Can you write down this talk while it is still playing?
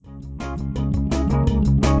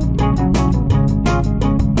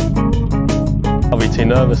I'll be too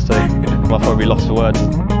nervous to. I'll probably be lost for words.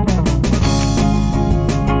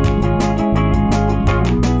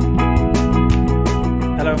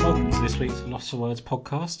 Hello and welcome to this week's Lost for Words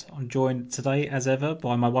podcast. I'm joined today, as ever,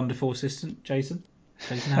 by my wonderful assistant, Jason.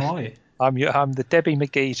 Jason, how are you? I'm the Debbie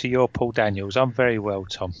McGee to your Paul Daniels. I'm very well,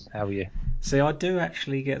 Tom. How are you? See, I do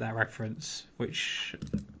actually get that reference, which,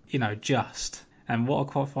 just. And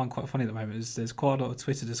what I find quite funny at the moment is there's quite a lot of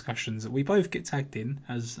Twitter discussions that we both get tagged in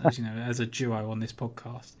as a duo on this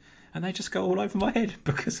podcast. And they just go all over my head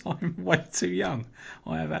because I'm way too young.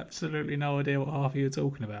 I have absolutely no idea what half of you are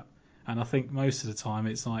talking about. And I think most of the time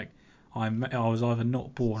it's like I was either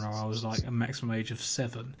not born or I was like a maximum age of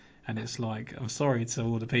 7. And it's like, I'm sorry to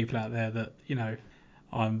all the people out there that,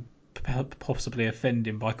 I'm possibly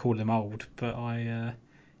offending by calling them old. But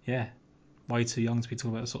way too young to be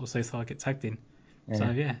talking about the sort of stuff I get tagged in. Yeah.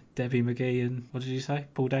 So, Debbie McGee and, what did you say?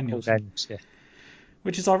 Paul Daniels. Paul Daniels, yeah.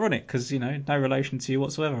 Which is ironic because, no relation to you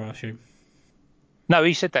whatsoever, I assume. No,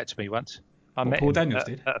 he said that to me once. Paul Daniels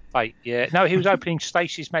did? At a fete, yeah. No, he was opening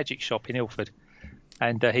Stacey's Magic Shop in Ilford.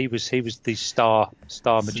 And he was the star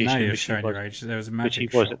magician. Now you're showing your age. There was a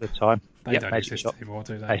magic shop. Which he was shop. at the time. They don't exist anymore,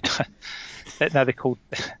 do they? No, they're called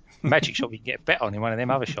Magic Shop. You can get a bet on in one of them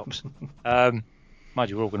other shops. Mind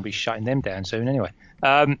you, we're all going to be shutting them down soon anyway.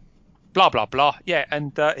 Blah, blah, blah. Yeah,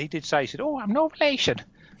 and he did say, he said, "Oh, I'm no relation."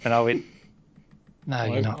 And I went, "No,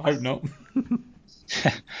 you're not." I hope not.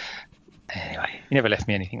 Anyway, he never left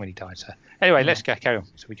me anything when he died. So anyway, let's carry on.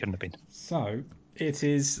 So we couldn't have been. So it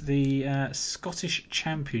is the Scottish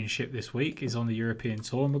Championship this week is on the European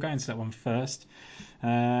Tour, and we'll go into that one first.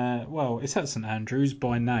 It's at St Andrews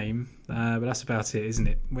by name, but that's about it, isn't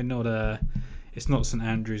it? We're not it's not St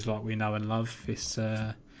Andrews like we know and love.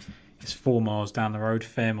 It's 4 miles down the road,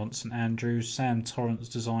 Fairmont St Andrews, Sam Torrance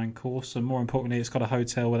design course, and more importantly, it's got a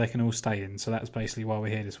hotel where they can all stay in. So that's basically why we're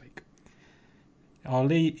here this week. I'll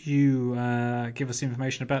let you give us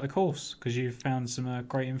information about the course because you've found some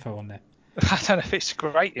great info on there. I don't know if it's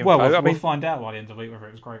great info. Well, we'll find out by the end of the week whether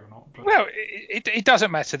it was great or not. But... Well, it doesn't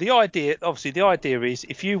matter. The idea is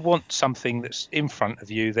if you want something that's in front of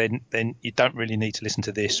you, then you don't really need to listen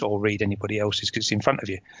to this or read anybody else's because it's in front of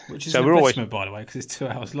you. Which is an investment, by the way, because it's 2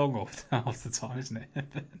 hours long half the time, isn't it?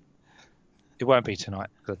 It won't be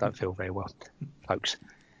tonight because I don't feel very well, folks.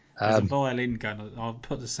 There's a violin going. I'll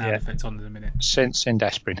put the sound effect on in a minute. Send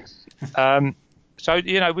aspirin. So,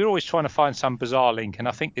 we're always trying to find some bizarre link, and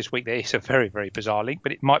I think this week there is a very, very bizarre link,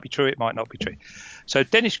 but it might be true, it might not be true. So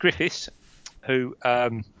Dennis Griffiths, who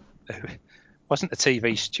wasn't a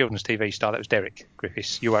children's TV star, that was Derek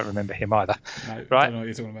Griffiths. You won't remember him either. No, right? I don't know what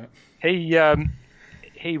you're talking about.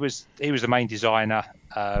 He was the main designer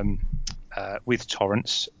with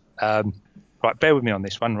Torrance. Right, bear with me on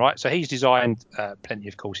this one, right? So he's designed plenty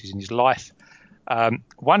of courses in his life.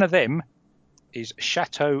 One of them is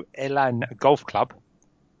Chateau Elan Golf Club.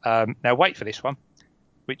 Now wait for this one,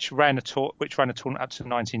 which ran a tournament up to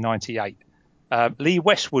 1998. Lee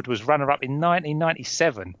Westwood was runner-up in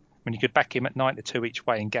 1997 when you could back him at 9-2 each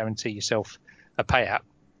way and guarantee yourself a payout.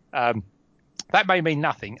 That may mean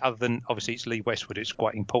nothing other than obviously it's Lee Westwood. It's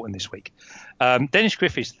quite important this week. Dennis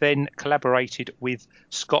Griffiths then collaborated with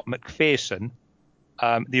Scott McPherson,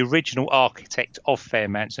 the original architect of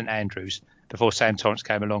Fairmont St Andrews, before Sam Torrance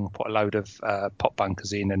came along and put a load of pop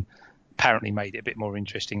bunkers in and apparently made it a bit more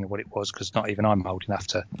interesting than what it was, because not even I'm old enough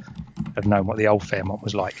to have known what the old Fairmont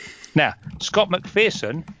was like. Now, Scott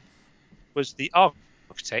McPherson was the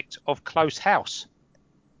architect of Close House.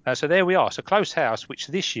 So there we are. So Close House, which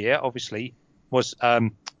this year obviously was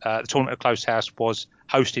the tournament of Close House was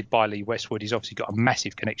hosted by Lee Westwood. He's obviously got a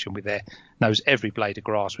massive connection with there, knows every blade of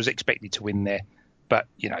grass, was expected to win there. But,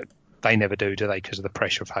 they never do they? Because of the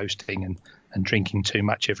pressure of hosting and drinking too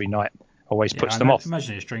much every night always puts them off.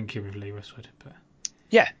 Imagine it's drinking with Lee Westwood. But...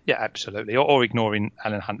 Yeah, absolutely. Or ignoring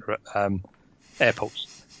Alan Hunter at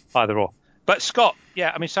airports, either or. But Scott,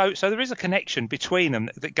 so there is a connection between them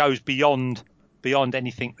that goes beyond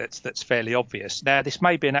anything that's fairly obvious. Now, this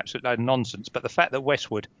may be an absolute load of nonsense, but the fact that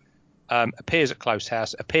Westwood appears at Close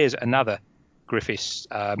House, appears at another Griffiths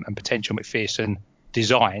and potential McPherson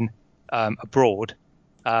design abroad,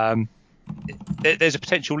 there's a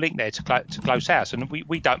potential link there to Close House, and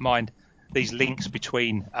we don't mind these links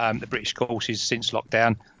between the British courses since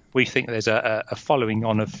lockdown. We think there's a following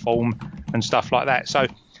on of form and stuff like that. So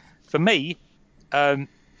for me,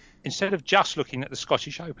 instead of just looking at the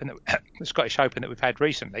Scottish Open that we've had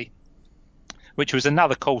recently, which was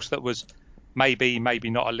another course that was maybe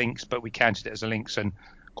not a links, but we counted it as a links, and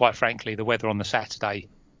quite frankly, the weather on the Saturday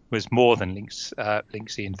was more than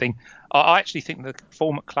Linksian thing. I actually think the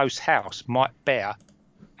form at Close House might bear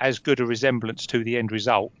as good a resemblance to the end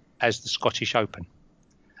result as the Scottish Open.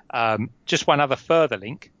 Just one other further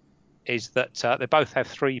link is that they both have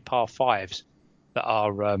 3 par 5s that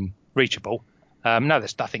are reachable. No,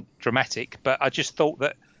 there's nothing dramatic, but I just thought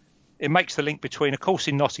that it makes the link between a course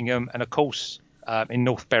in Nottingham and a course in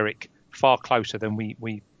North Berwick far closer than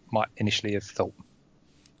we might initially have thought.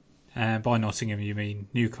 By Nottingham, you mean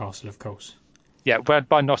Newcastle, of course. Yeah,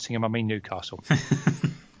 by Nottingham, I mean Newcastle.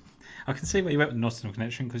 I can see where you went with the Nottingham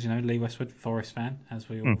connection because, Lee Westwood, Forest fan, as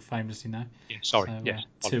we all famously know. Yeah, sorry, so, yes.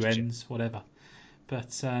 Two ends, whatever.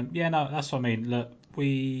 But, no, that's what I mean. Look,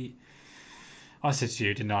 I said to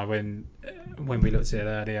you, didn't I, when we looked at it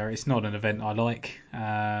earlier, it's not an event I like.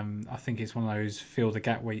 I think it's one of those fill the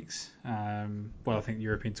gap weeks. I think the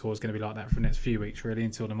European Tour is going to be like that for the next few weeks, really,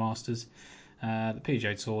 until the Masters. The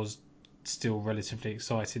PGA Tour's still relatively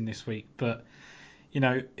exciting this week, but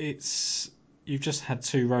you've just had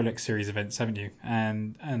 2 Rolex Series events, haven't you?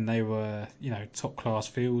 And they were top class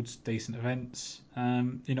fields, decent events.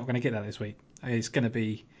 You're not going to get that this week. It's going to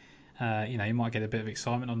be you might get a bit of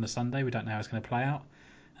excitement on the Sunday. We don't know how it's going to play out.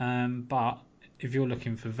 But if you're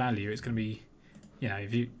looking for value, it's going to be,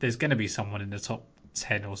 there's going to be someone in the top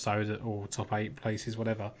 10 or so, or top 8 places,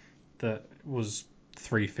 whatever, that was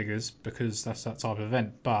 3 figures because that's that type of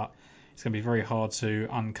event. But it's going to be very hard to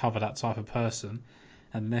uncover that type of person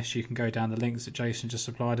unless you can go down the links that Jason just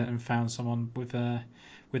supplied and found someone with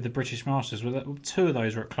the British Masters. Well, 2 of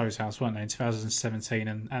those were at Close House, weren't they, in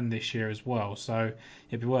 2017 and this year as well. So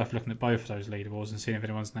it'd be worth looking at both of those leaderboards and seeing if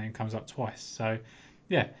anyone's name comes up twice. So,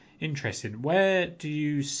 yeah, interesting. Where do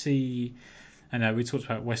you see... I know we talked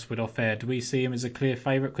about Westwood off air. Do we see him as a clear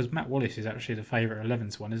favourite? Because Matt Wallace is actually the favourite 11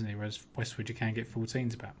 to 1, isn't he? Whereas Westwood you can get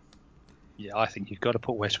 14s about. Yeah, I think you've got to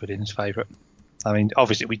put Westwood in as favourite. I mean,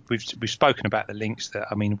 obviously we've spoken about the links that.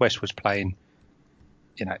 I mean, Westwood's playing.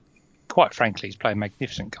 Quite frankly, he's playing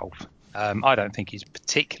magnificent golf. I don't think he's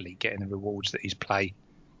particularly getting the rewards that his play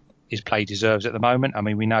deserves at the moment. I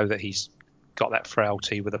mean, we know that he's got that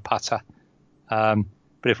frailty with a putter. But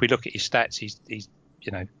if we look at his stats, he's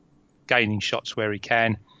gaining shots where he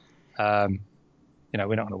can. We're not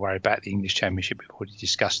going to worry about the English Championship. We've already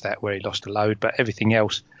discussed that, where he lost a load. But everything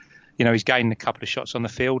else, he's gained a couple of shots on the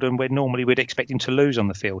field, and where normally we'd expect him to lose on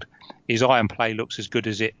the field. His iron play looks as good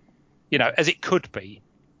as it could be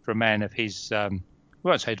for a man of his, we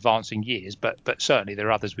won't say advancing years, but certainly there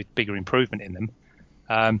are others with bigger improvement in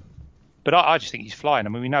them. But I just think he's flying. I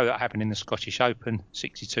mean, we know that happened in the Scottish Open,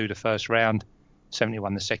 62 the first round,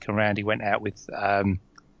 71 the second round. He went out with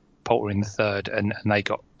Poulter in the third, and they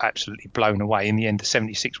got absolutely blown away. In the end, the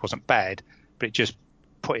 76 wasn't bad, but it just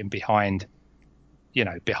put him behind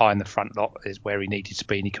the front lot is where he needed to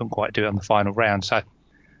be, and he couldn't quite do it on the final round. So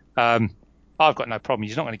I've got no problem.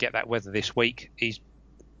 He's not going to get that weather this week. He's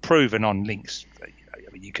proven on links.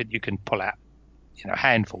 You can pull out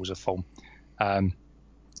handfuls of form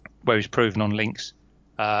where he's proven on links.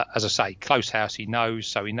 As I say, Close House he knows,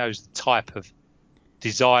 so he knows the type of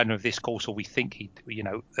design of this course, or we think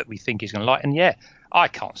that we think he's going to like. And yeah, I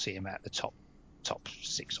can't see him at the top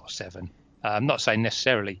 6 or 7. I'm not saying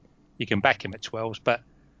necessarily you can back him at 12s, but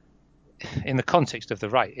in the context of the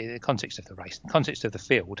race, in the context of the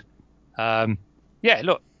field,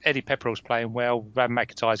 look, Eddie Pepperell's playing well. Ram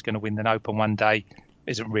McIntyre's going to win the Open one day.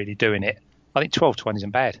 Isn't really doing it. I think 12 to 1 isn't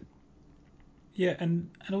bad. Yeah, and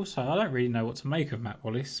also I don't really know what to make of Matt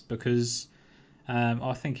Wallace because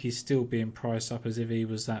I think he's still being priced up as if he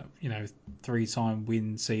was that 3-time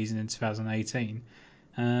win season in 2018,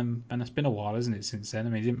 and it's been a while, isn't it, since then? I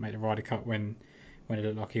mean, he didn't make the Ryder Cup when it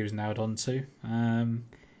looked like he was nailed onto. I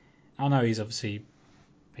know he's obviously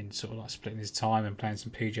been sort of like splitting his time and playing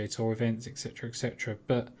some PGA Tour events, etc.,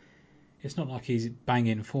 but it's not like he's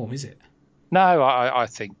banging form, is it? No, I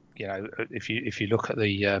think if you look at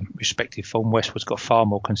the respective form, Westwood's got far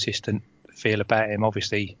more consistent feel about him.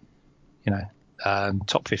 Obviously,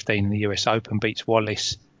 top 15 in the US Open, beats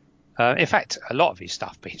Wallace. In fact, a lot of his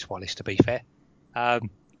stuff beats Wallace, to be fair.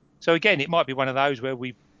 So again, it might be one of those where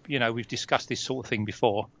we've discussed this sort of thing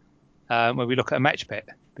before, where we look at a match bet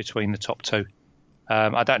between the top 2.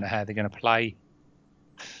 I don't know how they're going to play.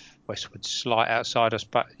 Westwood's slight outside us,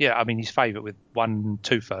 but yeah, I mean he's favourite with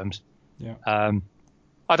 1-2 firms. Yeah.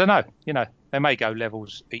 I don't know. They may go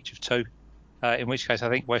levels each of 2. In which case, I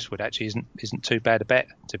think Westwood actually isn't too bad a bet,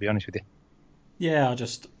 to be honest with you. Yeah, I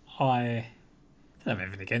don't have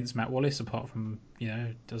anything against Matt Wallace apart from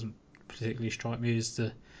doesn't particularly strike me as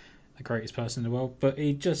the greatest person in the world. But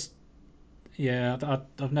he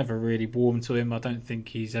I've never really warmed to him. I don't think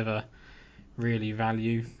he's ever really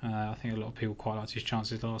value. I think a lot of people quite liked his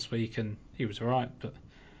chances last week, and he was alright, but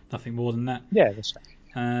nothing more than that. Yeah, that's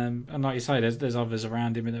And like you say, there's others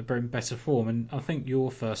around him that are in better form. And I think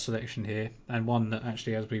your first selection here, and one that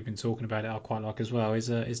actually, as we've been talking about it, I quite like as well, is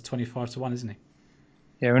 25-1, isn't he?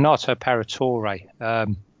 Yeah, Renato Paratore.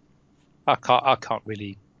 I can't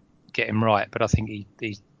really get him right, but I think he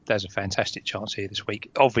has a fantastic chance here this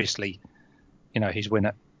week. Obviously, his win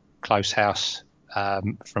at Close House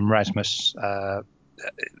from Rasmus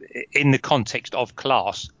in the context of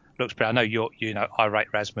class looks better. I know I rate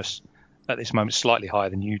Rasmus at this moment slightly higher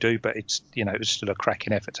than you do, but it's it was still a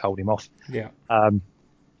cracking effort to hold him off. Yeah.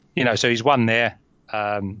 So he's won there.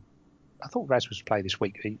 I thought Rasmus would play this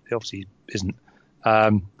week. He obviously isn't.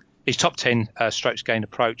 He's top 10 strokes gained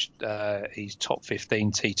approach. He's top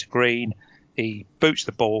 15 tee to green. He boots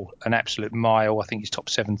the ball an absolute mile. I think he's top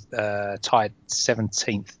 7, tied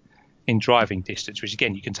 17th in driving distance, which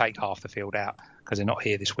again, you can take half the field out because they're not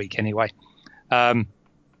here this week anyway. And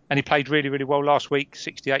he played really, really well last week,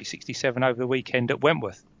 68, 67 over the weekend at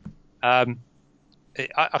Wentworth. I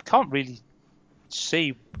can't really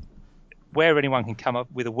see where anyone can come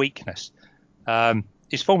up with a weakness.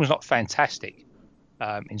 His form is not fantastic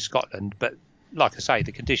in Scotland, but like I say,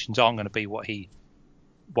 the conditions aren't going to be what he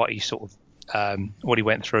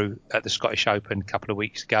went through at the Scottish Open a couple of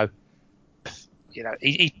weeks ago.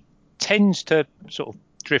 He tends to sort of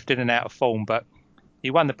drift in and out of form, but he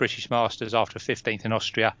won the British Masters after 15th in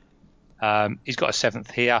Austria. He's got a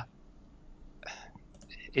 7th here.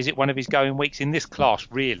 Is it one of his going weeks in this class,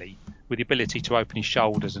 really, with the ability to open his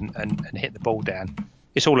shoulders and hit the ball down?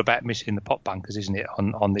 It's all about missing the pot bunkers, isn't it,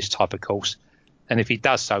 on this type of course? And if he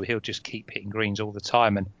does so, he'll just keep hitting greens all the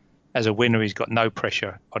time. And as a winner, he's got no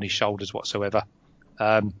pressure on his shoulders whatsoever.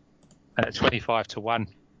 And at 25-1,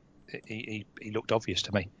 he looked obvious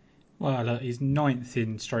to me. Well, he's 9th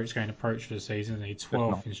in strokes gained approach for the season, and he's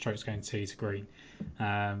 12th in strokes gained tee to green.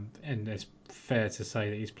 And it's fair to say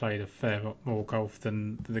that he's played a fair lot more golf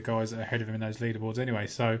than the guys that are ahead of him in those leaderboards anyway.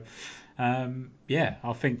 So, I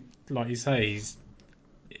think, like you say,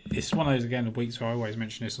 it's one of those, again, weeks where I always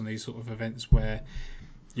mention this on these sort of events where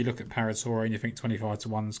you look at Paratore and you think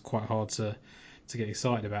 25-1 is quite hard to get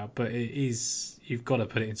excited about, but it is, you've got to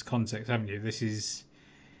put it into context, haven't you?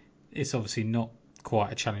 It's obviously not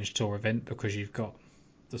quite a Challenge Tour event because you've got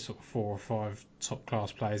the sort of 4 or 5 top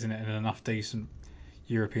class players in it and enough decent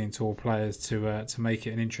European Tour players to make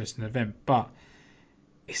it an interesting event, but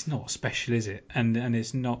it's not special, is it? And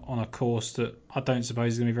it's not on a course that I don't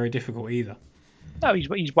suppose is going to be very difficult either. No,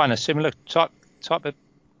 he's won a similar type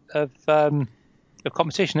of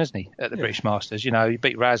competition, hasn't he, at the British Masters? He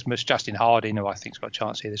beat Rasmus, Justin Harding, who I think's got a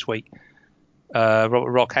chance here this week.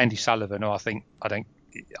 Rock, Andy Sullivan, who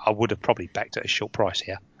I would have probably backed at a short price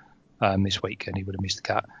here this week, and he would have missed the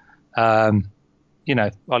cut.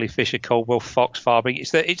 Ollie Fisher, Caldwell, Fox, Farbring.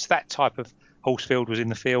 It's that type of Horsfield was in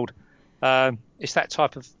the field. It's that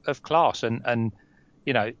type of class, and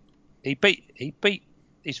he beat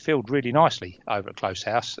his field really nicely over at Close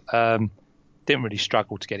House. Didn't really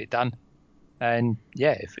struggle to get it done, and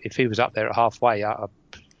if he was up there at halfway,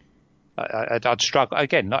 I'd struggle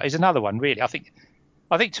again. He's another one really. I think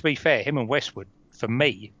to be fair, him and Westwood, for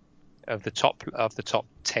me, of the top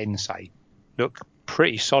 10, say, look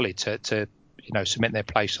pretty solid to cement their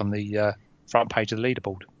place on the front page of the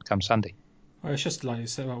leaderboard come Sunday. Well, it's just like you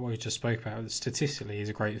said, what we just spoke about. Statistically, he's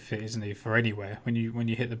a great fit, isn't he, for anywhere? When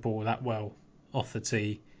you hit the ball that well off the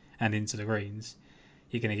tee and into the greens,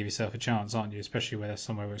 you're going to give yourself a chance, aren't you? Especially where there's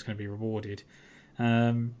somewhere where it's going to be rewarded.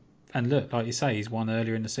 And look, like you say, he's won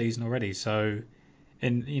earlier in the season already. So,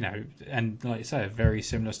 and like you say, a very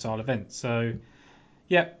similar style event. So,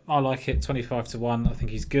 yeah, I like it. 25-1. I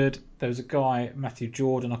think he's good. There was a guy, Matthew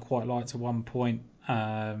Jordan, I quite liked at one point.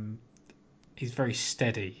 He's very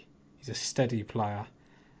steady. He's a steady player.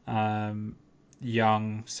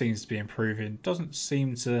 Young, seems to be improving. Doesn't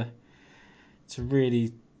seem to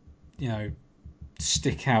really,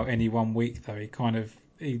 stick out any one week though.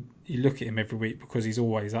 You look at him every week because he's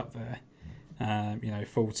always up there.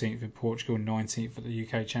 14th in Portugal, 19th at the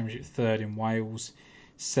UK Championship, 3rd in Wales,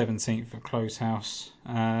 17th at Close House.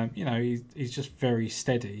 He's just very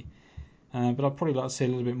steady. But I'd probably like to see a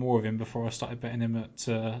little bit more of him before I started betting him at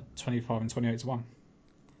 25 and 28-1.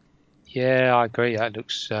 Yeah, I agree. That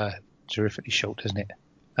looks terrifically short, doesn't it?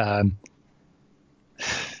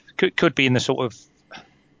 Could be in the sort of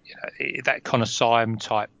that Conor Syme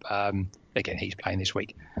type. Again, he's playing this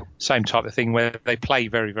week. Same type of thing where they play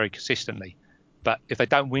very, very consistently. But if they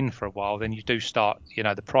don't win for a while, then you do start.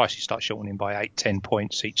 The prices start shortening by 8-10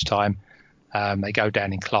 points each time. They go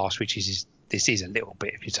down in class, this is a little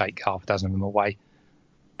bit if you take half a dozen of them away.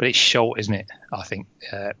 but it's short, isn't it? I think.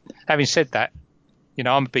 Having said that,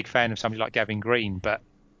 I'm a big fan of somebody like Gavin Green, but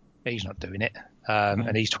he's not doing it,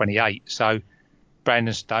 and he's 28. So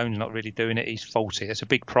Brandon Stone's not really doing it. He's 40. That's a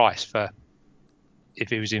big price for if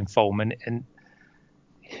he was in form, and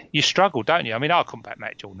you struggle, don't you? I mean, I couldn't back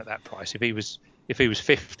Matt Jordan at that price. If he was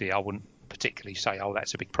 50, I wouldn't particularly say, oh,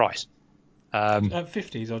 that's a big price. At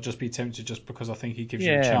 50s, I'll just be tempted just because I think he gives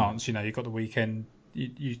you a chance. You've got the weekend,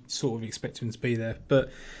 you sort of expect him to be there.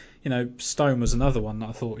 But, Stone was another one that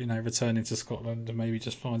I thought, returning to Scotland and maybe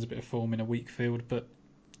just finds a bit of form in a weak field. But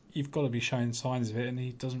you've got to be showing signs of it, and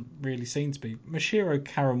he doesn't really seem to be. Mashiro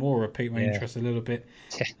Karamura piqued my interest a little bit.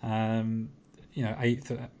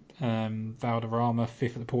 8th at Valderrama,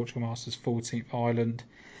 5th at the Portugal Masters, 14th Ireland,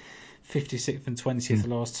 56th and 20th the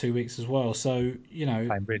last 2 weeks as well. So,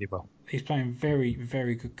 playing really well. He's playing very,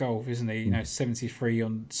 very good golf, isn't he? 73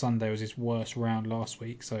 on Sunday was his worst round last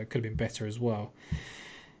week, so it could have been better as well.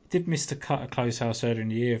 Did miss the cut at Close House earlier in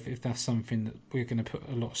the year, if that's something that we're going to put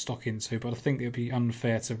a lot of stock into, but I think it would be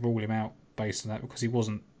unfair to rule him out based on that because he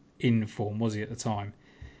wasn't in form, was he, at the time?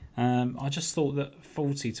 I just thought that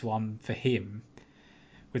 40 to 1 for him,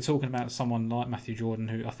 we're talking about someone like Matthew Jordan,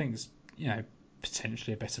 who I think is,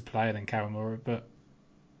 potentially a better player than Karamura, but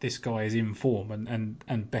this guy is in form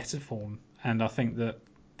and better form. And I think that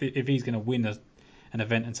if he's going to win an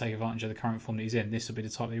event and take advantage of the current form that he's in, this would be the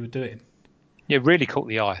type that he would do it in. Yeah, really caught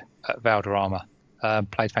the eye at Valderrama.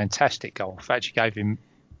 Played fantastic golf. Actually gave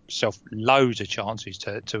himself loads of chances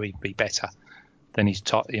to even be better than his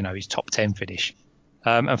top 10 finish.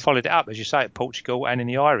 And followed it up, as you say, at Portugal and in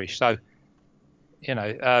the Irish. So,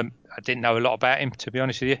 I didn't know a lot about him, to be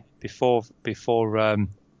honest with you, before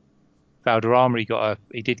Valderrama.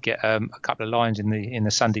 He did get a couple of lines in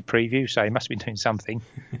the Sunday preview, so he must have been doing something.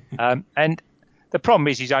 And the problem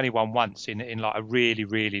is he's only won once in like a really,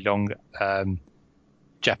 really long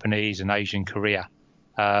Japanese and Asian career.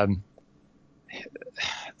 That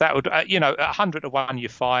would, at 100 to 1, you're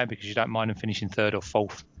fine because you don't mind him finishing third or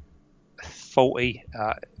fourth. 40,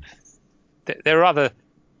 there are other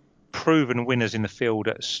proven winners in the field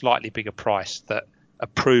at a slightly bigger price that are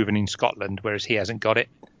proven in Scotland, whereas he hasn't got it.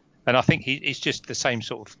 And I think he's just the same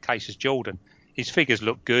sort of case as Jordan. His figures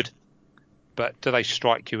look good, but do they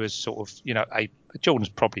strike you as sort of, Jordan's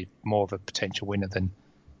probably more of a potential winner than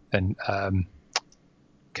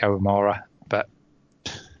Karamura, but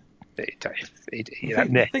I think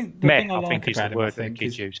is the word that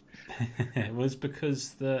kids use. It was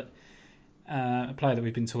because a player that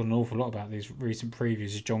we've been talking an awful lot about these recent previews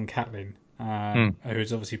is John Catlin,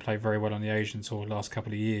 who's obviously played very well on the Asian Tour the last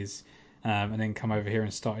couple of years. And then come over here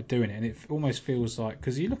and started doing it. And it almost feels like,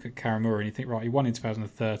 because you look at Karamura and you think, right, he won in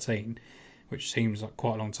 2013, which seems like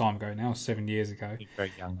quite a long time ago now, 7 years ago. He's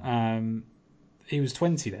very young. He was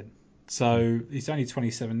 20 then. So he's only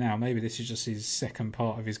 27 now. Maybe this is just his second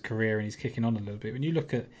part of his career and he's kicking on a little bit. When you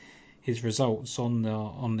look at his results on the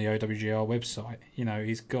OWGR website,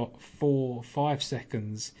 he's got 5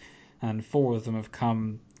 seconds and 4 of them have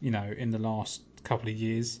come, in the last couple of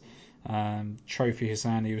years. Trophy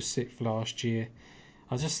Hassan, he was 6th last year.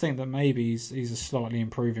 I just think that maybe he's a slightly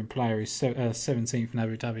improving player. He's 17th in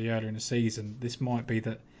Abu Dhabi earlier in the season. This might be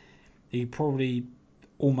that he probably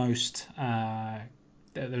almost there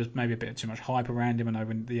was maybe a bit too much hype around him. I know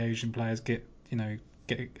when the Asian players get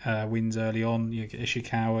wins early on, you get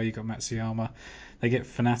Ishikawa, you got Matsuyama, they get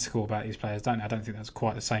fanatical about these players, don't they? I don't think that's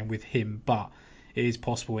quite the same with him, but it is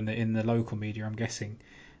possible in the local media, I'm guessing,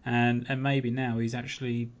 and maybe now he's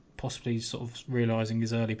actually possibly sort of realising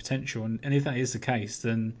his early potential, and if that is the case,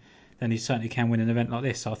 then he certainly can win an event like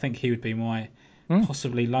this. So I think he would be my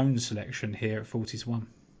possibly lone selection here at 40 to 1.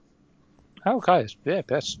 Okay, yeah,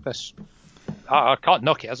 that's I can't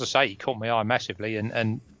knock it. As I say, he caught my eye massively,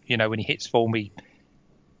 and when he hits form, he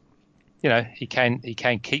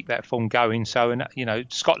can keep that form going. So, and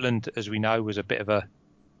Scotland, as we know, was a bit of a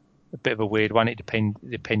weird one. It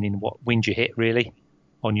depending what wind you hit really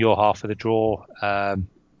on your half of the draw.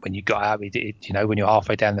 When you got out, when you're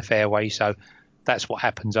halfway down the fairway. So that's what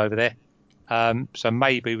happens over there. So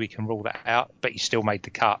maybe we can rule that out, but he still made the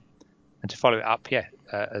cut. And to follow it up,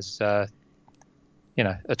 as a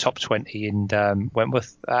top 20 in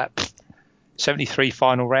Wentworth, 73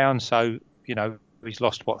 final round. So, he's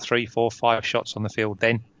lost 3, 4, 5 shots on the field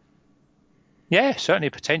then. Yeah, certainly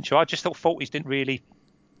a potential. I just thought 40s didn't really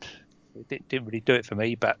do it for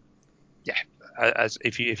me. But yeah, as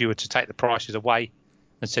if you were to take the prices away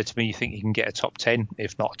and said to me, you think you can get a top 10,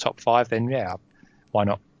 if not a top 5, then yeah, why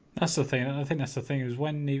not? That's the thing. I think that's the thing. It was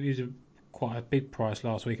when he was quite a big price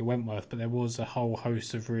last week at Wentworth, but there was a whole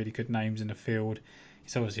host of really good names in the field.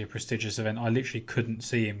 It's obviously a prestigious event. I literally couldn't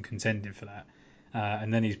see him contending for that.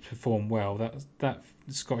 and then he's performed well. That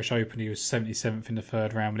Scottish Open, he was 77th in the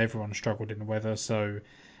third round when everyone struggled in the weather, so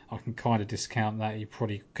I can kind of discount that. He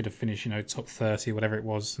probably could have finished, top 30, whatever it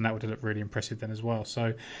was, and that would have looked really impressive then as well.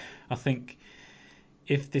 So I think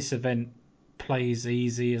if this event plays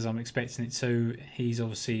easy as I'm expecting it to, he's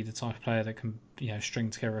obviously the type of player that can, string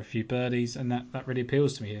together a few birdies, and that really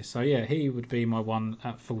appeals to me here. So yeah, he would be my one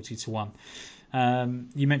at 40-1.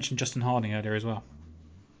 You mentioned Justin Harding earlier as well.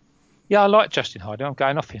 Yeah, I like Justin Harding. I'm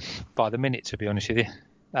going off him by the minute, to be honest with you.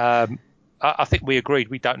 I think we agreed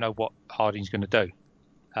we don't know what Harding's going to do.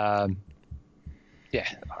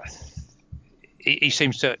 He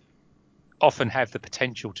seems to often have the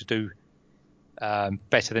potential to do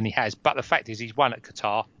better than he has. But the fact is, he's won at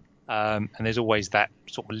Qatar, and there's always that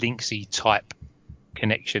sort of Linksy type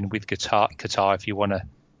connection with Qatar. If you want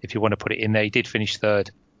to put it in there, he did finish third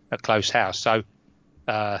at Close House, so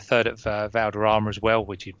third at Valderrama as well,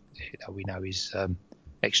 which we know is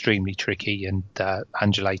extremely tricky and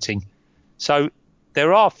undulating. So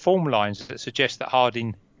there are form lines that suggest that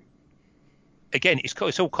Harding, again,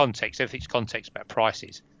 it's all context. Everything's context about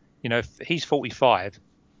prices. If he's 45,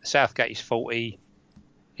 Southgate is 40.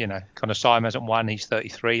 Conor Syme hasn't won. He's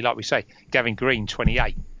 33. Like we say, Gavin Green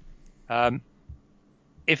 28.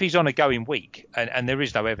 If he's on a going week, and there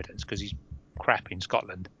is no evidence because he's crap in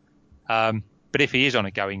Scotland. But if he is on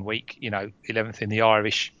a going week, 11th in the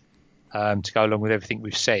Irish, to go along with everything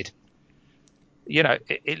we've said,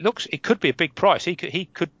 it could be a big price.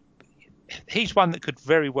 He's one that could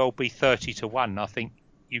very well be 30-1. I think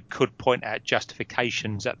you could point out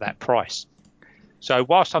justifications at that price. So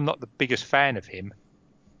whilst I'm not the biggest fan of him,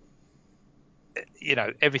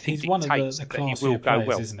 everything he's one of the classier players,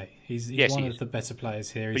 well. Isn't he? He's one of the better players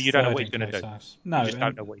here. But you don't know what he's going to do. No, you just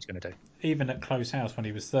don't know what he's going to do. Even at Close House, when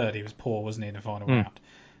he was third, he was poor, wasn't he, in the final round?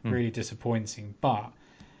 Really disappointing. But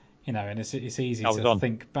and it's easy to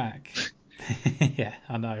think back. Yeah,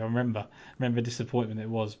 I know. I remember disappointment it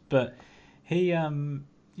was. But he,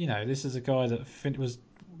 this is a guy that was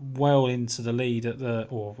well into the lead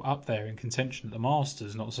or up there in contention at the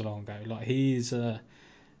Masters not so long ago. Like he's a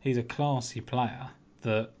classy player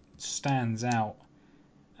that stands out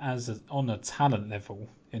on a talent level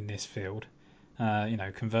in this field.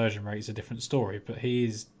 Conversion rate is a different story, but he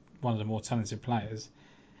is one of the more talented players.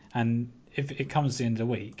 And if it comes to the end of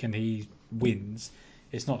the week and he wins,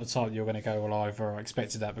 it's not the type that you're going to go, well, either I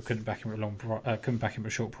expected that but couldn't back him at a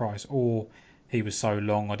short price, or he was so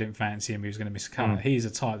long I didn't fancy him, he was going to miss a cut. He's a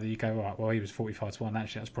type that you go, right, well, he was 45-1.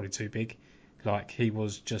 Actually, that's probably too big. Like he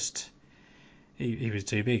was just. He was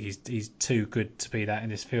too big. He's too good to be that in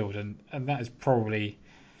this field, and that is probably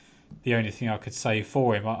the only thing I could say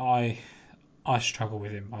for him. I struggle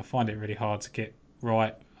with him. I find it really hard to get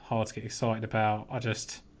right, hard to get excited about. I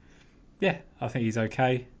think he's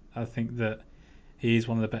okay. I think that he is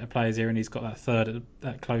one of the better players here, and he's got that third at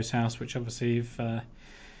that Close House, which obviously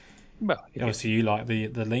obviously you like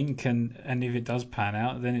the link, and if it does pan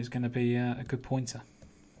out, then it's going to be a good pointer.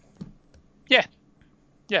 Yeah.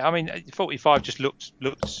 Yeah, I mean, 45 just looks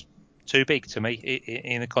too big to me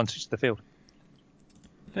in the context of the field.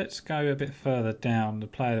 Let's go a bit further down. The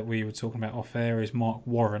player that we were talking about off air is Mark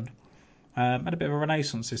Warren. Had a bit of a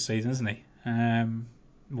renaissance this season, hasn't he?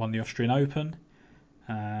 Won the Austrian Open.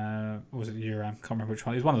 Was it the Uram? Can't remember which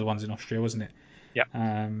one. It was one of the ones in Austria, wasn't it?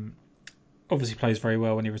 Yeah. Obviously plays very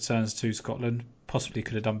well when he returns to Scotland. Possibly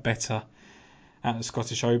could have done better at the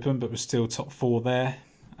Scottish Open, but was still top 4 there.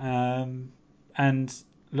 And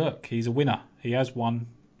look, he's a winner. He has won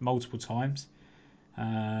multiple times.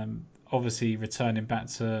 Obviously returning back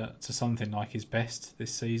to something like his best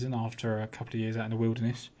this season after a couple of years out in the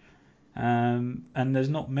wilderness. And there's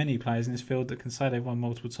not many players in this field that can say they've won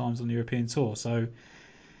multiple times on the European Tour. So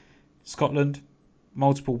Scotland,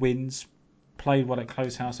 multiple wins, played well at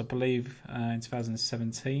Close House, I believe, in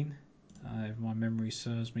 2017. If my memory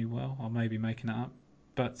serves me well, I may be making that up.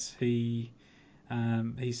 But he's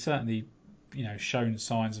certainly shown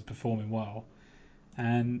signs of performing well,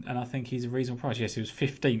 and I think he's a reasonable price. Yes, he was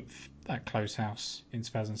 15th at Close House in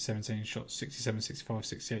 2017, shot 67, 65,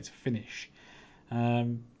 68 to finish.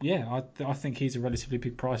 I think he's a relatively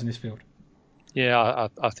big price in this field. Yeah,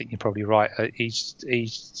 I think you're probably right. He's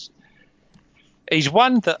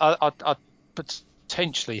one that I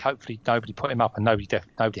potentially, hopefully, nobody put him up, and nobody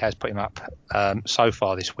has put him up so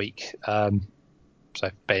far this week. So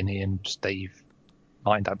Benny and Steve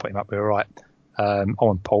Martin don't put him up. We're all right.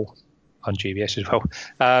 On Paul on GBS as well,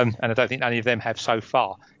 and I don't think any of them have so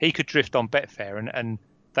far. He could drift on Betfair, and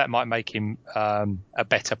that might make him a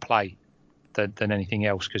better play than anything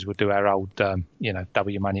else, because we'll do our old double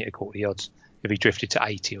your money at a quarter odds if he drifted to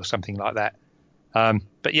 80 or something like that.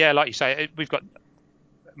 But yeah, like you say, we've got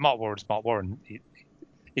Mark Warren.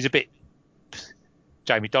 He's a bit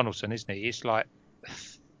Jamie Donaldson, isn't he? It's like,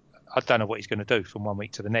 I don't know what he's going to do from one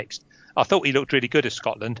week to the next. I thought he looked really good at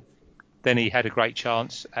Scotland. Then he had a great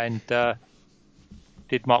chance and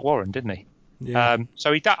did Mark Warren, didn't he? Yeah.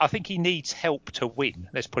 So I think he needs help to win.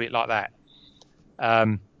 Let's put it like that.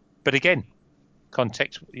 But again,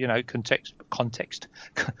 context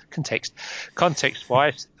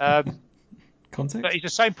wise. Context? But he's the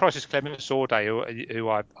same price as Clement Sorday, who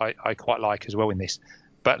I quite like as well in this.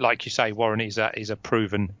 But like you say, Warren is a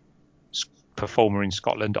proven performer in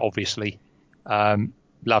Scotland. Obviously,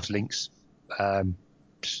 loves links.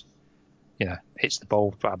 Hits the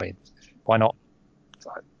ball. But I mean, why not?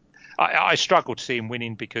 I struggle to see him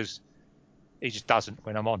winning because he just doesn't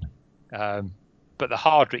when I'm on. But the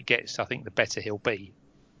harder it gets, I think the better he'll be.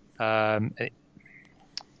 Why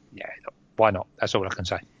not? That's all I can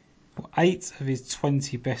say. 8 of his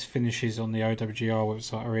 20 best finishes on the OWGR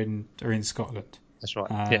website are in Scotland. That's right.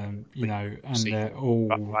 And they're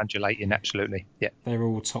all undulating. Absolutely. Yeah. They're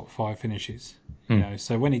all top 5 finishes.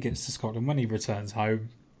 So when he gets to Scotland, when he returns home,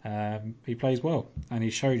 he plays well, and he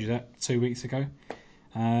showed you that 2 weeks ago.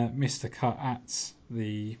 Missed the cut at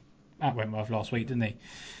Wentworth last week, didn't he?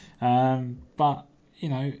 But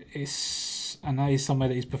that is somewhere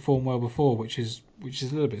that he's performed well before, which is a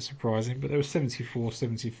little bit surprising. But there was 74.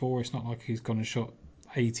 It's not like he's gone and shot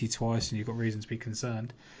 80 twice, and you've got reason to be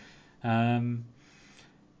concerned. It's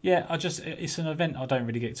an event I don't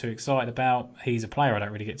really get too excited about. He's a player I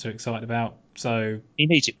don't really get too excited about. So he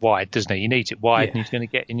needs it wide, doesn't he? He needs it wide, yeah.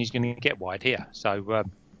 and he's going to get wide here. So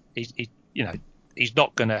he's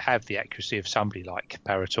not going to have the accuracy of somebody like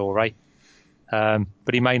Paratore,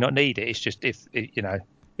 but he may not need it. It's just if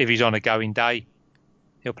he's on a going day,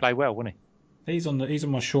 he'll play well, won't he? He's on my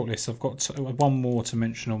shortlist. I've got one more to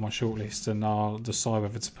mention on my shortlist, and I'll decide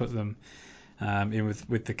whether to put them in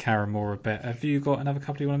with the Karamora bet. Have you got another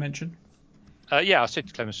couple you want to mention? I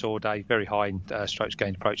said Clement Sorday, very high in strokes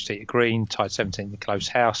gained approach tee to green, tied 17 in the close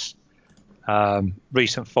house.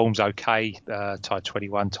 Recent form's okay, tied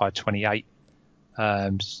 21, tied 28.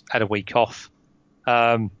 Had a week off.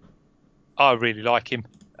 I really like him.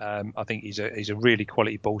 I think he's a really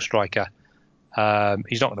quality ball striker.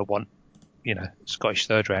 He's not going to want Scottish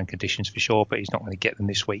third round conditions for sure, but he's not going to get them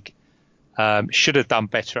this week. Should have done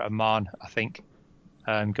better at Oman, I think.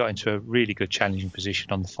 Got into a really good challenging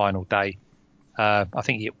position on the final day. I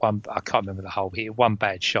think he hit one. I can't remember the hole. He hit one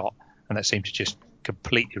bad shot, and that seemed to just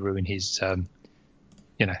completely ruin his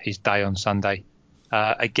day on Sunday.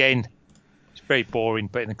 Again, it's very boring,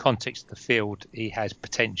 but in the context of the field, he has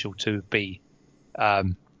potential to be a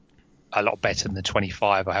lot better than the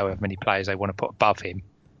 25 or however many players they want to put above him.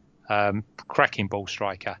 Cracking ball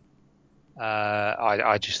striker.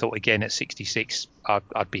 I just thought again at 66,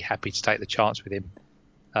 I'd be happy to take the chance with him,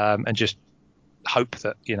 and just hope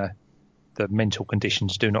that the mental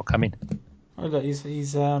conditions do not come in. Oh, look,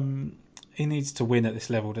 he needs to win at this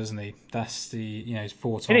level, doesn't he? That's he's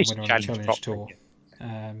 4-time winner on the Challenge Tour.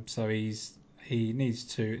 Yeah. So he needs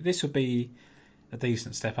to. This would be a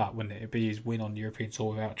decent step up, wouldn't it? It'd be his win on the European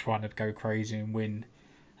Tour without trying to go crazy and win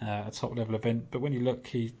a top level event. But when you look,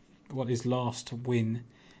 his last win,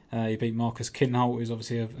 he beat Marcus Kinhult, who's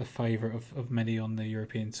obviously a favourite of many on the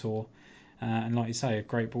European Tour. And like you say, a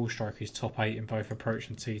great ball striker. He's top 8 in both approach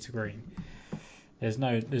and tee to green. There's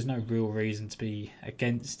no real reason to be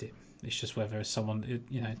against him. It's just whether it's someone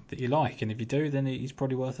that you like, and if you do, then he's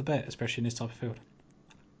probably worth a bet, especially in this type of field.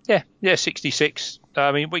 Yeah, 66.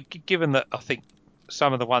 I mean, given that I think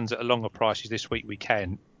some of the ones at longer prices this week we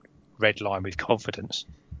can redline with confidence,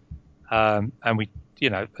 and we,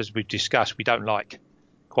 as we've discussed, we don't like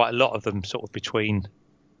quite a lot of them sort of between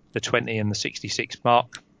the 20 and the 66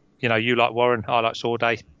 mark. You like Warren, I like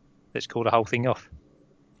Sorday. Let's call the whole thing off.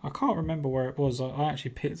 I can't remember where it was. I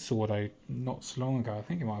actually picked Sorday not so long ago. I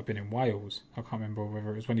think it might have been in Wales. I can't remember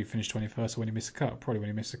whether it was when he finished 21st or when he missed the cut. Probably when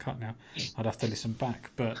he missed the cut now. I'd have to listen back.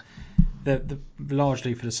 But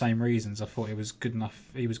largely for the same reasons. I thought he was good enough.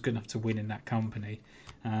 He was good enough to win in that company.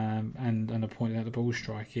 And I pointed out the ball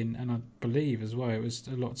striking. And I believe as well it was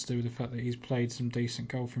a lot to do with the fact that he's played some decent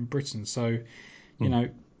golf in Britain. So,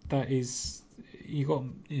 that is...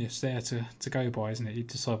 it's there to go by, isn't it? You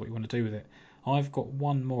decide what you want to do with it. I've got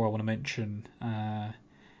one more I want to mention at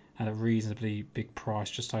a reasonably big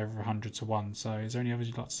price, just over 100 to 1. So is there any others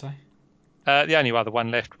you'd like to say? The only other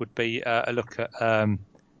one left would be a look at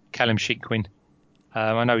Callum Shinkwin.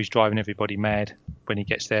 I know he's driving everybody mad when he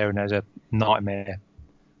gets there and has a nightmare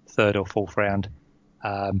third or fourth round.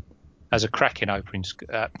 Has a cracking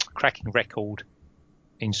cracking record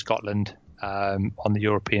in Scotland on the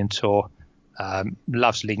European Tour.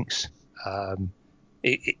 Loves links.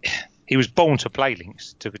 he was born to play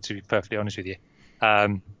links. To be perfectly honest with you,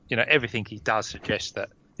 everything he does suggests that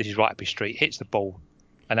this is right up his street. Hits the ball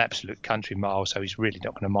an absolute country mile, so he's really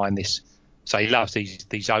not going to mind this. So he loves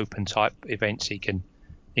these open type events. He can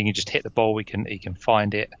just hit the ball. He can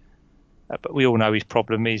find it. But we all know his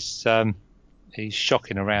problem is he's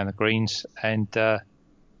shocking around the greens, and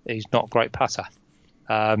he's not a great putter.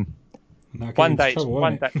 One day,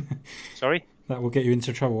 sorry. That will get you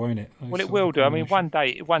into trouble, won't it? Well, it will do. I mean, one day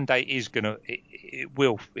it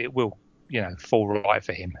will fall right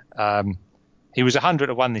for him. He was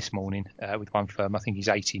 100-1 this morning with one firm. I think he's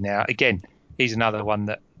 80 now. Again, he's another one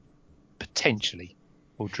that potentially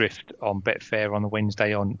will drift on Betfair on the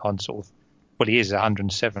Wednesday on sort of. Well, he is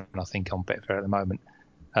 107, I think, on Betfair at the moment.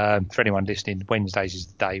 For anyone listening, Wednesdays is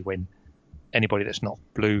the day when anybody that's not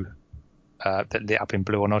blue, that lit up in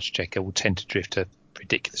blue on Oddschecker, will tend to drift to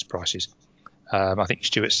ridiculous prices. I think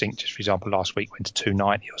Stuart Sink, just for example, last week went to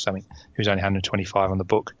 290 or something. He was only 125 on the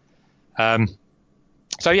book.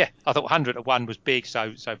 So yeah, I thought 100-1 was big.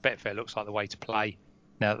 So Betfair looks like the way to play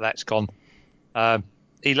now that that's gone.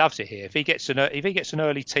 He loves it here. If he gets an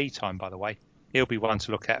early tee time, by the way, he'll be one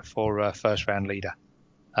to look at for first round leader.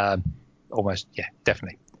 Almost, yeah,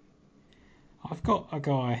 definitely. I've got a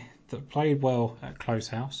guy that played well at Close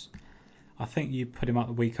House. I think you put him up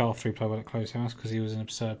the week after he played well at Close House because he was an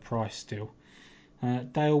absurd price still.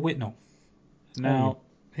 Dale Whitnell. Now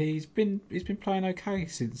he's been playing okay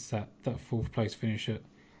since that fourth place finish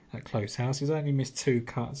at Close House. He's only missed 2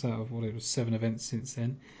 cuts out of 7 events since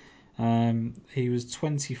then. He was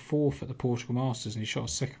 24th at the Portugal Masters and he shot a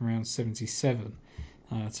second round 77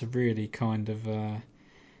 to really kind of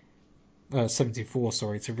 74,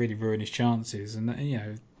 to really ruin his chances. And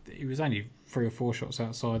he was only 3 or 4 shots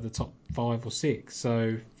outside the top 5 or 6,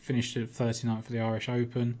 so finished at 39th for the Irish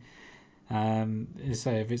Open.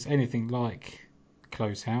 If it's anything like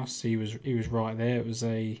Close House, he was right there. It was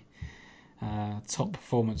a top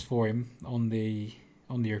performance for him on the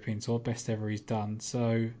European Tour, best ever he's done.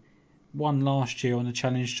 So won last year on the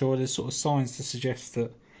Challenge Tour. There's sort of signs to suggest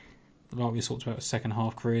that, like we talked about the second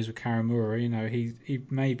half careers with Karamura, he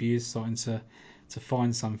maybe is starting to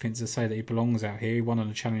find something to say that he belongs out here. He won on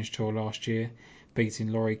the Challenge Tour last year, beating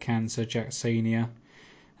Laurie Cantor, Jack Senior,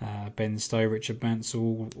 Ben Stowe, Richard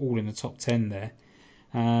Mansell, all in the top 10 there.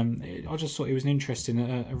 I just thought it was an interesting,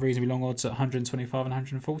 a reasonably long odds at 125 and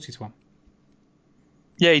 140 to 1.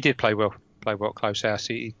 Yeah, he did play well at Close House.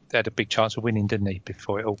 He had a big chance of winning, didn't he?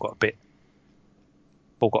 Before it all got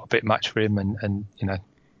a bit much for him, and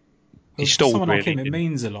he stalled. Someone really, like him, it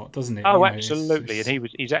means a lot, doesn't it? Oh, absolutely, and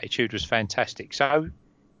his attitude was fantastic. So,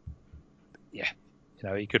 yeah,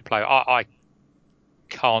 he could play. I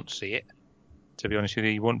can't see it, to be honest with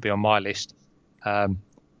you. He wouldn't be on my list, but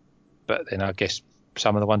then I guess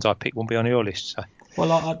some of the ones I picked won't be on your list. So.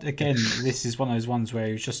 Well, again, this is one of those ones where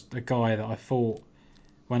he was just a guy that I thought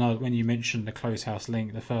when you mentioned the Close House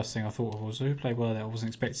link, the first thing I thought of was who played well there. I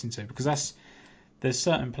wasn't expecting to, because there's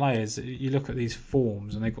certain players, you look at these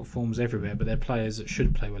forms and they've got forms everywhere, but they're players that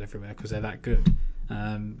should play well everywhere because they're that good.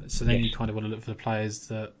 So then you kind of want to look for the players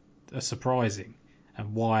that are surprising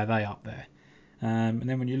and why are they up there. And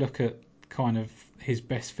then when you look at kind of his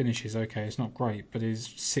best finishes, okay, it's not great, but his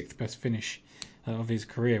 6th best finish of his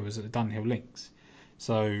career was at the Dunhill Links.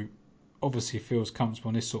 So obviously feels comfortable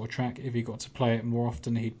on this sort of track. If he got to play it more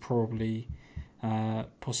often, he'd probably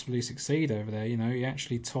possibly succeed over there. He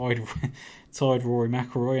actually tied Rory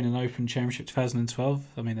McIlroy in an Open Championship 2012.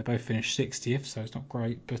 I mean, they both finished 60th, so it's not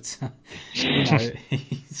great, but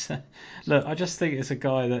he's look. I just think it's a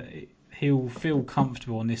guy that he'll feel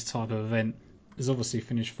comfortable on this type of event. He's obviously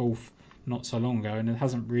finished 4th not so long ago, and it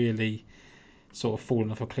hasn't really sort of fallen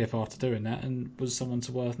off a cliff after doing that, and was someone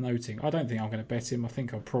worth noting. I don't think I'm going to bet him. I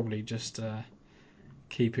think I'll probably just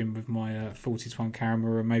keep him with my 40-1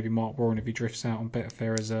 Karamura, and maybe Mark Warren if he drifts out on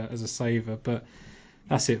Betfair as a saver. But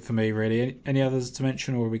that's it for me, really. Any others to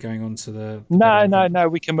mention, or are we going on to the No,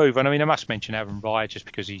 we can move on. I mean, I must mention Aaron Rai just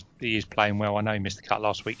because he is playing well. I know he missed the cut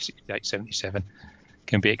last week, 68.77.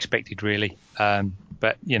 Can be expected, really.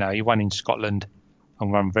 But, he won in Scotland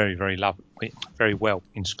and run very, very well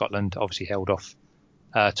in Scotland. Obviously held off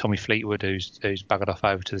Tommy Fleetwood, who's buggered off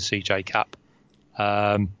over to the CJ Cup.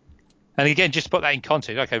 And again, just to put that in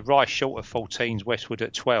context, okay, Rice short of 14s, Westwood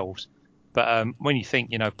at 12s. But when you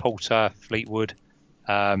think, Poulter, Fleetwood,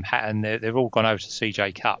 Hatton, they've all gone over to the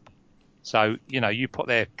CJ Cup. So, you put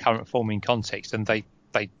their current form in context, and they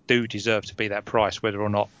do deserve to be that price, whether or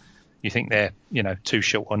not you think they're, too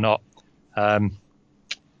short or not.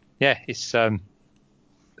 It's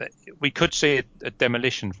we could see a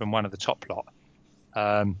demolition from one of the top lot.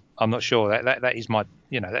 I'm not sure. That is my,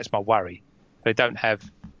 that's my worry. they don't have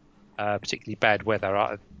particularly bad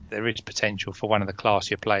weather, there is potential for one of the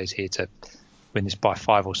classier players here to win this by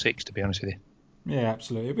 5 or 6. To be honest with you. Yeah,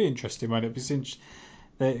 absolutely. It'll be interesting, won't it?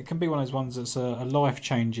 It can be one of those ones that's a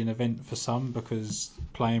life-changing event for some because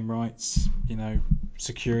playing rights,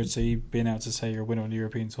 security, being able to say you're a winner on the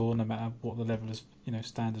European Tour, no matter what the level of,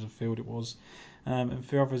 standard of field it was. And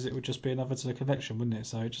for others, it would just be another to the collection, wouldn't it?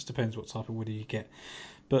 So it just depends what type of winner you get.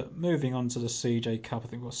 But moving on to the CJ Cup, I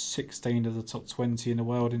think we've got 16 of the top 20 in the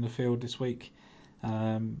world in the field this week.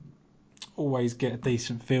 Always get a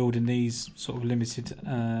decent field in these sort of limited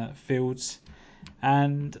fields.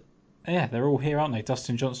 And yeah, they're all here, aren't they?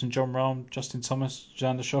 Dustin Johnson, Jon Rahm, Justin Thomas,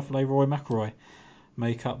 Xander Schauffele, Rory McIlroy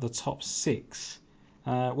make up the top 6.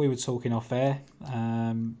 We were talking off air.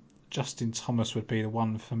 Justin Thomas would be the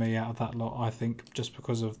one for me out of that lot, I think, just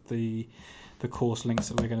because of the course links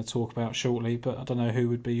that we're going to talk about shortly. But I don't know who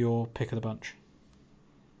would be your pick of the bunch.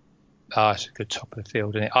 It's a good top of the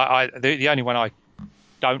field, isn't it? The only one I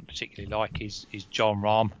don't particularly like is Jon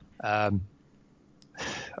Rahm.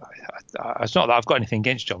 It's not that I've got anything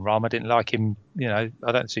against Jon Rahm. I didn't like him. I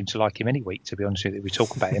don't seem to like him any week, to be honest with you. We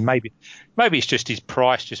talk about him. Maybe it's just his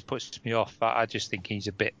price just puts me off. I just think he's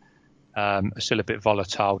a bit still a bit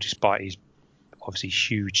volatile, despite his obviously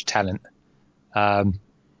huge talent. But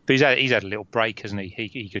he's had a little break, hasn't he?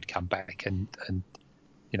 He could come back and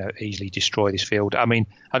easily destroy this field. I mean,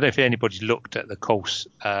 I don't know if anybody's looked at the course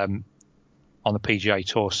on the PGA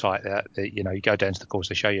Tour site. You go down to the course,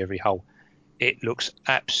 they show you every hole. It looks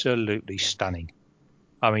absolutely stunning.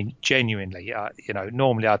 I mean, genuinely,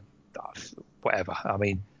 normally whatever. I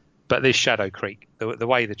mean, but this Shadow Creek, the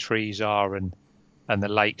way the trees are and the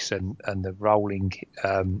lakes and the rolling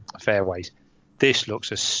fairways, this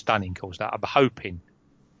looks a stunning course. Now, I'm hoping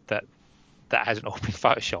that hasn't all been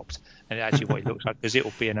photoshopped and actually what it looks like, because it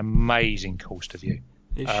will be an amazing course to view.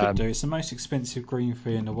 It should do. It's the most expensive green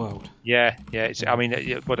fee in the world. Yeah. I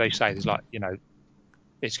mean, what they say is like,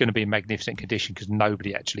 it's going to be in magnificent condition because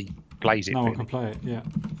nobody actually plays it. No one can play it. Yeah.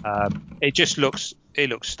 It just looks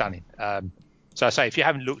stunning. So I say, if you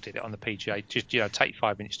haven't looked at it on the PGA, just take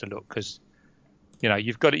 5 minutes to look, because you're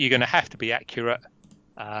going to have to be accurate,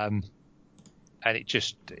 and it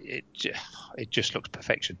just looks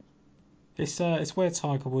perfection. It's where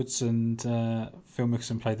Tiger Woods and Phil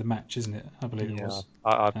Mickelson played the match, isn't it? I believe it was.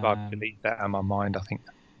 I believe that in my mind, I think.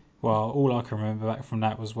 Well, all I can remember back from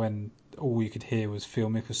that was when all you could hear was Phil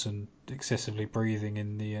Mickelson excessively breathing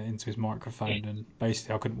into his microphone, and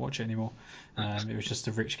basically I couldn't watch it anymore. It was just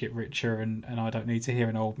the rich get richer, and I don't need to hear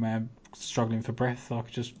an old man struggling for breath. I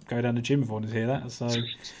could just go down the gym if I wanted to hear that. So,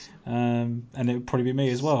 and it would probably be me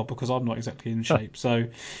as well, because I'm not exactly in shape. So,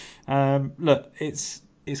 look, it's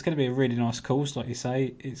going to be a really nice course, like you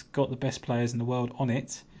say. It's got the best players in the world on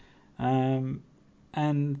it.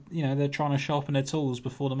 And they're trying to sharpen their tools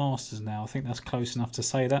before the Masters now. I think that's close enough to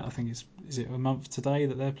say that. I think is it a month today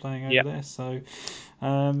that they're playing over there. So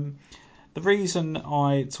the reason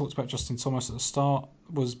I talked about Justin Thomas at the start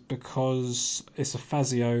was because it's a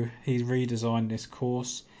Fazio. He redesigned this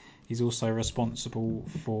course. He's also responsible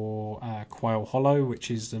for Quail Hollow, which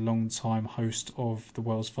is the long-time host of the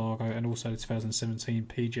Wells Fargo and also the 2017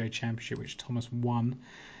 PGA Championship, which Thomas won.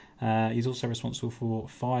 He's also responsible for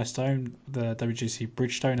Firestone. The WGC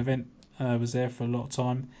Bridgestone event was there for a lot of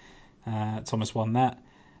time. Thomas won that.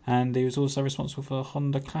 And he was also responsible for the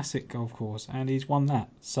Honda Classic golf course, and he's won that.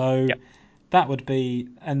 So that would be...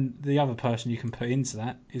 And the other person you can put into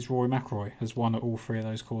that is Rory McIlroy, has won at all 3 of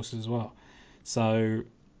those courses as well. So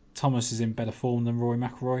Thomas is in better form than Rory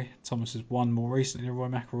McIlroy. Thomas has won more recently than Rory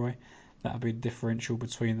McIlroy. That would be the differential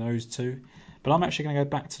between those two. But I'm actually going to go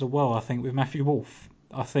back to the well, I think, with Matthew Wolff.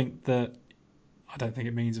 I don't think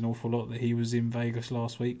it means an awful lot that he was in Vegas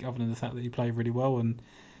last week, other than the fact that he played really well. And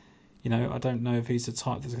I don't know if he's the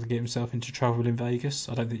type that's going to get himself into trouble in Vegas.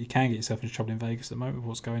 I don't think you can get yourself into trouble in Vegas at the moment with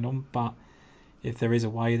what's going on. But if there is a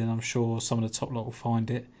way, then I'm sure some of the top lot will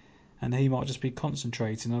find it, and he might just be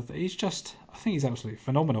concentrating. I think he's absolutely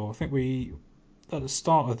phenomenal. I think at the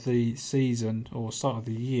start of the season or start of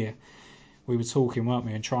the year, we were talking, weren't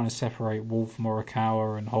we, and trying to separate Wolff,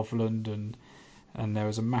 Morikawa, and Hovland, and there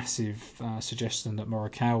was a massive suggestion that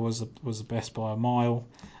Morikawa was the best by a mile.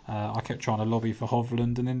 I kept trying to lobby for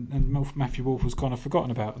Hovland, and Matthew Wolff was kind of forgotten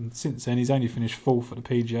about. And since then, he's only finished 4th at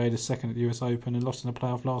the PGA, the 2nd at the US Open, and lost in the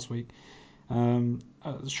playoff last week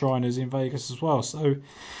at the Shriners in Vegas as well. So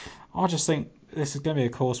I just think this is going to be a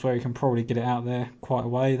course where he can probably get it out there quite a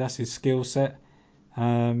way. That's his skill set.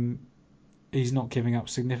 He's not giving up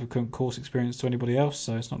significant course experience to anybody else,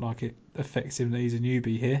 so it's not like it affects him that he's a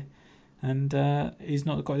newbie here. and he's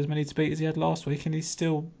not got as many to beat as he had last week, and he's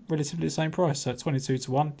still relatively the same price. So at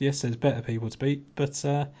 22-1, yes, there's better people to beat, but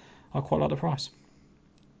I quite like the price.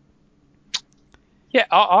 Yeah,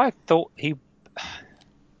 I thought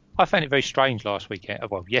I found it very strange last weekend.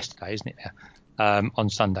 Well, yesterday, isn't it now? On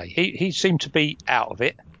Sunday, he seemed to be out of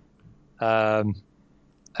it,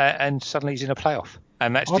 and suddenly he's in a playoff,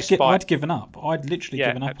 and that's I'd given up. I'd literally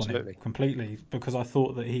given up absolutely. on him completely because I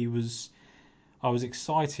thought that he was. I was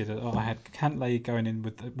excited. I had Cantlay going in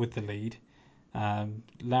with the lead.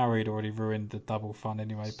 Lowry had already ruined the double fun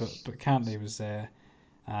anyway, but Cantlay was there,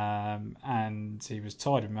 and he was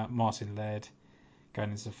tied with Martin Laird going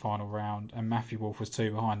into the final round, and Matthew Wolff was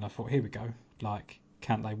 2 behind. And I thought, here we go, like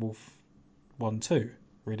Cantlay Wolff 1-2,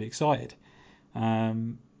 really excited.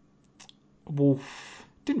 Wolff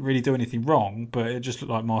didn't really do anything wrong, but it just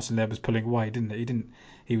looked like Martin Laird was pulling away, didn't it?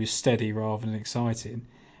 He was steady rather than exciting.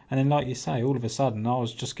 And then, like you say, all of a sudden, I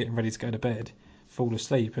was just getting ready to go to bed, fall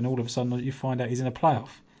asleep, and all of a sudden you find out he's in a playoff.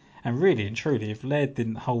 And really and truly, if Laird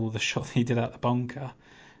didn't hold the shot that he did out the bunker,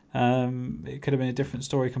 it could have been a different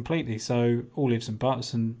story completely. So all ifs and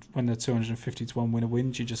buts, and when the 250-1 winner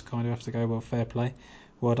wins, you just kind of have to go, well, fair play.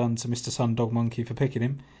 Well done to Mr. Sundog Monkey for picking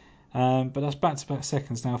him. But that's back-to-back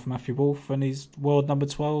seconds now for Matthew Wolff, and he's world number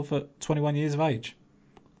 12 at 21 years of age.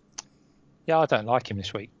 Yeah, I don't like him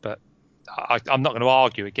this week, but I'm not going to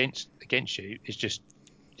argue against you. It's just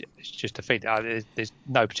a feed. There's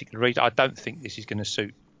no particular reason. I don't think this is going to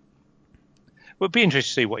suit. Well, it'd be interesting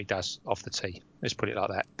to see what he does off the tee. Let's put it like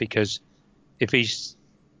that, because if he's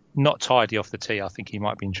not tidy off the tee, I think he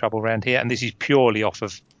might be in trouble around here. And this is purely off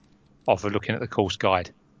of looking at the course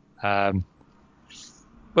guide.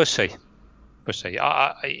 We'll see.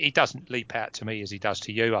 He doesn't leap out to me as he does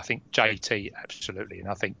to you. I think JT absolutely, and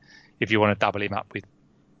I think if you want to double him up with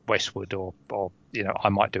Westwood or I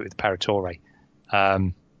might do it with Paratore.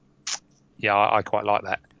 I quite like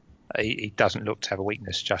that. He doesn't look to have a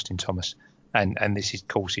weakness, Justin Thomas, and this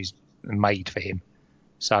course is made for him.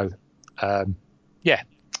 So I'd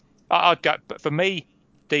go. But for me,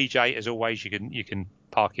 DJ, as always, you can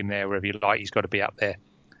park him there wherever you like. He's got to be up there.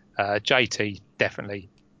 JT definitely.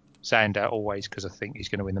 Sander always, because I think he's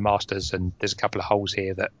going to win the Masters, and there's a couple of holes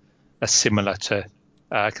here that are similar to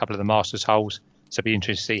a couple of the Masters holes, so it'll be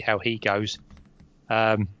interesting to see how he goes.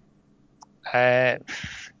 I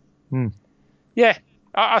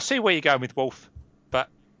see where you're going with Wolff, but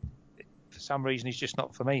for some reason he's just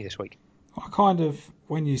not for me this week. I kind of,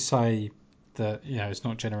 when you say that it's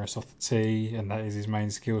not generous off the tee and that is his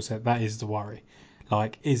main skill set, that is the worry.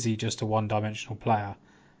 Like, is he just a one-dimensional player?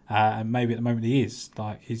 And maybe at the moment he is.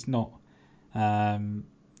 Like, he's not.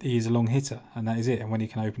 He is a long hitter, and that is it. And when he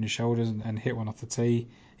can open his shoulders and hit one off the tee,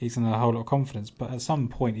 he's going to have a whole lot of confidence. But at some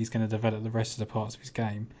point, he's going to develop the rest of the parts of his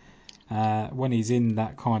game. When he's in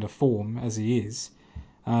that kind of form, as he is,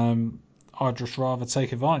 I'd just rather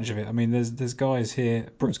take advantage of it. I mean, there's guys here.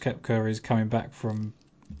 Brooks Koepka is coming back from,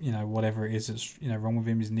 whatever it is that's wrong with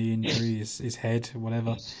him, his knee injury, his head,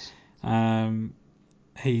 whatever.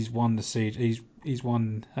 He's won the CJ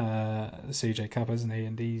Cup, hasn't he?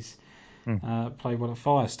 And he's played well at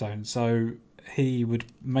Firestone, so he would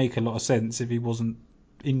make a lot of sense if he wasn't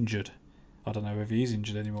injured. I don't know if he is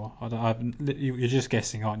injured anymore. You're just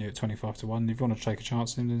guessing, aren't you, at 25-1? If you want to take a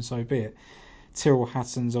chance on him, then so be it. Tyrrell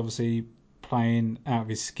Hatton's obviously playing out of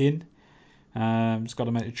his skin. He's got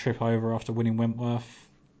to make the trip over after winning Wentworth.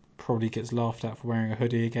 Probably gets laughed at for wearing a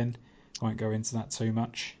hoodie again. Won't go into that too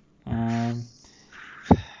much.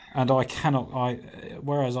 And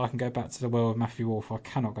whereas I can go back to the well of Matthew Wolff, I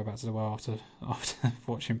cannot go back to the well after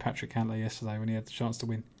watching Patrick Cantlay yesterday when he had the chance to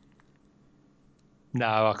win. No,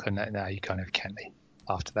 I couldn't. No, you can't have Cantlay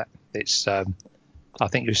after that. It's I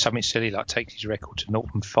think it was something silly like take his record to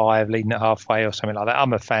 0.5, leading at halfway or something like that.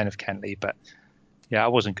 I'm a fan of Cantlay, but yeah,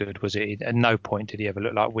 it wasn't good, was it? At no point did he ever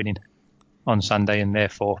look like winning on Sunday, and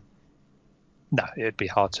therefore, no, it'd be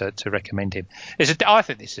hard to recommend him. I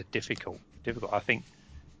think this is difficult. I think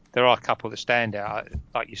there are a couple that stand out,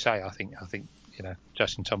 like you say. I think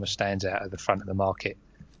Justin Thomas stands out at the front of the market,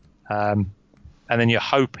 and then you're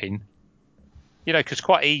hoping, because it's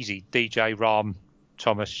quite easy. DJ, Rahm,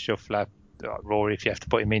 Thomas, Scheffler, Rory, if you have to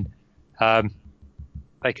put him in,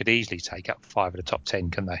 they could easily take up 5 of the top 10,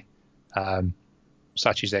 couldn't they?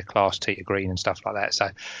 Such as their class, tee to green and stuff like that. So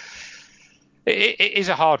it is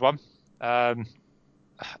a hard one. I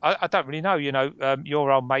don't really know.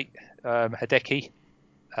 Your old mate Hideki.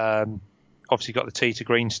 Obviously got the tee to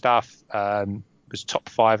green stuff. Was top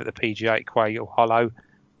 5 at the PGA at Quail Hollow.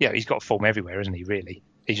 Yeah, he's got form everywhere, isn't he? Really,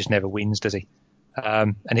 he just never wins, does he?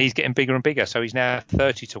 And he's getting bigger and bigger. So he's now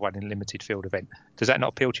 30-1 in a limited field event. Does that not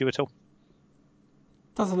appeal to you at all?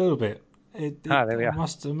 Does a little bit. There we I are.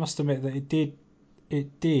 must admit that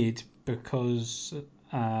it did because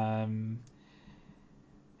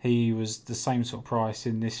he was the same sort of price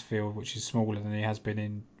in this field, which is smaller than he has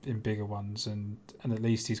been in bigger ones, and at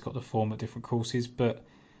least he's got the form at different courses. But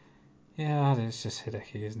yeah, it's just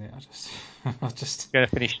Hideki, isn't it? I just Going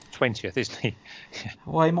to finish 20th, isn't he?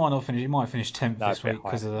 well, he might not finish. He might finish 10th No, this a bit week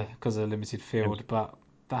because of the limited field. But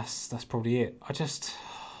that's probably it. I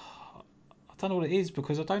don't know what it is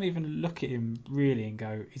because I don't even look at him really and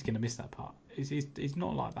go, he's going to miss that part. He's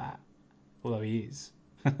not like that, although he is.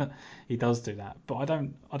 He does do that, but I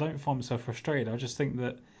don't find myself frustrated. I just think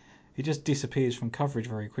that he just disappears from coverage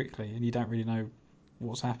very quickly, and you don't really know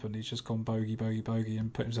what's happened. He's just gone bogey, bogey, bogey,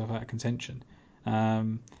 and put himself out of contention.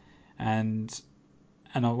 And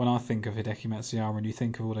when I think of Hideki Matsuyama, and you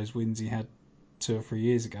think of all those wins he had 2 or 3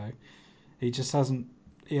 years ago, he just hasn't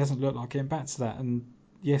looked like getting back to that. And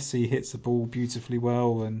yes, he hits the ball beautifully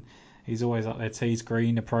well, and he's always up there tees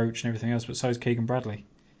green approach and everything else. But so is Keegan Bradley.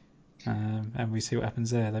 And we see what happens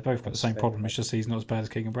there. They both got the same problem. It's just he's not as bad as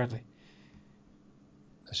Keegan Bradley.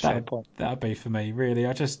 That's a fair point. That'd be for me, really.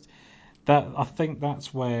 I think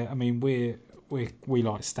that's where we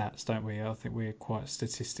like stats, don't we? I think we're quite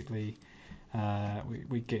statistically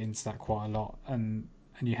we get into that quite a lot, and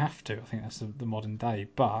you have to. I think that's the modern day,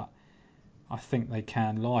 but I think they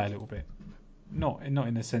can lie a little bit. Not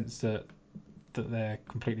in the sense that they're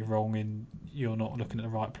completely wrong in you're not looking at the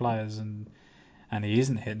right players and he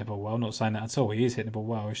isn't hitting the ball well. I'm not saying that at all. He is hitting the ball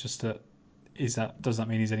well. It's just that does that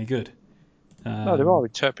mean he's any good? No, there are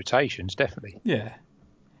interpretations, definitely. Yeah.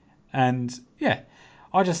 And yeah,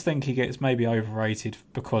 I just think he gets maybe overrated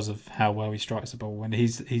because of how well he strikes the ball. And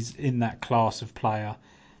he's in that class of player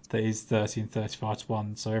that is 30 and 35 to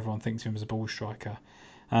 1. So everyone thinks of him as a ball striker.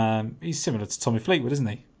 He's similar to Tommy Fleetwood, isn't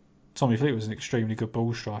he? Tommy Fleetwood was an extremely good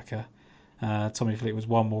ball striker. Tommy Fleetwood was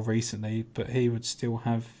one more recently, but you'd still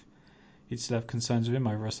have concerns with him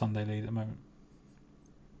over a Sunday lead at the moment.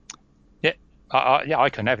 Yeah, I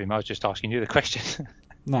can have him. I was just asking you the question.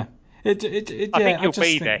 No. I think he'll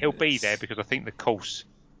be there. He'll be there because I think the course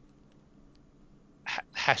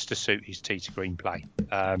has to suit his tee to green play.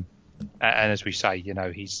 And as we say,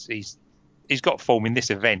 he's got form in this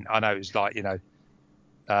event. I know it's like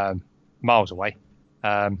miles away,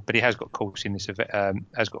 but he has got course in this event.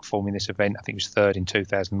 Has got form in this event. I think he was third in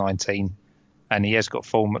 2019, and he has got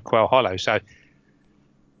form at Quail Hollow. So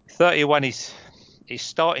 31 is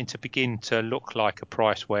starting to begin to look like a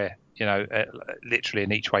price where literally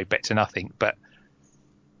in each way bet to nothing. But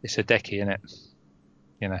it's a decky, isn't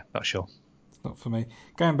it? Not sure. It's not for me.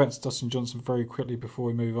 Going back to Dustin Johnson very quickly before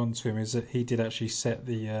we move on to him, is that he did actually set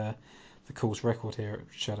the course record here at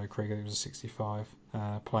Shadow Creek. It was a 65,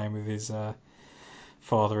 playing with his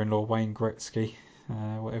father-in-law Wayne Gretzky,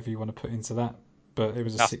 whatever you want to put into that. But it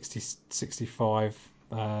was a 65,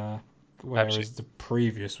 whereas Absolutely. The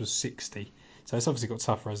previous was 60. So it's obviously got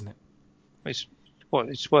tougher, hasn't it?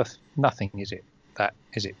 It's worth nothing, is it? That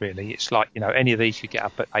is it really? It's like any of these you get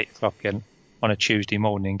up at 8 o'clock and on a Tuesday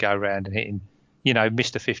morning and go around and hitting,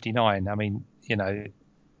 Mr. 59. I mean,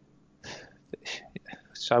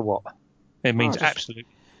 so what? It means absolutely.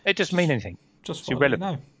 It doesn't mean anything. Just it's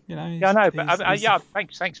irrelevant. Yeah, I know, but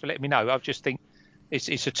thanks for letting me know. I just think it's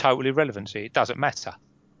a total irrelevancy. It doesn't matter.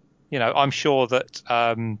 I'm sure that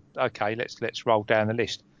okay, let's roll down the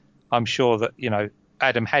list. I'm sure that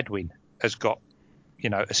Adam Hadwin has got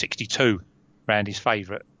a 62 round his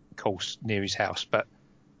favourite course near his house, but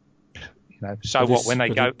so what when they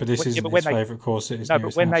go? But this isn't his favourite course. It is no,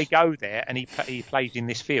 but when they go there and he plays in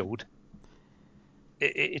this field,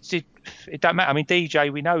 it don't matter. I mean,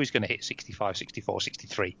 DJ, we know he's going to hit 65, 64,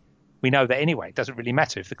 63. We know that anyway. It doesn't really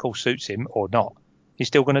matter if the course suits him or not. He's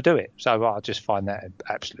still going to do it. So I just find that an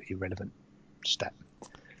absolutely irrelevant stat. Do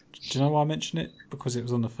you know why I mention it? Because it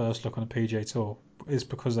was on the first look on a PGA Tour. It's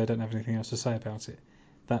because they don't have anything else to say about it.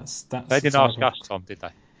 That's. They didn't ask us, Tom, did they?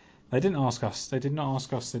 They didn't ask us. They did not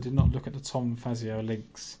ask us. They did not look at the Tom Fazio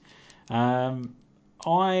links.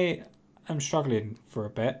 I am struggling for a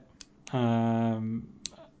bet. I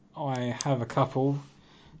have a couple.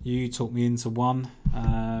 You talked me into one,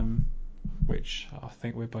 which I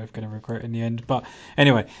think we're both going to regret in the end. But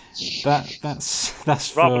anyway,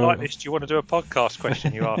 that's rather like this. Do you want to do a podcast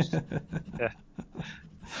question? You asked. Yeah.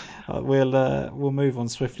 We'll move on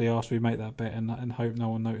swiftly after we make that bet and hope no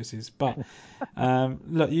one notices. But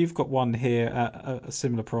look, you've got one here at a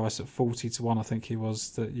similar price at 40 to 1. I think he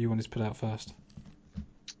was that you wanted to put out first.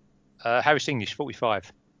 Harris English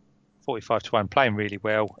 45 to 1, playing really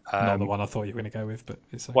well. Not the one I thought you were going to go with, but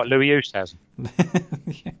it's okay. What, Louis Oosthuizen?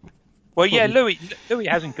 Yeah. Well, yeah, Louis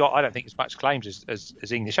hasn't got, I don't think, as much claims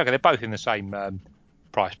as English. Okay, they're both in the same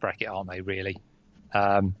price bracket, aren't they? Really.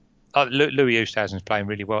 Louis Oosthuizen's playing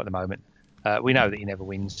really well at the moment. We know that he never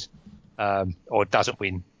wins, or doesn't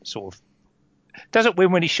win. Sort of doesn't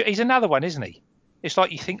win when he should. He's another one, isn't he? It's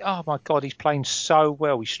like you think, oh my God, he's playing so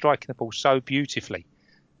well. He's striking the ball so beautifully.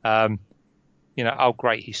 Oh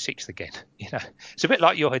great, he's sixth again. It's a bit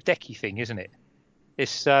like your Hideki thing, isn't it?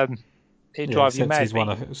 It's it drives you mad. He's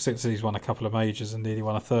won a couple of majors and nearly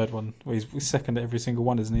won a third one. Well, he's second at every single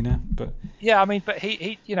one, isn't he now? But yeah, I mean, but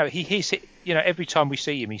he hits it. Every time we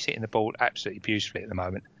see him, he's hitting the ball absolutely beautifully at the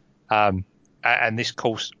moment. And this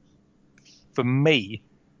course, for me,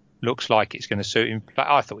 looks like it's going to suit him.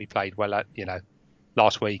 I thought he played well.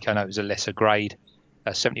 Last week I know it was a lesser grade.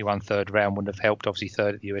 71 third round wouldn't have helped. Obviously,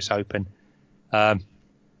 third at the US Open.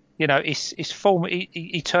 His form.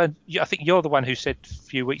 He turned. I think you're the one who said a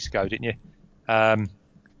few weeks ago, didn't you?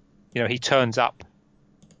 He turns up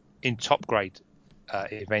in top grade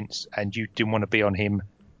events, and you didn't want to be on him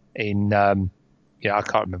in. I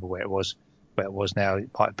can't remember where it was now. It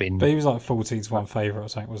might have been. But he was like 14-1 favourite or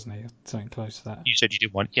something, wasn't he? Something close to that. You said you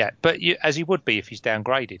didn't want, but as he would be if he's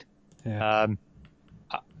downgraded. Yeah.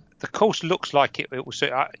 The course looks like it will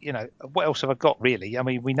suit. What else have I got really? I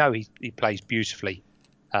mean, we know he plays beautifully.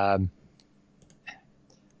 I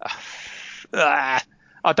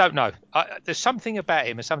don't know. There's something about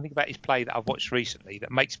him and something about his play that I've watched recently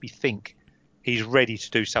that makes me think he's ready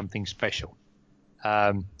to do something special.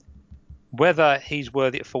 Whether he's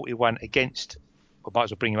worthy at 41 against, I might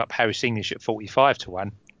as well bring him up, Harris English at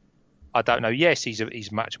 45-1. I don't know. Yes,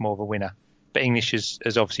 he's much more of a winner, but English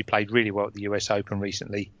has obviously played really well at the US Open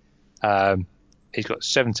recently. He's got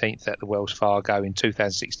 17th at the Wells Fargo in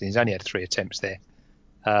 2016. He's only had 3 attempts there.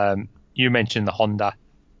 You mentioned the Honda.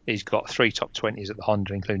 He's got 3 top 20s at the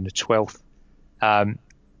Honda, including the 12th. And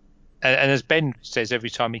as Ben says every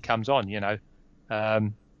time he comes on,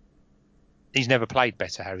 he's never played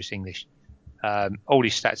better, Harris English. All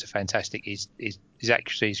his stats are fantastic. His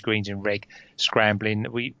accuracy, his greens in reg, scrambling.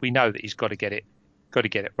 We know that he's got to get it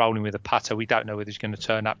rolling with a putter. We don't know whether he's going to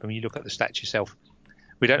turn up. And when you look at the stats yourself,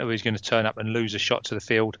 we don't know whether he's going to turn up and lose a shot to the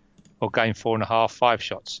field or gain 4.5, 5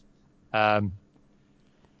 shots.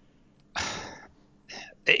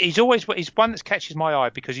 He's one that catches my eye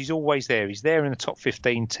because he's always there. He's there in the top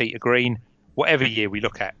 15 tee to green, whatever year we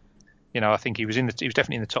look at. I think he was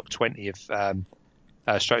definitely in the top 20 of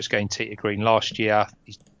strokes gained tee to green last year.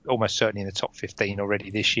 He's almost certainly in the top 15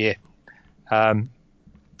 already this year. What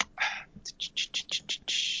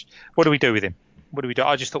do we do with him? What do we do?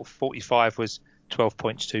 I just thought 45 was 12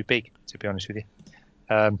 points too big, to be honest with you.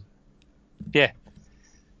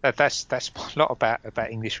 That's a lot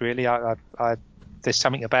about English, really. There's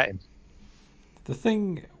something about him. The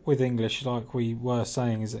thing with English, like we were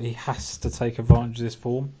saying, is that he has to take advantage of this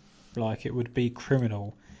form. Like, it would be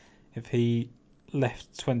criminal if he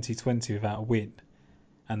left 2020 without a win.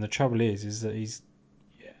 And the trouble is that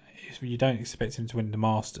you don't expect him to win the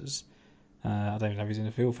Masters. I don't even know if he's in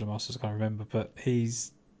the field for the Masters, I can't remember. But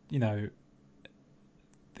he's running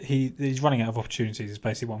out of opportunities, is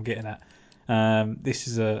basically what I'm getting at. This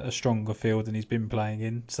is a stronger field than he's been playing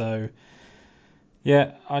in. So,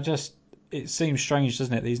 yeah, it seems strange,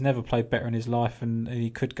 doesn't it, that he's never played better in his life and he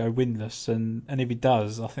could go winless. And if he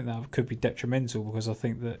does, I think that could be detrimental, because I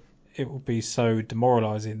think that it will be so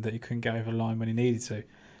demoralising that he couldn't get over the line when he needed to.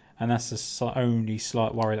 And that's the only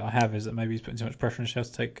slight worry that I have, is that maybe he's putting too much pressure on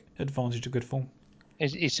himself to take advantage of good form.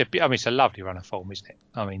 It's a lovely run of form, isn't it?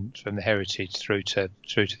 I mean, from the Heritage through to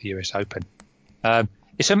the US Open.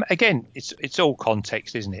 It's all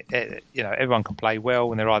context, isn't it? Everyone can play well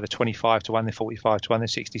when they're either 25-1, they're 45-1, they're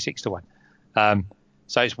 66-1.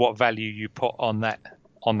 So it's what value you put on that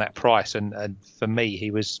price. And for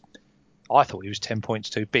me, I thought he was 10 points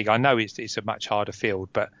too big. I know it's a much harder field,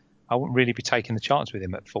 but I wouldn't really be taking the chance with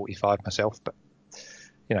him at 45 myself. But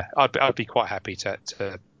I'd be quite happy to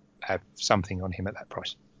have something on him at that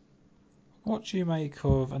price. What do you make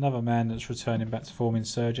of another man that's returning back to form in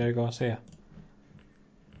Sergio Garcia?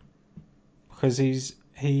 Because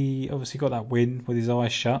he obviously got that win with his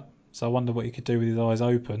eyes shut, so I wonder what he could do with his eyes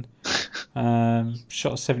open.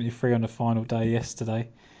 Shot a 73 on the final day yesterday,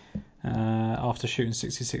 after shooting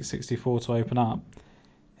 66-64 to open up.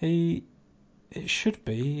 It should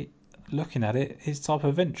be, looking at it, his type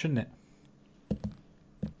of event, shouldn't it?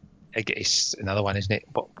 It's another one, isn't it?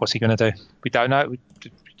 What's he going to do? We don't know. We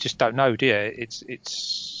just don't know, do you?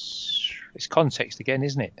 It's context again,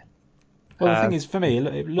 isn't it? Well, the thing is, for me,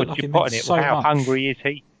 it looked like it meant so much. How hungry is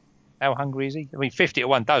he? How hungry is he? I mean,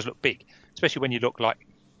 50-1 does look big, especially when you look like,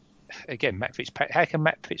 again, Matt Fitzpatrick. How can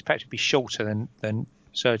Matt Fitzpatrick be shorter than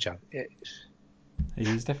Sergio?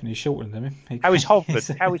 He's definitely shorter than him. How is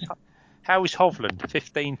Hovland? How is Hovland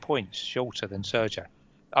 15 points shorter than Sergio?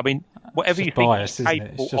 I mean, whatever It's you just think bias, he's isn't it? It's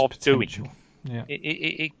capable just of potential. doing,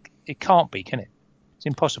 Yeah. it can't be, can it? It's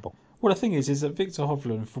impossible. Well, the thing is that Victor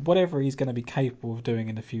Hovland, for whatever he's going to be capable of doing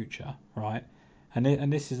in the future, right?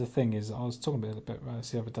 And this is the thing is, I was talking about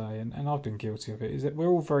this the other day, and I've been guilty of it. Is that we're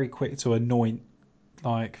all very quick to anoint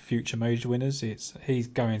like future major winners. He's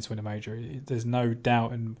going to win a major. There's no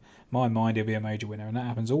doubt in my mind he'll be a major winner, and that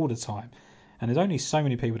happens all the time. And there's only so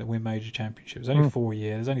many people that win major championships. There's only 4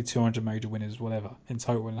 years. There's only 200 major winners, whatever, in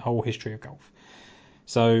total in the whole history of golf.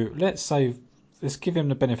 So let's give him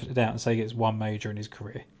the benefit of the doubt and say he gets one major in his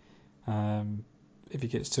career. If he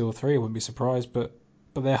gets 2 or 3, I wouldn't be surprised. But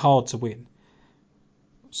they're hard to win.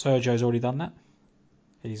 Sergio's already done that.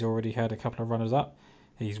 He's already had a couple of runners up.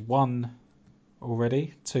 He's won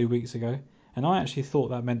already 2 weeks ago, and I actually thought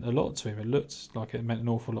that meant a lot to him. It looked like it meant an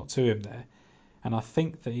awful lot to him there, and I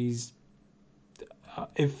think that he's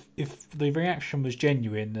if the reaction was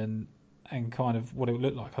genuine and kind of what it would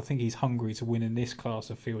look like, I think he's hungry to win in this class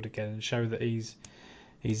of field again and show that he's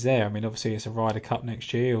there. I mean, obviously it's a Ryder Cup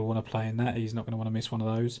next year. He'll want to play in that. He's not going to want to miss one of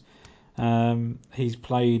those. He's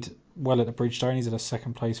played well at the Bridgestone. He's at a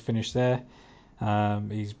second place finish there.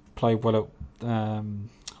 He's played well at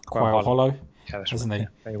Quail Hollow. Yeah, that's hasn't right. he?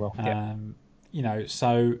 Yeah, very well. Yeah.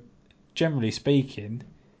 So generally speaking,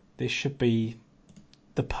 this should be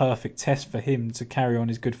the perfect test for him to carry on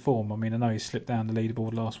his good form. I mean, I know he slipped down the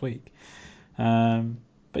leaderboard last week, but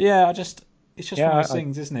yeah, it's just one of those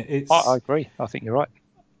things, isn't it? I agree. I think you're right.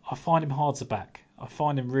 I find him hard to back. I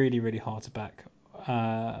find him really, really hard to back.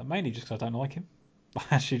 Mainly just because I don't like him.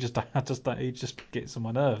 I just don't. He just gets on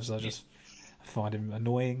my nerves. I find him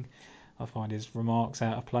annoying. I find his remarks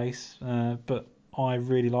out of place. But I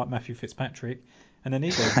really like Matthew Fitzpatrick. And then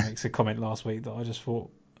he makes a comment last week that I just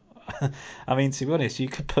thought. I mean, to be honest, you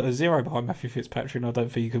could put a 0 behind Matthew Fitzpatrick, and I don't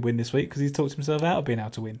think he could win this week because he's talked himself out of being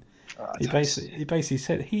able to win. He basically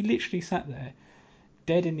said, he literally sat there,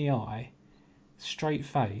 dead in the eye, straight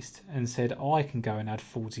faced, and said, "I can go and add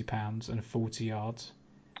 £40 and 40 yards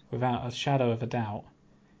without a shadow of a doubt.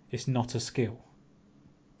 It's not a skill."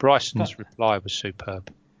 Bryson's reply was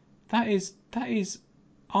superb. That is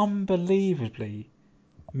unbelievably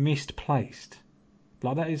misplaced.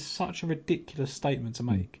 Like, that is such a ridiculous statement to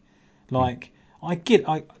make. Like, I get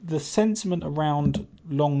the sentiment around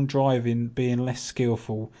long driving being less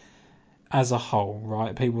skillful as a whole,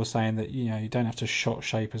 right? People are saying that you don't have to shot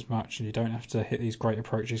shape as much and you don't have to hit these great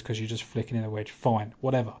approaches because you're just flicking in a wedge. Fine,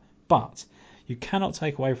 whatever. But you cannot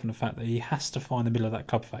take away from the fact that he has to find the middle of that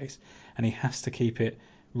club face and he has to keep it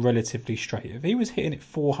relatively straight. If he was hitting it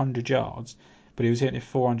 400 yards, but he was hitting it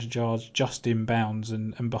 400 yards just in bounds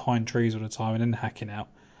and behind trees all the time and then hacking out,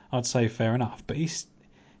 I'd say fair enough. But he's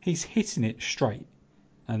hitting it straight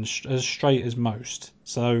and as straight as most.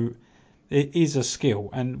 So it is a skill.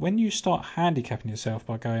 And when you start handicapping yourself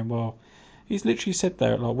by going, well, he's literally said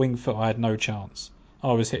there at like Winged Foot, I had no chance.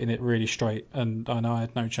 I was hitting it really straight and I know I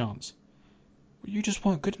had no chance. You just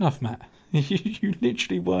weren't good enough, Matt. You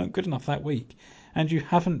literally weren't good enough that week. And you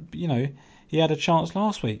haven't, he had a chance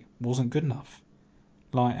last week, wasn't good enough.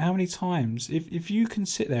 Like, how many times, if you can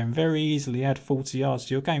sit there and very easily add 40 yards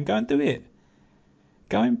to your game, go and do it.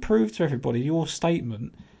 Go and prove to everybody your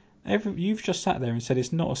statement. You've just sat there and said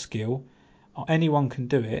it's not a skill, anyone can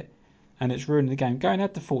do it, and it's ruining the game. Go and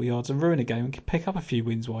add the 40 yards and ruin the game and pick up a few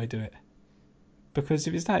wins while you do it. Because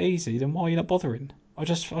if it's that easy, then why are you not bothering? I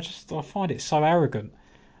find it so arrogant.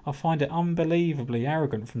 I find it unbelievably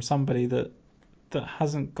arrogant from somebody that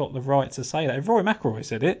hasn't got the right to say that. If Rory McIlroy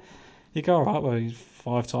said it, you go, all right, well, he's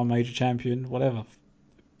 5-time major champion, whatever.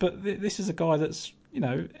 But this is a guy that's,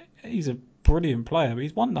 he's a brilliant player, but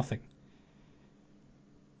he's won nothing.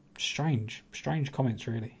 Strange comments,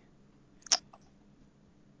 really.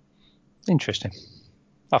 Interesting.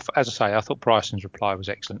 As I say, I thought Bryson's reply was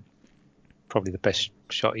excellent. Probably the best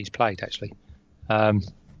shot he's played, actually.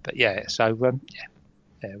 But yeah, so well,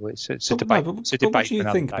 it's a debate. It's a debate. What do you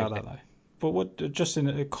think about that, though? But what, just in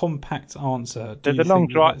a compact answer, do the you long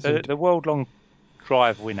think drive, the world long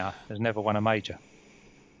drive winner has never won a major.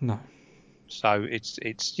 No. So it's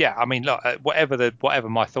yeah. I mean, look, whatever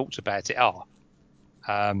my thoughts about it are,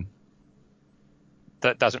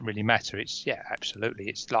 that doesn't really matter. It's absolutely.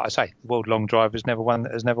 It's like I say, the world long drive has never won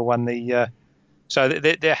the. So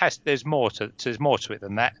there's more to it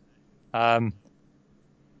than that.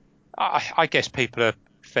 I guess people are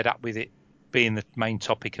fed up with it being the main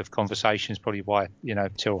topic of conversation. Is probably why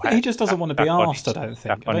Tyrrell. He just doesn't want to be asked. I don't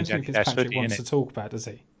think Fitzpatrick wants to talk about it, does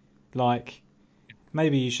he? Like,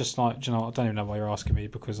 maybe he's just like, I don't even know why you're asking me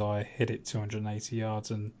because I hit it 280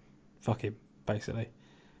 yards and fuck him, basically.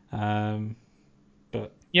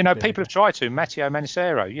 But people have tried to. Matteo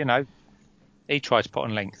Mancero, he tried to put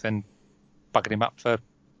on length and buggered him up for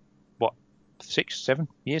 6-7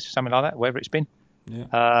 years, something like that, wherever it's been.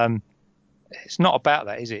 Yeah. It's not about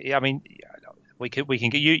that, is it? I mean, we can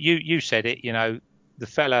get you said it. The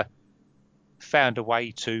fella found a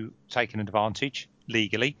way to take an advantage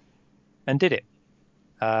legally and did it.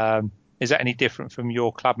 Is that any different from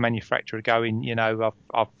your club manufacturer going,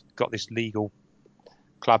 I've got this legal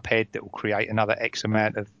club head that will create another X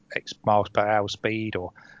amount of X miles per hour speed,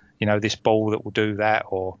 or this ball that will do that,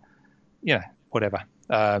 or whatever,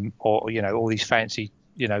 or all these fancy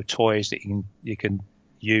toys that you can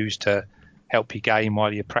use to help your game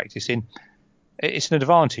while you're practicing. It's an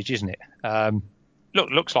advantage, isn't it?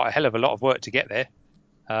 Looks like a hell of a lot of work to get there.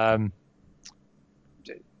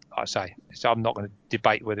 I say, so I'm not going to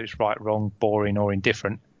debate whether it's right, wrong, boring, or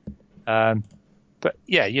indifferent. But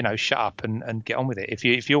yeah, shut up and get on with it.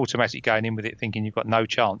 If you're automatically going in with it thinking you've got no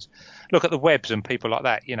chance, look at the Webbs and people like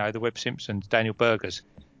that. The Webb Simpsons, Daniel Bergers,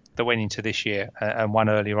 that went into this year and won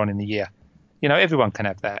earlier on in the year. Everyone can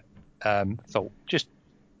have that thought. Just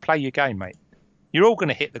play your game, mate. You're all going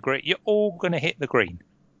to hit the green.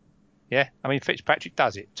 Yeah, I mean Fitzpatrick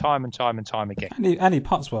does it time and time again. And he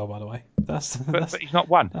putts well, by the way. But he's not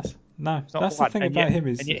one. That's the thing about him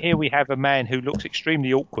is. And yet here we have a man who looks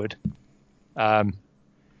extremely awkward.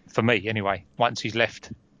 For me, anyway. Once he's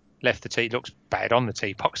left the tee, looks bad on the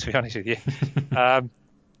tee box, to be honest with you.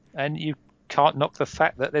 And you can't knock the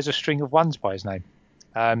fact that there's a string of ones by his name.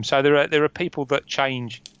 So there are people that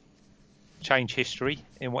change history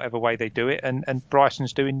in whatever way they do it, and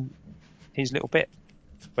Bryson's doing his little bit.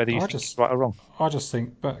 Whether you think it's right or wrong. I just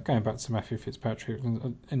think, but going back to Matthew Fitzpatrick,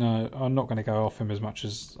 I'm not going to go off him as much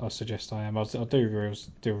as I suggest I am. I do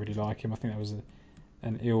really like him. I think that was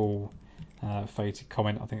an ill-fated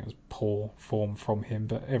comment. I think it was poor form from him,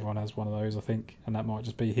 but everyone has one of those, I think, and that might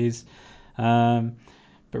just be his. But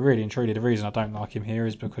really and truly, the reason I don't like him here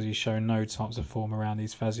is because he's shown no types of form around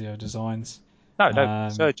these Fazio designs. No,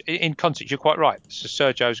 Sergio, in context, you're quite right. So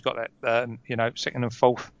Sergio's got that, second and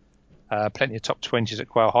fourth. Plenty of top 20s at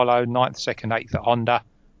Quail Hollow, 9th, 2nd, 8th at Honda.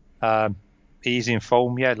 He's in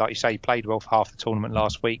form, yeah. Like you say, he played well for half the tournament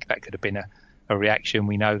last week. That could have been a reaction.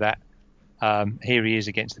 We know that. Here he is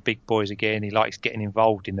against the big boys again. He likes getting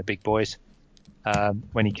involved in the big boys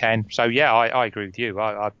when he can. So, yeah, I agree with you.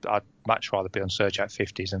 I'd much rather be on Sergio at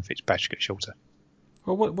 50s than Fitzpatrick at shorter.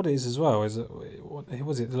 Well, what it is as well is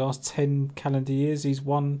the last 10 calendar years he's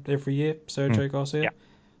won every year, Sergio Garcia,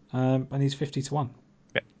 and he's 50-1.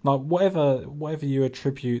 Yeah. Like whatever you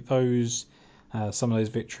attribute those, some of those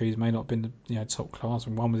victories may not have been top class.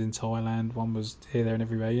 And one was in Thailand, one was here, there, and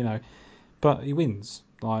everywhere. But he wins.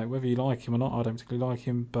 Like whether you like him or not, I don't particularly like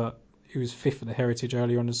him. But he was fifth at the Heritage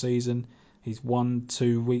earlier on the season. He's won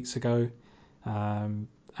 2 weeks ago, and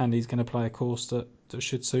he's going to play a course that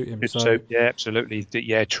should suit him. Yeah, absolutely.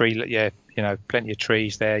 Yeah, plenty of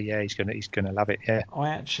trees there. Yeah, he's gonna love it. Yeah. I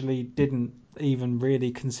actually didn't even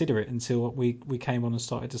really consider it until we came on and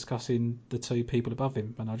started discussing the 2 people above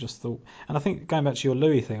him, and I just thought, and I think going back to your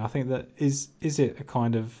Louis thing, I think that is it a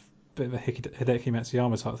kind of bit of a Hideki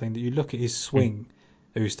Matsuyama type thing that you look at his swing,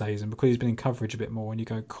 who stays, and because he's been in coverage a bit more, and you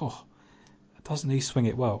go, doesn't he swing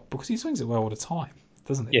it well? Because he swings it well all the time,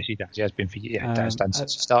 doesn't he? Yes, he does. He has been for has done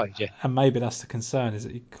since he started. Yeah, and maybe that's the concern, is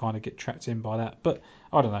that you kind of get trapped in by that. But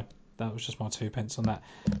I don't know. That was just my 2 pence on that.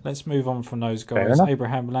 Let's move on from those guys.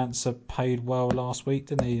 Abraham Lancer paid well last week,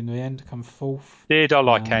 didn't he? In the end, come fourth. Did I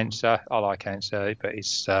like Cancer? I like Cancer, but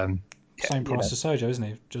it's same price as Sergio, isn't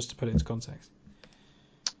he? Just to put it into context.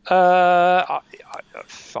 I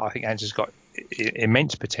think Cancer's got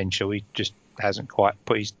immense potential. He just hasn't quite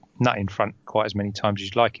put his nut in front quite as many times as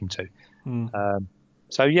you'd like him to.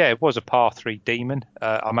 So yeah, it was a par 3 demon.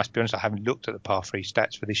 I must be honest, I haven't looked at the par 3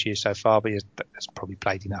 stats for this year so far, but he's probably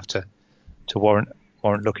played enough to warrant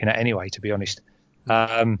looking at anyway, to be honest.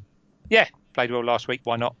 Yeah, played well last week.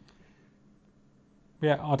 Why not?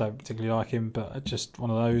 Yeah, I don't particularly like him, but just one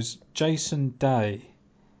of those. Jason Day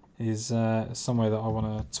is somewhere that I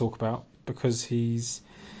want to talk about because he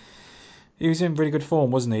was in really good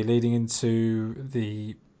form, wasn't he, leading into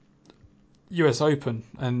the US Open,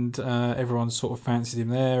 and everyone sort of fancied him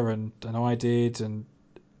there, and I did, and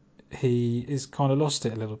he has kind of lost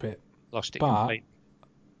it a little bit. Lost it completely.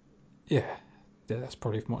 Yeah, that's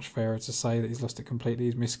probably much fairer to say that he's lost it completely.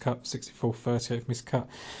 He's miscut, 64th, 38th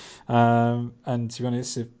miscut. And to be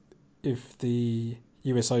honest, if the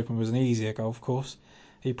US Open was an easier golf course,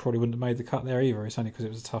 he probably wouldn't have made the cut there either. It's only because it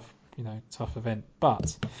was a tough event.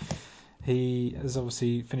 But he has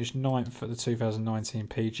obviously finished 9th at the 2019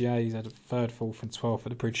 PGA. He's had a 3rd, 4th and 12th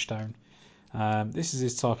at the Bridgestone. This is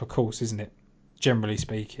his type of course, isn't it? generally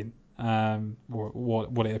speaking, or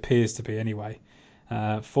what it appears to be anyway.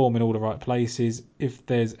 Form in all the right places. If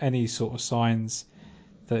there's any sort of signs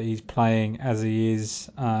that he's playing as he is,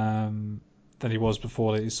 than he was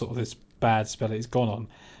before, that he's sort of this bad spell that he's gone on,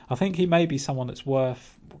 I think he may be someone that's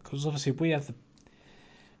worth, because obviously we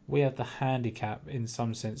have the handicap in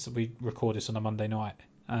some sense that we record this on a Monday night,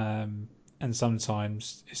 and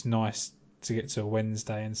sometimes it's nice to get to a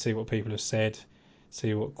Wednesday and see what people have said,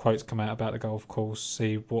 see what quotes come out about the golf course,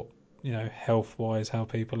 see what, health wise, how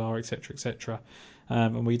people are, etc., etc.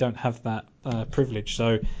 And we don't have that privilege.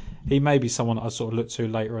 So he may be someone that I sort of look to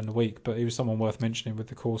later in the week, but he was someone worth mentioning with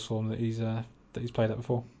the course form that he's played at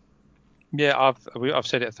before. Yeah, I've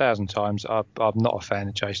said it 1,000 times. I'm not a fan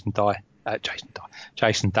of Jason Day.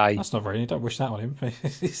 That's not very. You don't wish that on him.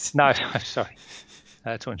 No, sorry.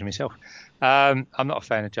 Talking to myself. I'm not a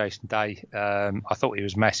fan of Jason Day. I thought he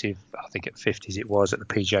was massive. I think at 50s it was at the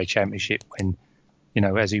PGA Championship when,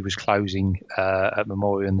 as he was closing at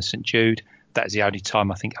Memorial and the St Jude. That's the only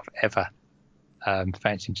time I think I've ever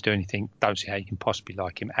fancied him to do anything. Don't see how you can possibly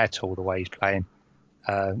like him at all the way he's playing.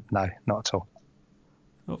 No, not at all.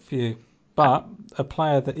 Not for you. But a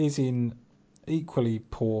player that is in equally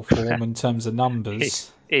poor form in terms of numbers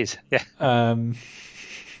is yeah.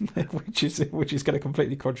 Which is going to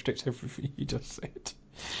completely contradict everything you just said.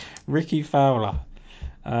 Rickie Fowler.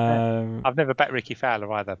 I've never bet Rickie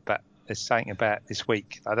Fowler either, but there's something about this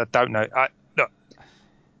week. I don't know. Look,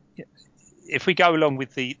 if we go along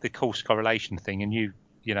with the course correlation thing, and you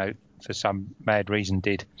for some mad reason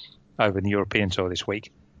did over in the European Tour this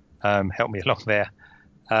week, help me along there.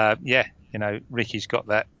 Rickie's got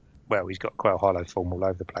that. Well, he's got Quail Hollow form all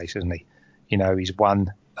over the place, hasn't he? He's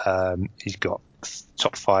won. He's got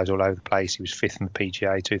top fives all over the place. He was fifth in the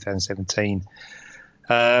PGA 2017.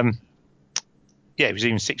 He was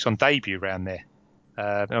even sixth on debut around there.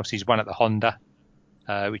 And obviously he's won at the Honda,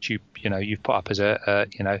 which you've put up as a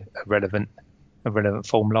relevant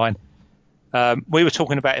form line. We were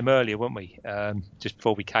talking about him earlier, weren't we? Just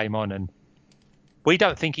before we came on, and we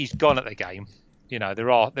don't think he's gone at the game. There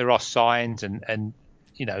are signs, and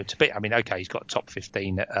to be. I mean, okay, he's got top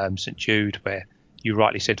 15 at St Jude, where you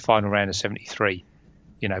rightly said final round of 73.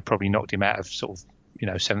 Probably knocked him out of sort of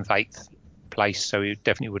 7th, 8th place, so he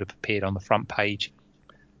definitely would have appeared on the front page.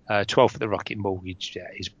 12th at the Rocket Mortgage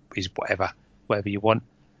is whatever you want.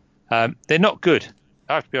 They're not good.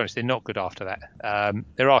 I have to be honest, they're not good after that.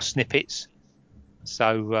 There are snippets.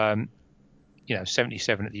 So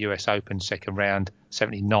 77 at the US Open second round,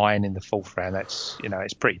 79 in the fourth round. That's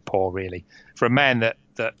it's pretty poor really for a man that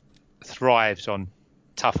thrives on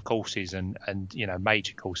tough courses and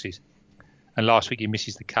major courses. And last week he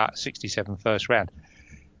misses the cut, 67 first round.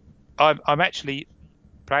 I'm actually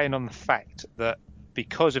playing on the fact that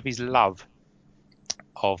because of his love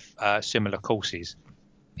of similar courses,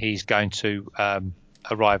 he's going to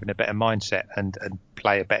arrive in a better mindset and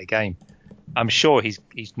play a better game. I'm sure he's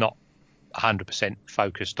not 100%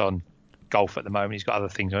 focused on golf at the moment. He's got other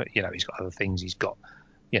things. He's got other things. He's got,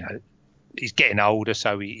 he's getting older,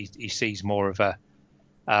 so he sees more of a.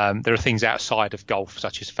 There are things outside of golf,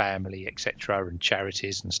 such as family, etc., and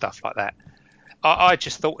charities and stuff like that. I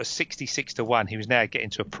just thought at 66 to 1, he was now getting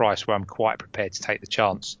to a price where I'm quite prepared to take the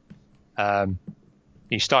chance.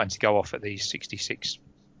 He's starting to go off at these 66,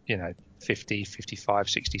 50, 55,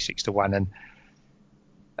 66 to 1,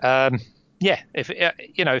 and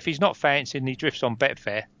if he's not fancying, he drifts on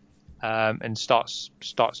Betfair and starts.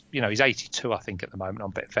 He's 82, I think, at the moment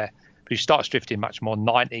on Betfair. But he starts drifting much more,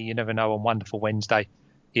 90. You never know. On Wonderful Wednesday,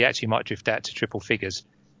 he actually might drift out to triple figures.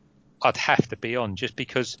 I'd have to be on just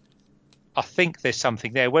because I think there's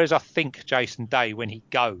something there. Whereas I think Jason Day, when he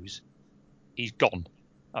goes, he's gone.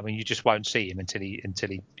 I mean, you just won't see him until he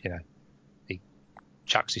he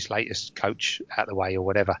chucks his latest coach out the way or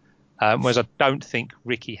whatever. Whereas I don't think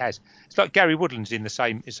Rickie has. It's like Gary Woodland's in the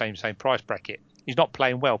same price bracket. He's not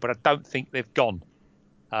playing well, but I don't think they've gone.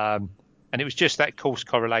 And it was just that course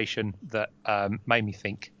correlation that made me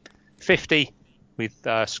think 50 with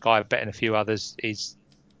Sky Bet and a few others is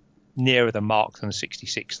nearer the mark than the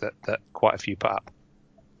 66 that quite a few put up.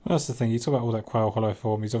 Well, that's the thing. You talk about all that Quail Hollow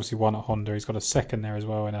form. He's obviously won at Honda. He's got a second there as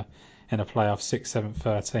well in a playoff, 6th, 7th,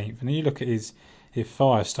 13th. And then you look at his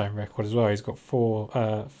Firestone record as well. He's got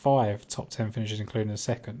 5 top 10 finishes, including a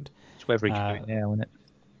second. It's where Rickie's doing now, isn't it?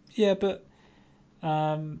 Yeah, but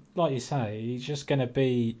like you say, he's just going to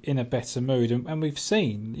be in a better mood. And we've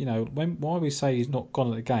seen, why we say he's not gone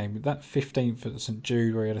at the game. That 15th at St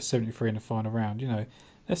Jude where he had a 73 in the final round,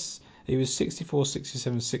 he was 64,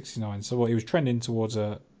 67, 69. So he was trending towards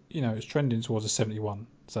a 71.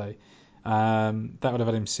 So that would have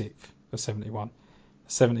had him 6th for 71.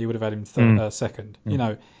 70 would have had him second. You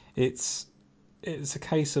know, it's a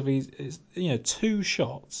case of you know, 2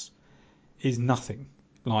 shots is nothing.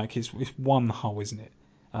 Like it's one hole, isn't it?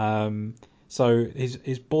 So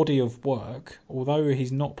his body of work, although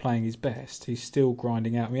he's not playing his best, he's still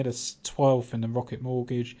grinding out. We had a 12th in the Rocket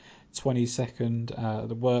Mortgage, 22nd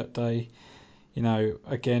the Workday. You know,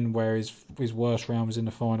 again, where his worst round was in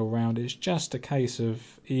the final round. It's just a case of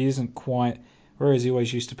he isn't quite. Whereas he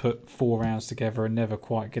always used to put 4 rounds together and never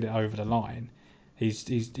quite get it over the line,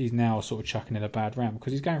 he's now sort of chucking in a bad round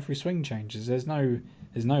because he's going through swing changes. There's no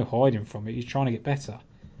hiding from it. He's trying to get better.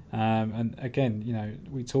 And again, you know,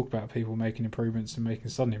 we talk about people making improvements and making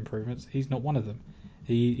sudden improvements. He's not one of them.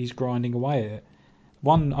 He's grinding away at it.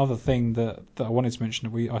 One other thing that I wanted to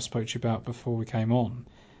mention that I spoke to you about before we came on,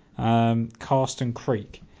 Carston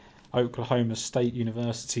Creek, Oklahoma State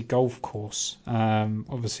University golf course,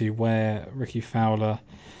 obviously where Ricky Fowler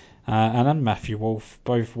and Matthew Wolff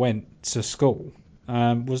both went to school,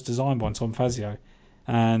 was designed by Tom Fazio.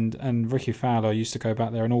 And Ricky Fowler used to go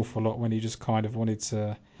back there an awful lot when he just kind of wanted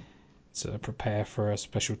to prepare for a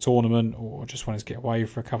special tournament or just wanted to get away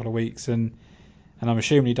for a couple of weeks. And I'm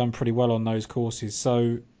assuming he'd done pretty well on those courses.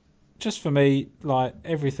 So just for me, like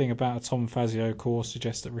everything about a Tom Fazio course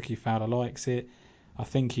suggests that Ricky Fowler likes it. I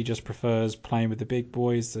think he just prefers playing with the big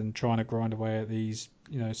boys than trying to grind away at these,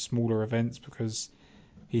 you know, smaller events because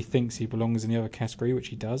he thinks he belongs in the other category, which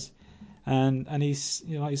he does. And he's,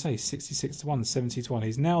 you know, like you say, 66 to 1, 70 to 1.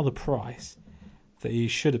 He's now the price that he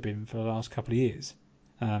should have been for the last couple of years,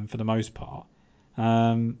 for the most part.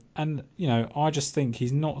 And, you know, I just think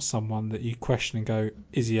he's not someone that you question and go,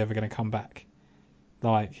 is he ever going to come back?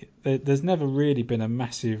 Like, there's never really been a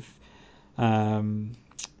massive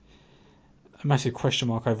question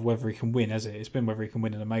mark over whether he can win, has it? It's been whether he can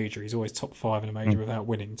win in a major. He's always top 5 in a major without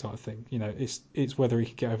winning, type of thing. You know, it's whether he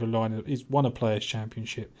can get over the line. He's won a Players'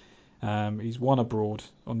 Championship. He's won abroad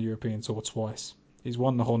on the European Tour twice. He's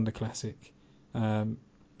won the Honda Classic. Won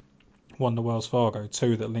the Wells Fargo,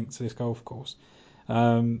 2 that link to this golf course.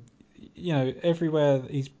 You know, everywhere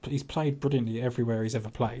he's played brilliantly everywhere he's ever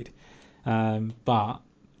played. But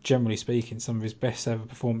generally speaking, some of his best ever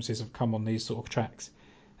performances have come on these sort of tracks.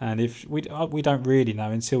 And if we don't really know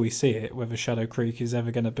until we see it whether Shadow Creek is ever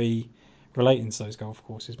going to be relating to those golf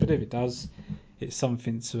courses. But if it does, it's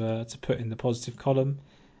something to put in the positive column.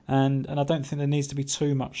 And I don't think there needs to be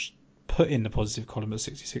too much put in the positive column at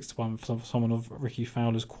 66 to 1 for someone of Ricky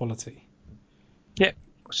Fowler's quality. Yeah,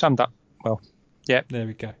 summed up well. Yeah, there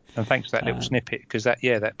we go. And thanks for that little snippet because that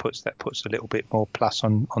puts a little bit more plus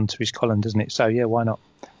onto his column, doesn't it? So yeah, why not?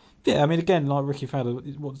 Yeah, I mean, again, like Ricky Fowler,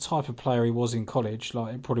 what the type of player he was in college,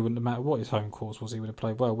 like it probably wouldn't have mattered what his home course was, he would have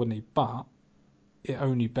played well, wouldn't he? But it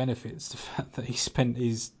only benefits the fact that he spent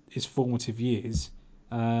his formative years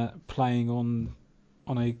playing on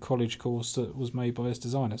a college course that was made by his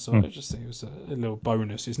designer. So I just think it was a little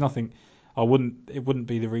bonus. It's nothing. It wouldn't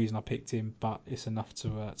be the reason I picked him, but it's enough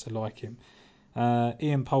to like him.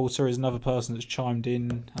 Ian Poulter is another person that's chimed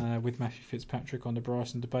in with Matthew Fitzpatrick on the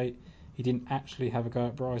Bryson debate. He didn't actually have a go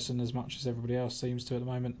at Bryson as much as everybody else seems to at the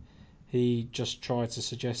moment. He just tried to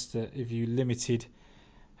suggest that if you limited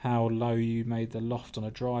how low you made the loft on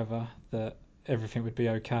a driver, that everything would be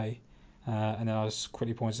okay. And then I just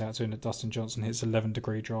quickly pointed out to him that Dustin Johnson hits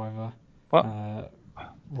 11-degree driver. What?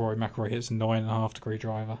 Rory McIlroy hits 9.5-degree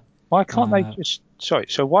driver. Why can't they just... Sorry,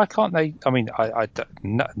 so why can't they... I mean, I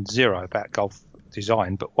don't zero about golf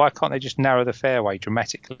design, but why can't they just narrow the fairway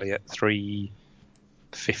dramatically at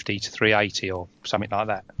 350 to 380 or something like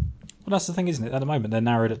that? Well, that's the thing, isn't it? At the moment, they're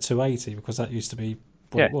narrowed at 280 because that used to be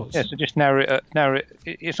what it was. Yeah, so just narrow it.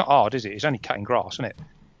 It's not hard, is it? It's only cutting grass, isn't it?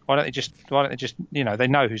 Why don't they just, you know, they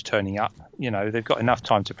know who's turning up. You know, they've got enough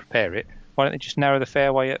time to prepare it. Why don't they just narrow the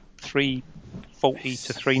fairway at 340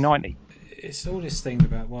 to 390? It's all this thing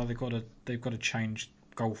about they've got to change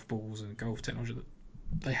golf balls and golf technology.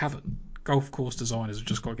 They haven't. Golf course designers have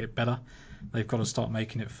just got to get better. They've got to start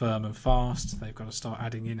making it firm and fast. They've got to start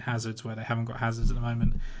adding in hazards where they haven't got hazards at the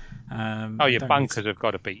moment. Your bunkers have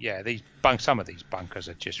got to be. Yeah, some of these bunkers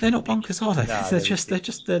are just. They're not bunkers, are they? No,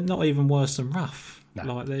 they're not even worse than rough.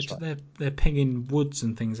 No, like they're pinging woods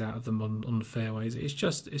and things out of them on the fairways.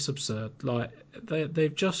 It's absurd. Like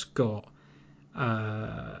they've just got.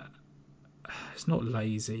 It's not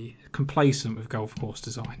lazy, complacent with golf course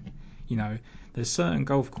design. You know, there's certain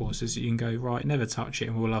golf courses that you can go, right, never touch it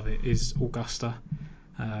and we'll love it. Is Augusta,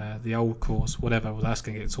 the old course, whatever. Well, that's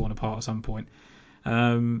going to get torn apart at some point.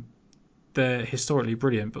 They're historically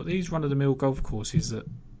brilliant, but these run-of-the-mill golf courses that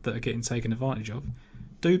are getting taken advantage of,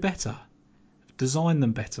 do better. Design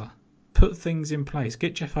them better. Put things in place.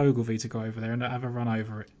 Get Jeff Ogilvy to go over there and have a run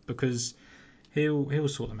over it, because He'll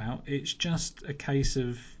sort them out. It's just a case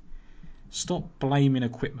of stop blaming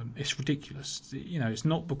equipment. It's ridiculous. It's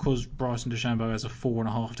not because Bryson DeChambeau has a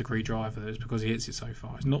 4.5-degree driver. It's because he hits it so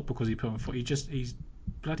far. It's not because he put on foot. He's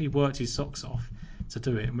bloody worked his socks off to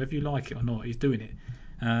do it, and whether you like it or not, he's doing it.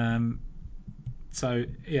 So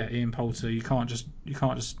yeah, Ian Poulter, you can't just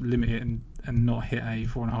limit it and not hit a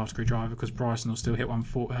 4.5-degree driver, because Bryson will still hit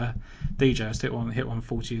DJ will still hit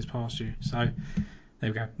 140 years past you. So there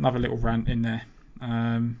we go, another little rant in there.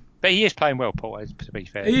 But he is playing well, Paul, to be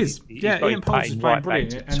fair. He is. He's Yeah, Ian Poulter's playing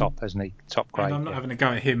brilliant. Back to top, hasn't he? Top grade. And I'm not having a go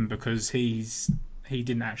at him because he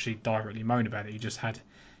didn't actually directly moan about it. He just had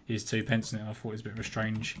his 2 pence in it. I thought it was a bit of a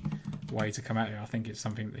strange way to come at it. I think it's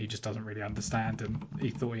something that he just doesn't really understand, and he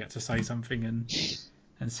thought he had to say something and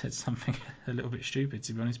said something a little bit stupid,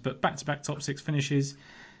 to be honest. But back-to-back top 6 finishes,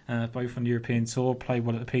 both on the European Tour. Played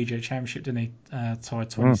well at the PGA Championship, didn't he?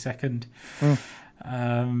 Tied 22nd.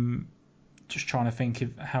 Just trying to think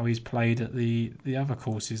of how he's played at the other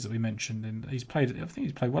courses that we mentioned, and I think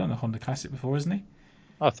he's played well in the Honda Classic before, hasn't he?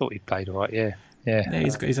 I thought he played all right. Yeah.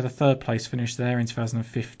 He's had a 3rd place finish there in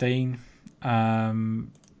 2015,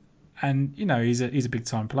 and he's a big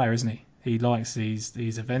time player, isn't he? He likes these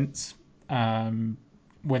events.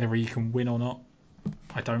 Whether he can win or not,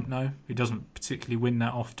 I don't know. He doesn't particularly win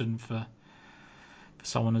that often for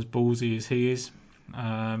someone as ballsy as he is.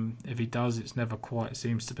 If he does, it's never quite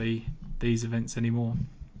seems to be these events anymore.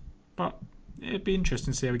 But it'd be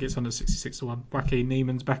interesting to see how he gets on at 66-1. Joaquin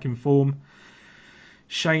Niemann's back in form.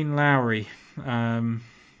 Shane Lowry let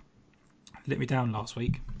me down last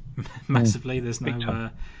week massively. There's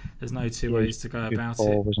no two ways to go about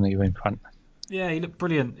it. Wasn't he in front? Yeah, he looked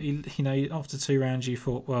brilliant. After 2 rounds, you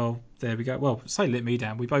thought, well, there we go. Well, say let me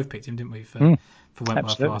down. We both picked him, didn't we, for Wentworth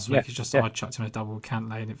absolutely, last week? It's just I chucked him in a double with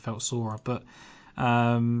Cantlay and it felt sorer. But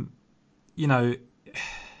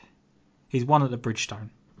he's won at the Bridgestone.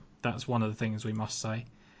 That's one of the things we must say.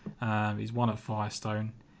 He's won at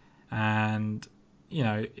Firestone, and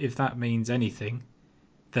if that means anything,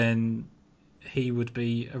 then he would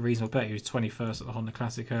be a reasonable bet. He was 21st at the Honda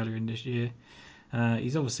Classic earlier in this year.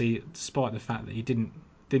 He's obviously, despite the fact that he didn't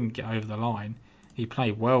get over the line, he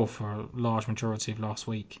played well for a large majority of last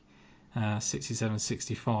week.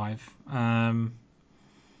 67-65. I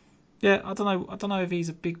don't know if he's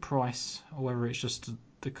a big price or whether it's just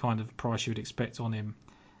the kind of price you would expect on him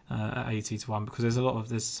at 80-1, because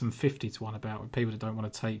there's some 50-1 about with people that don't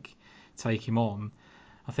want to take him on.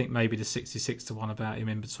 I think maybe the 66-1 about him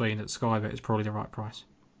in between at Sky Bet is probably the right price.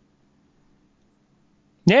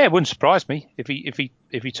 Yeah, it wouldn't surprise me if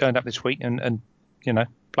he turned up this week and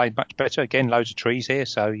played much better. Again, loads of trees here,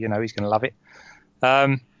 so he's going to love it.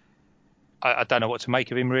 I don't know what to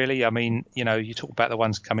make of him, really. I mean, you talk about the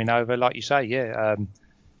ones coming over, like you say,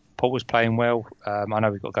 Paul was playing well. I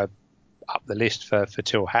know we've got to go up the list for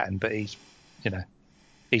Tyrrell Hatton, but he's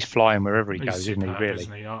flying wherever he goes, isn't he? Really,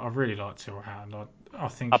 isn't he? I really like Tyrrell Hatton.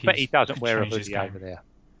 I bet he doesn't wear a hoodie over there.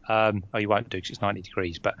 He won't do because it's 90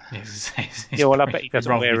 degrees. But I bet he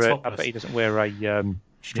doesn't wear. I bet he doesn't wear a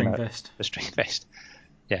string vest. A string vest.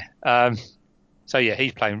 Yeah. So yeah,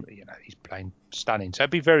 he's playing. He's playing stunning. So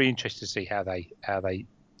it'd be very interesting to see how they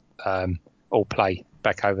all play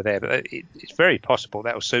back over there. But it's very possible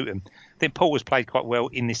that will suit him. I think Paul has played quite well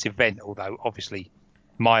in this event, although obviously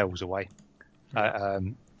miles away. But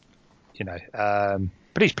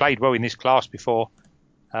he's played well in this class before.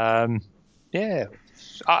 I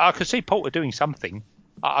could see Poulter doing something.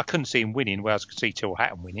 I couldn't see him winning, whereas I could see Tyrrell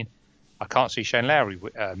Hatton winning. I can't see Shane Lowry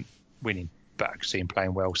winning, but I could see him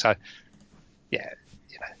playing well. So, yeah,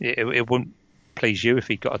 it wouldn't please you if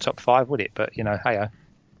he got a top 5, would it? But, hey-ho.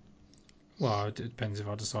 Well, it depends if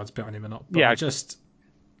I decide to bet on him or not. But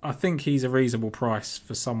I think he's a reasonable price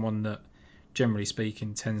for someone that, generally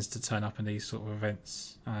speaking, tends to turn up in these sort of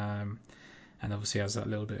events. And obviously has that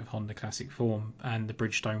little bit of Honda Classic form and the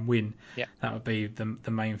Bridgestone win. Yeah. That would be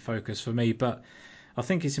the main focus for me. But I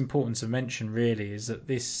think it's important to mention, really, is that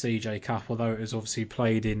this CJ Cup, although it was obviously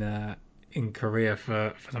played in Korea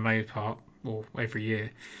for the main part, or every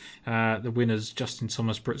year, the winners, Justin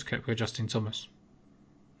Thomas, Brooks Koepka, Justin Thomas.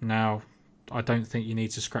 Now, I don't think you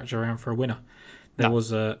need to scratch around for a winner. There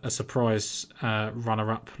was a surprise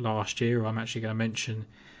runner-up last year, I'm actually going to mention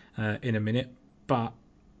in a minute. But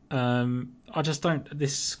I just don't.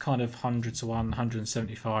 This kind of 100-1,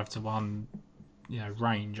 175-1,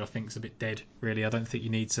 range, I think is a bit dead. Really, I don't think you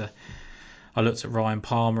need to. I looked at Ryan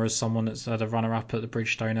Palmer as someone that's had a runner-up at the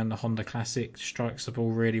Bridgestone and the Honda Classic. Strikes the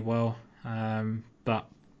ball really well, but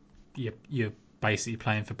you're basically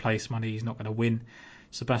playing for place money. He's not going to win.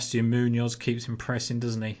 Sebastian Munoz keeps impressing,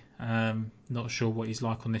 doesn't he? Not sure what he's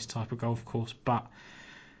like on this type of golf course, but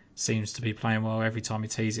seems to be playing well every time he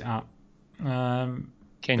tees it up. But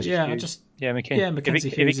Kenzie yeah, Hughes. Mackenzie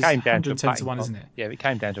If it Hughes is came down to a 110 to putting 1, isn't it? Yeah, if it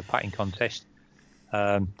came down to a putting contest,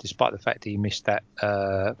 despite the fact that he missed that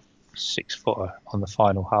 6-footer on the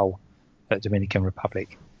final hole at Dominican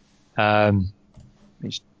Republic,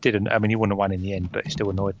 which didn't. I mean, he wouldn't have won in the end, but it still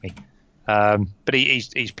annoyed me. But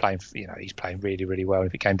he's playing, he's playing really, really well.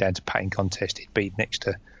 If it came down to putting contest, he'd be next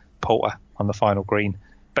to Poulter on the final green.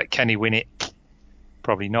 But can he win it?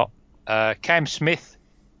 Probably not. Cam Smith,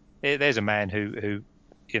 there's a man who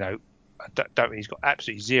he's got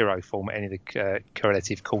absolutely zero form at any of the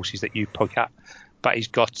correlative courses that you pick up, but he's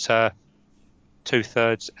got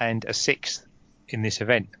 2/3 and a 1/6 in this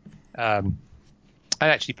event, and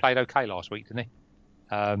actually played okay last week, didn't he?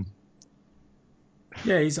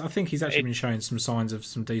 Yeah, I think he's actually been showing some signs of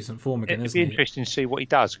some decent form again, It'd isn't be he? interesting to see what he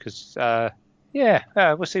does, because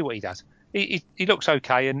we'll see what he does. He looks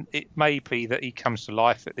okay, and it may be that he comes to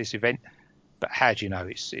life at this event. But how do you know?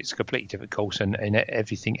 It's a completely different course, and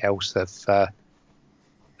everything else of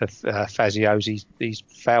Fazio's he's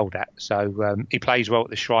failed at. So he plays well at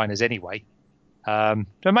the Shriners anyway. So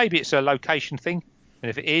maybe it's a location thing, and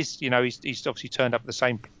if it is, he's obviously turned up at the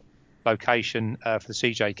same location for the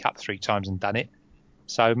CJ Cup 3 times and done it.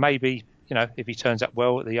 So maybe if he turns up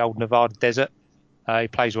well at the old Nevada desert, he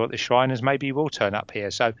plays well at the Shriners, maybe he will turn up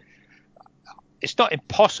here. So it's not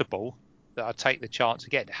impossible that I take the chance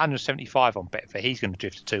again. 175 on Betfair, he's going to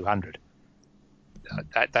drift to 200.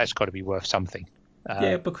 That's got to be worth something.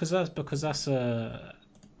 Yeah, because that's a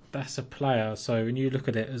player. So when you look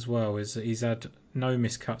at it as well, is that he's had no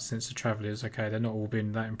miscuts since the Travellers. Okay, they're not all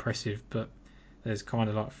been that impressive, but there's kind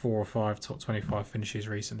of like 4 or 5 top 25 finishes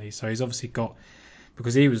recently. So he's obviously got,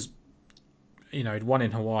 because he was, he'd won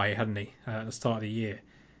in Hawaii, hadn't he, at the start of the year,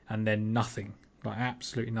 and then nothing, like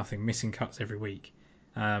absolutely nothing, missing cuts every week.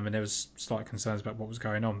 And there was slight concerns about what was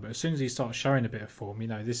going on. But as soon as he starts showing a bit of form,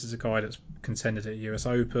 this is a guy that's contended at US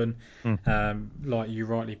Open. Like you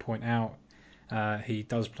rightly point out, he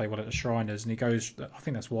does play well at the Shriners, and he goes. I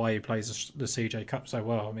think that's why he plays the CJ Cup so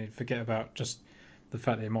well. I mean, forget about just the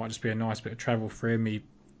fact that it might just be a nice bit of travel for him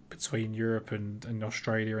between Europe and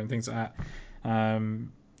Australia and things like that.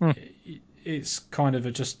 It's kind of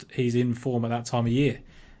he's in form at that time of year,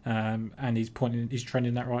 and he's trending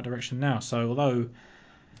in that right direction now. So although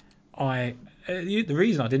the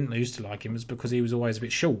reason I didn't used to like him was because he was always a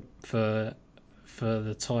bit short for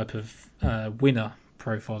the type of winner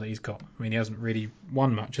profile that he's got. I mean, he hasn't really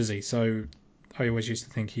won much, has he? So I always used to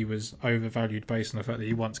think he was overvalued based on the fact that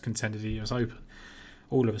he once contended the US Open.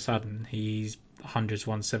 All of a sudden, he's 100 to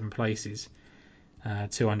 1 7 places,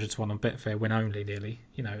 200 to 1 on Betfair, win only nearly.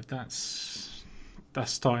 That's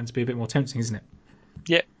starting to be a bit more tempting, isn't it?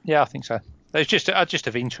 Yeah, I think so. It's just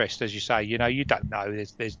of interest, as you say. You don't know.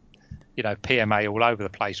 There's PMA all over the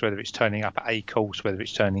place, whether it's turning up at a course, whether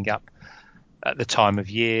it's turning up at the time of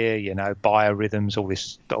year, biorhythms,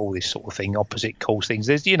 all this sort of thing, opposite course things.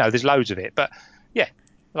 There's loads of it. But yeah,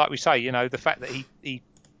 like we say, the fact that he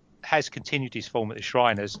has continued his form at the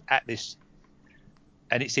Shriners at this,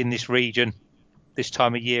 and it's in this region, this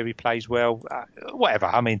time of year he plays well, whatever.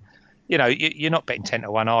 I mean, you're not betting 10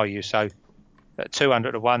 to 1, are you? So at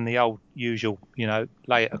 200 to 1, the old usual,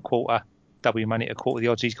 lay at a quarter, W money at a quarter, the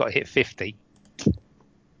odds he's got to hit 50.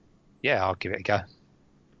 Yeah, I'll give it a go.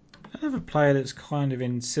 Another player that's kind of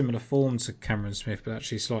in similar form to Cameron Smith, but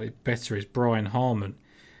actually slightly better, is Brian Harman.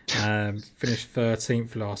 Finished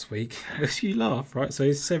 13th last week. You laugh, right? So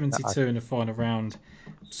he's 72 in the final round,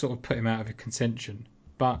 sort of put him out of contention.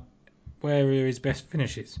 But where are his best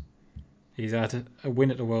finishes? He's had a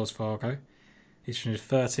win at the Wells Fargo. He's finished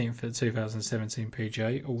 13th at the 2017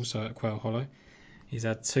 PGA, also at Quail Hollow. He's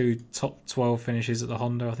had 2 top 12 finishes at the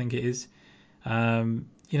Honda, I think it is.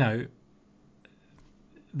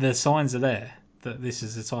 The signs are there that this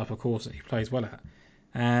is the type of course that he plays well at.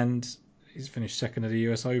 And he's finished second at the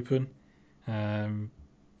US Open.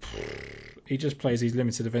 He just plays these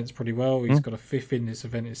limited events pretty well. He's got a 5th in this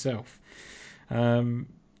event itself. I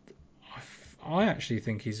actually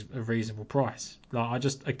think he's a reasonable price. I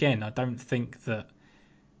don't think that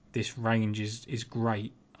this range is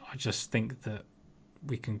great. I just think that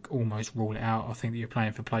we can almost rule it out. I think that you're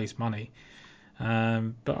playing for place money.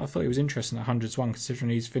 But I thought it was interesting at 100 to 1, considering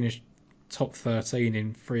he's finished top 13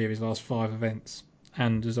 in 3 of his last 5 events,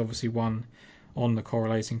 and has obviously won on the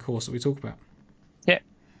correlating course that we talk about. Yeah,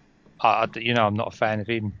 I'm not a fan of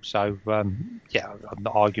him, so I'm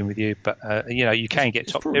not arguing with you. But you can get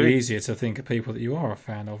top. It's probably easier to think of people that you are a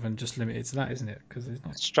fan of and just limit it to that, isn't it? Because there's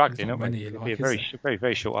not struggling, there's not many It'll like, be a very,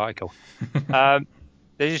 very short article.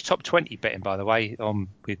 There's just top 20 betting, by the way, on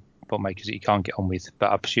with bookmakers that you can't get on with,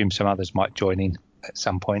 but I presume some others might join in at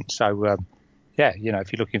some point. So yeah,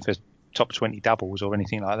 if you're looking for top 20 doubles or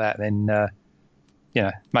anything like that, then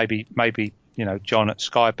maybe John at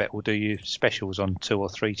Sky Bet will do you specials on 2 or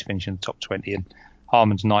 3 to finish in the top 20, and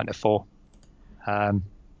Harman's 9-4.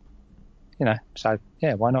 So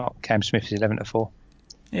yeah, why not? Cam Smith is 11-4.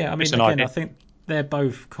 Yeah, I mean, again, I think they're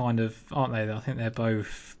both kind of, aren't they? I think they're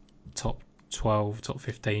both top 12, top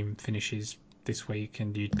 15 finishes this week,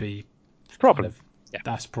 and you'd be probably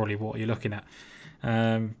that's probably what you're looking at.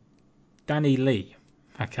 Danny Lee,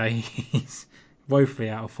 okay, he's woefully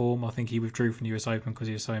out of form. I think he withdrew from the US Open because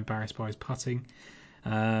he was so embarrassed by his putting.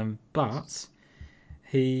 But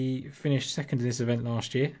he finished second in this event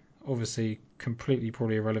last year. Obviously, completely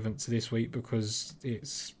probably irrelevant to this week because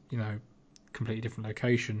it's completely different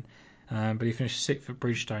location. But he finished 6th at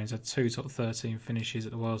Bridgestone. He's had 2 top 13 finishes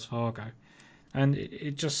at the Wells Fargo. And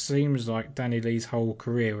it just seems like Danny Lee's whole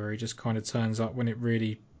career where he just kind of turns up when it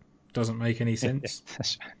really doesn't make any sense.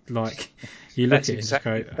 Like, you look at it and just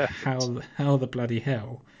go, how the bloody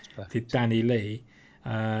hell did Danny Lee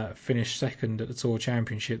finish second at the Tour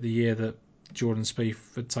Championship the year that Jordan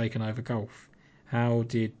Spieth had taken over golf? How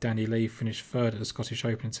did Danny Lee finish third at the Scottish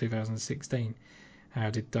Open in 2016? How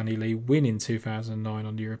did Danny Lee win in 2009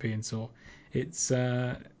 on the European Tour? He's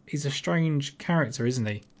a strange character, isn't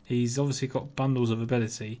he? He's obviously got bundles of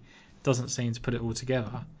ability, doesn't seem to put it all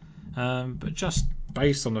together. But just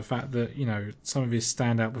based on the fact that some of his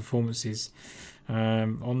standout performances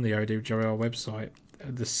on the OWGR website,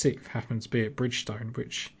 the 6th happened to be at Bridgestone,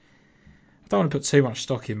 which I don't want to put too much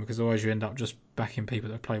stock in because otherwise you end up just backing people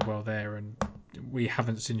that play well there, and we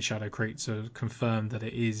haven't seen Shadow Creek to confirm that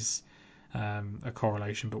it is a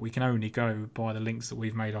correlation, but we can only go by the links that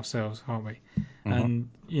we've made ourselves, can't we? Mm-hmm. And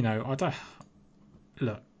I don't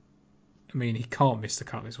look. I mean, he can't miss the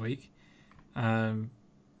cut this week,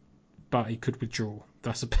 but he could withdraw.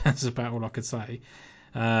 That's about all I could say.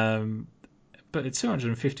 But at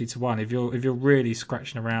 250 to 1, if you're really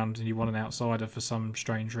scratching around and you want an outsider for some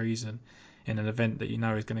strange reason in an event that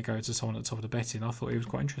is going to go to someone at the top of the betting, I thought it was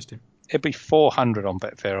quite interesting. It'd be 400 on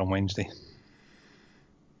Betfair on Wednesday.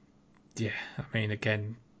 Yeah, I mean,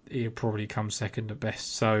 again, he'll probably come second at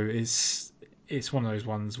best. So it's one of those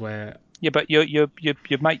ones where but you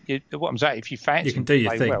make what I'm saying. If you fancy, you can do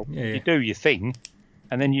your thing. Well, you do your thing,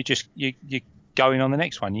 and then you going on the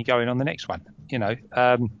next one. You're going on the next one.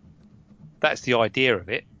 That's the idea of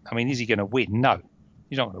it. I mean, is he going to win? No,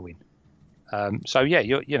 he's not going to win. So yeah,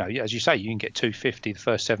 as you say, you can get 250 the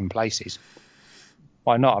first 7 places.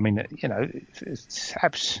 Why not? I mean,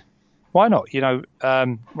 why not?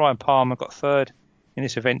 Ryan Palmer got 3rd in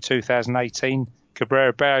this event 2018.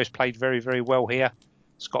 Cabrera Barrios played very, very well here.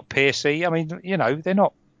 Scott Piercy. I mean, they're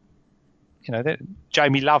not.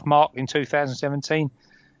 Jamie Lovemark in 2017.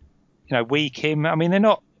 Wee Kim. I mean, they're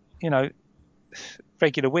not.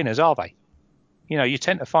 Regular winners, are they? You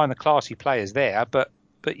tend to find the classy players there, but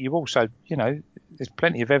you also, there's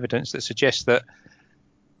plenty of evidence that suggests that,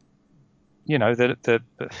 the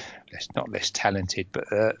not less talented, but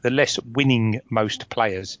the less winning most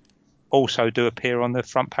players also do appear on the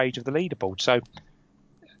front page of the leaderboard. So,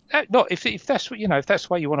 if that's if that's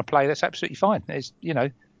the way you want to play, that's absolutely fine. There's,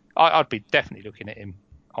 I'd be definitely looking at him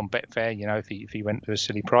on Betfair. If he went to a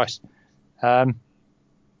silly price, why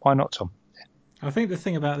not, Tom? I think the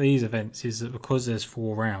thing about these events is that because there's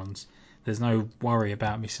 4 rounds, there's no worry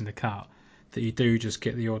about missing the cut. That you do just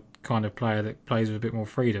get the odd kind of player that plays with a bit more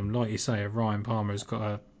freedom. Like you say, Ryan Palmer has got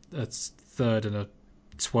a 3rd and a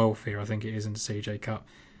 12th here, I think it is, in the CJ Cup.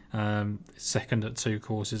 2nd at 2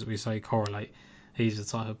 courses that we say correlate. He's the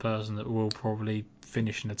type of person that will probably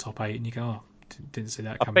finish in the top 8, and you go, oh, didn't see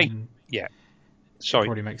that coming. Sorry. It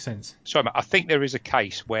probably makes sense. Sorry, mate. I think there is a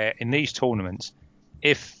case where in these tournaments,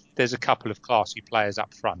 if there's a couple of classy players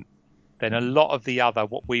up front, then a lot of the other,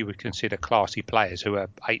 what we would consider classy players who are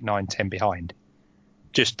 8, 9, 10 behind,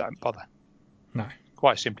 just don't bother. No.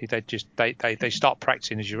 Quite simply, they start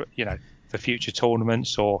practicing as for future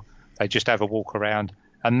tournaments, or they just have a walk around,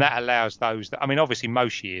 and that allows those that, I mean, obviously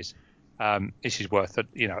most years, this is worth a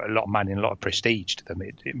lot of money and a lot of prestige to them,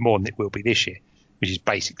 more than it will be this year, which is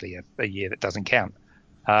basically a year that doesn't count.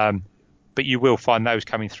 But you will find those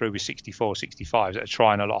coming through with 64, 65s that are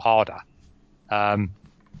trying a lot harder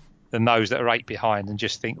than those that are 8 behind and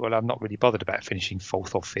just think, well, I'm not really bothered about finishing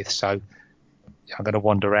 4th or 5th, so I'm going to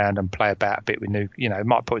wander around and play about a bit with new,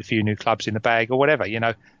 might put a few new clubs in the bag or whatever,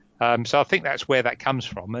 So I think that's where that comes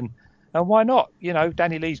from, and why not?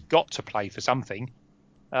 Danny Lee's got to play for something,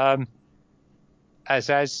 as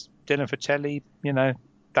Dylan Fratelli,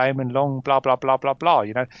 Damon Long, blah blah blah blah blah.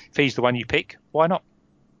 If he's the one you pick, why not?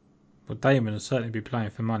 Well, Damon will certainly be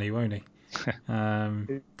playing for money, won't he?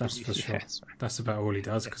 That's for sure. Yeah, That's about all he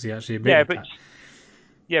does because he actually yeah, admitted but that.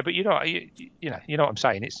 yeah, but you know what I'm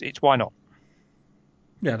saying. It's why not?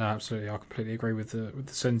 Yeah, no, absolutely. I completely agree with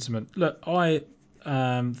the sentiment. Look, I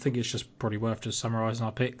think it's just probably worth just summarising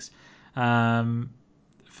our picks.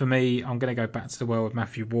 For me, I'm going to go back to the well with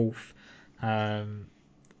Matthew Wolff.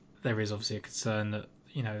 There is obviously a concern that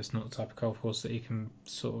it's not the type of golf course that he can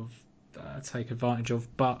sort of take advantage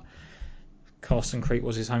of. But Carson Creek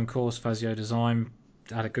was his home course. Fazio Design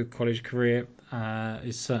had a good college career.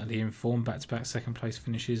 Is certainly in form. Back-to-back second place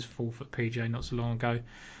finishes, fourth at PGA not so long ago.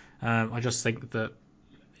 I just think that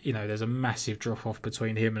there's a massive drop off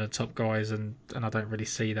between him and the top guys, and I don't really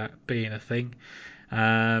see that being a thing.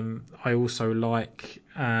 I also like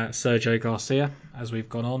Sergio Garcia as we've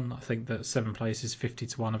gone on. I think that 7 places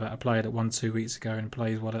 50-1 about a player that won 2 weeks ago and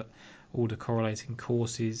plays well at all the correlating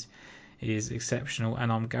courses is exceptional.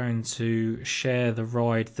 And I'm going to share the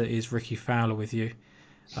ride that is Ricky Fowler with you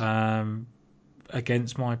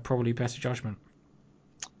against my probably better judgment.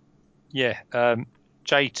 Yeah,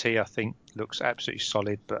 JT I think looks absolutely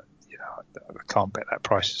solid, but I can't bet that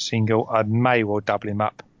price a single. I may well double him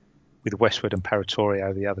up with Westwood and Paratori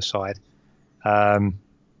over the other side. Oosthuizen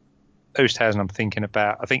I'm thinking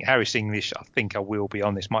about. I think Harris English, I think I will be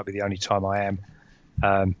on. This might be the only time I am.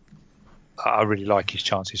 I really like his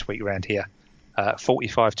chance this week around here.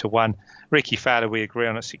 45-1. Ricky Fowler we agree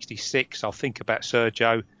on at 66. I'll think about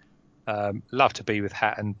Sergio. Love to be with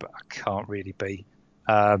Hatton, but I can't really be.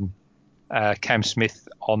 Cam Smith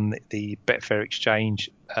on the Betfair Exchange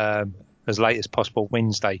as late as possible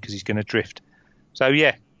Wednesday because he's going to drift. So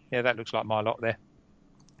yeah, that looks like my lot there.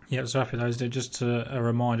 Yeah, so happy those. Just a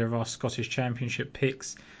reminder of our Scottish Championship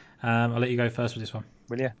picks. I'll let you go first with this one.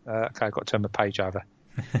 Will you? Okay, I've got to turn the page over.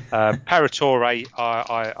 Paratori,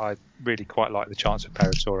 I really quite like the chance of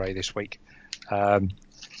Paratori this week. So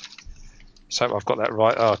I've got that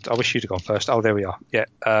right. Oh, I wish you'd have gone first. Oh, there we are. Yeah.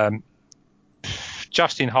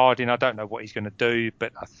 Justin Harding, I don't know what he's going to do,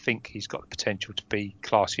 but I think he's got the potential to be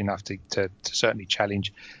classy enough to certainly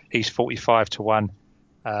challenge. He's 45-1.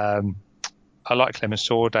 I like Clemens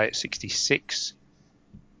Sorday at 66.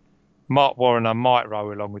 Mark Warren, I might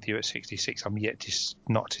roll along with you at 66. I'm yet to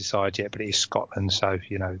not decide yet, but it is Scotland, so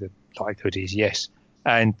the likelihood is yes.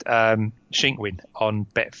 And Shinkwin on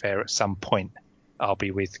Betfair at some point I'll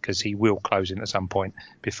be with because he will close in at some point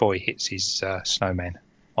before he hits his snowman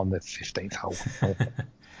on the 15th hole.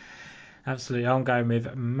 Absolutely. I'm going with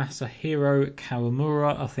Masahiro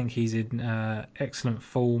Kawamura. I think he's in excellent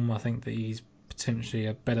form. I think that he's potentially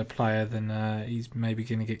a better player than he's maybe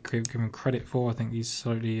going to get given credit for. I think he's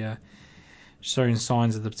slowly showing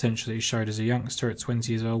signs of the potential that he showed as a youngster at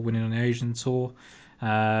 20 as well, winning on the Asian Tour.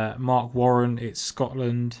 Mark Warren, it's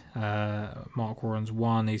Scotland. Mark Warren's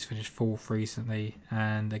won. He's finished fourth recently,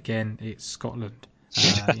 and again, it's Scotland.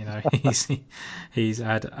 He's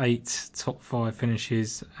had 8 top 5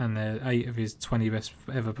 finishes, and 8 of his 20 best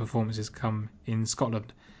ever performances come in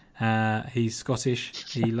Scotland. He's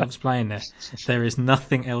Scottish. He loves playing there. There is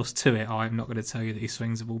nothing else to it. I'm not going to tell you that he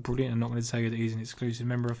swings the ball brilliant. I'm not going to tell you that he's an exclusive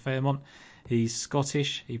member of Fairmont. He's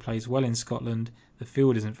Scottish. He plays well in Scotland. The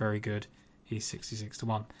field isn't very good. He's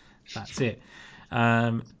 66-1. That's it.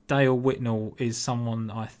 Dale Whitnell is someone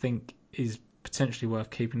I think is potentially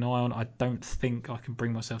worth keeping an eye on. I don't think I can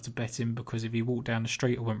bring myself to bet him because if he walked down the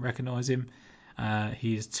street I wouldn't recognise him.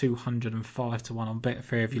 He is 205-1 on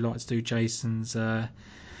Betfair if you like to do Jason's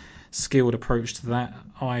skilled approach to that.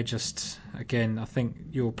 I think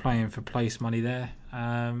you're playing for place money there.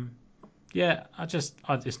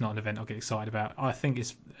 It's not an event I'll get excited about. I think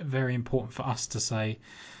it's very important for us to say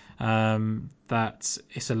that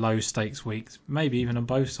it's a low stakes week, maybe even on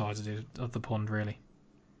both sides of the pond, really.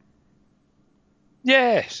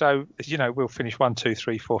 Yeah, so we'll finish 1, 2,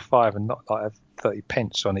 3, 4, 5, and not like have 30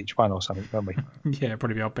 pence on each one or something, won't we? Yeah, it'll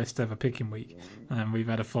probably be our best ever picking week, and we've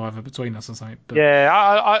had a fiver between us or something. But... Yeah,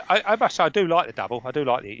 I must say I do like the double. I do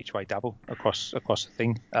like the each way double across the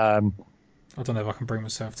thing. I don't know if I can bring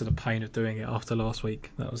myself to the pain of doing it after last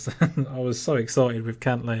week. That was I was so excited with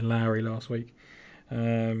Cantlay and Lowry last week.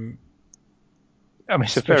 It's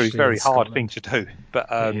a very, very hard thing to do, but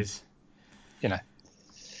it is.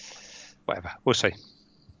 Whatever, we'll see.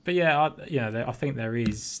 But yeah, I think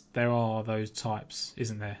there are those types,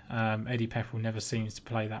 isn't there? Eddie Pepperell never seems to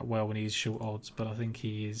play that well when he's short odds, but I think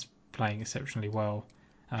he is playing exceptionally well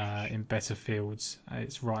in better fields.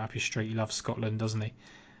 It's right up his street. He loves Scotland, doesn't he?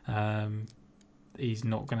 He's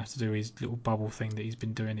not going to have to do his little bubble thing that he's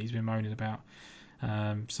been doing, that he's been moaning about.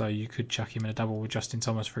 So you could chuck him in a double with Justin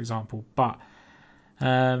Thomas, for example. But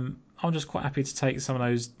I'm just quite happy to take some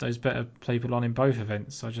of those better people on in both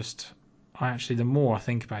events. the more I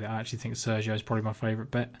think about it, I actually think Sergio is probably my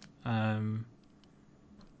favourite bet. And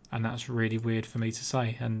that's really weird for me to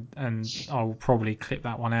say. And I'll probably clip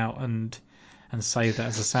that one out and save that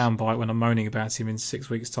as a soundbite when I'm moaning about him in 6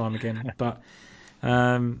 weeks' time again. But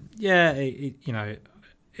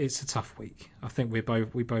it's a tough week. I think we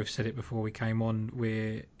both said it before we came on.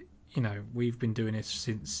 We've been doing this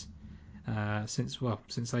since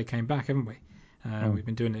they came back, haven't we? We've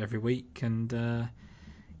been doing it every week, and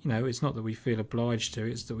it's not that we feel obliged to,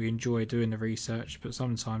 it's that we enjoy doing the research, but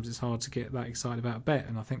sometimes it's hard to get that excited about a bet,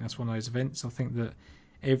 and I think that's one of those events. I think that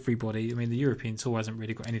everybody, the European Tour hasn't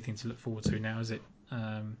really got anything to look forward to now, is it?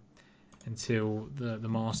 Until the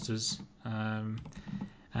Masters and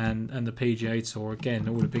the PGA Tour, again,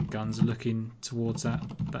 all the big guns are looking towards that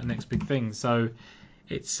next big thing. So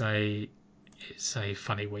it's a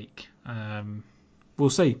funny week. We'll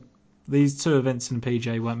see. These two events in the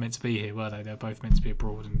PGA weren't meant to be here, were they? They're both meant to be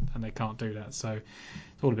abroad, and they can't do that. So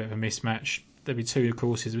it's all a bit of a mismatch. There'll be two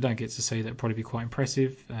courses we don't get to see that'll probably be quite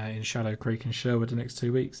impressive in Shadow Creek and Sherwood the next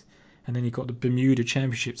 2 weeks. And then you've got the Bermuda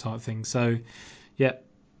Championship type thing. So, yeah,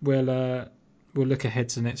 we'll look ahead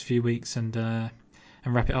to the next few weeks and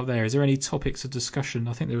wrap it up there. Is there any topics of discussion?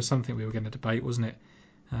 I think there was something we were going to debate, wasn't it?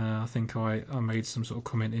 I think I made some sort of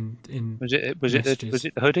comment in Was it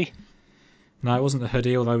the hoodie? No, it wasn't the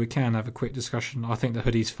hoodie, although we can have a quick discussion. I think the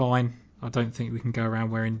hoodie's fine. I don't think we can go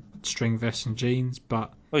around wearing string vests and jeans,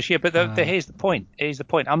 but... Well, yeah, but here's the point.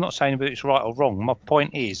 I'm not saying whether it's right or wrong. My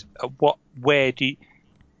point is, what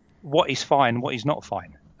is fine, what is not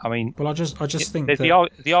fine. Well, I just think that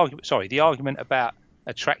the argument about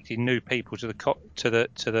attracting new people to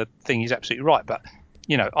the thing is absolutely right. But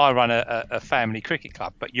I run a family cricket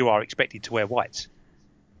club, but you are expected to wear whites.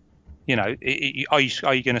 Are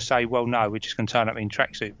you going to say, well, no, we're just going to turn up in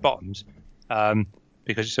tracksuit bottoms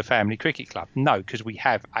because it's a family cricket club? No, because we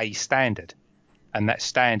have a standard, and that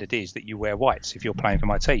standard is that you wear whites if you're playing for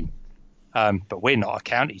my team. But we're not a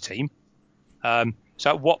county team. So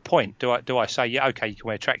at what point do I say, yeah, okay, you can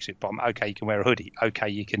wear a tracksuit bottom, okay, you can wear a hoodie, okay,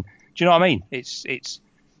 you can. Do you know what I mean? It's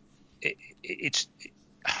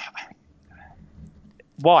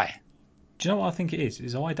why? Do you know what I think it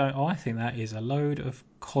is? I think that is a load of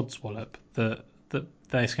codswallop that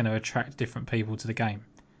that's going to attract different people to the game.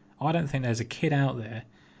 I don't think there's a kid out there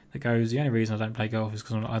that goes, the only reason I don't play golf is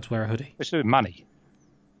because I'm not allowed to wear a hoodie. It's doing money.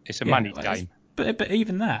 It's a money game. But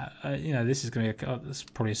even that, this is going to be that's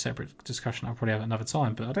probably a separate discussion. I'll probably have another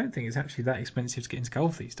time. But I don't think it's actually that expensive to get into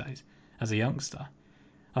golf these days as a youngster.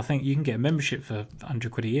 I think you can get a membership for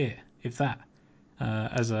 £100 a year, if that,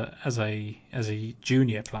 as a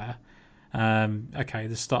junior player. Okay,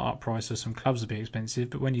 the start-up price of some clubs will be expensive,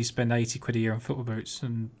 but when you spend £80 a year on football boots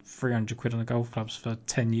and £300 on the golf clubs for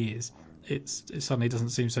 10 years, it suddenly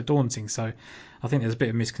doesn't seem so daunting. So I think there's a bit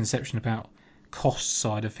of misconception about cost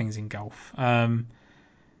side of things in golf. And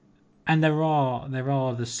there are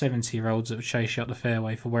the 70-year-olds that would chase you up the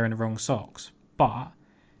fairway for wearing the wrong socks. But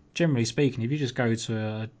generally speaking, if you just go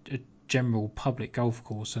to a general public golf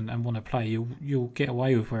course and want to play, you'll get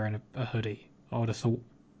away with wearing a hoodie, I would have thought.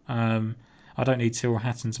 I don't need Tyrrell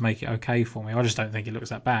Hatton to make it okay for me. I just don't think it looks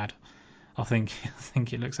that bad. I think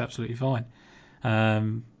it looks absolutely fine.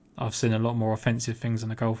 I've seen a lot more offensive things on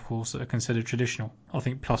the golf course that are considered traditional. I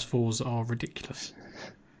think +4s are ridiculous.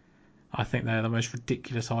 I think they're the most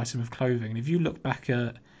ridiculous item of clothing. And if you look back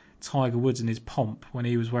at Tiger Woods and his pomp when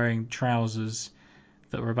he was wearing trousers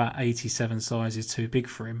that were about 87 sizes too big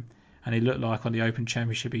for him, and he looked like on the Open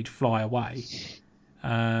Championship he'd fly away,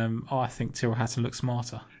 I think Tyrrell Hatton looks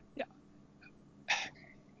smarter.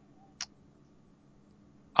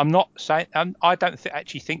 I'm not saying I don't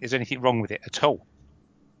actually think there's anything wrong with it at all.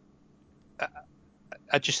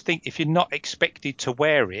 I just think if you're not expected to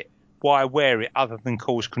wear it, why wear it other than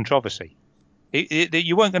cause controversy?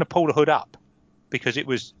 You weren't going to pull the hood up because it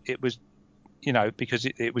was because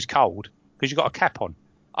it was cold because you got a cap on.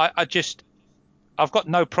 I've got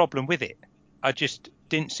no problem with it. I just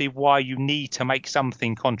didn't see why you need to make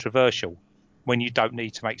something controversial when you don't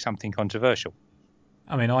need to make something controversial.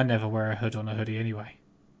 I never wear a hood on a hoodie anyway.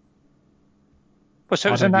 Well,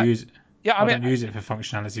 so I don't use it. Yeah, I don't use it for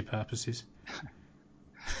functionality purposes.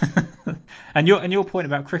 and your point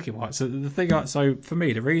about cricket white. So for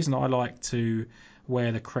me, the reason I like to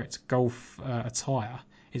wear the correct golf attire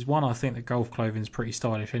is one, I think that golf clothing is pretty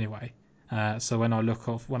stylish anyway. So when I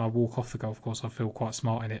walk off the golf course, I feel quite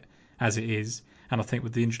smart in it as it is. And I think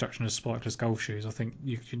with the introduction of spikeless golf shoes, I think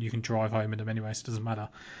you can drive home in them anyway, so it doesn't matter.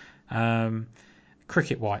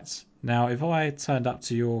 Cricket whites. Now, if I turned up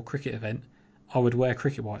to your cricket event, I would wear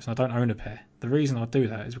cricket whites, and I don't own a pair. The reason I do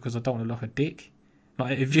that is because I don't want to look like a dick.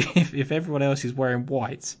 Like if everyone else is wearing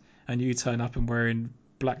white and you turn up and wearing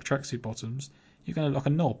black tracksuit bottoms, you're going to look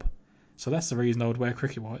like a knob. So that's the reason I would wear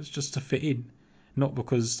cricket whites, just to fit in, not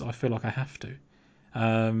because I feel like I have to.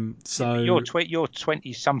 So you're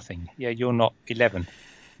 20 something. Yeah, you're not 11.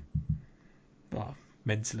 Well,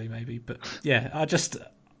 mentally maybe, but yeah, I just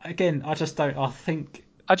don't. I think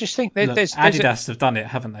Look, there's Adidas have done it,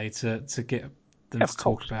 haven't they, to get them to talk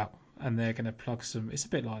course. about, and they're going to plug some. It's a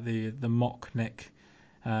bit like the mock neck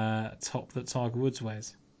top that Tiger Woods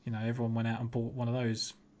wears. You know, everyone went out and bought one of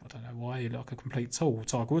those. I don't know why, like a complete tool.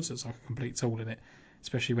 Tiger Woods looks like a complete tool in it,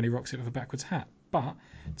 especially when he rocks it with a backwards hat. But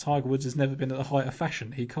Tiger Woods has never been at the height of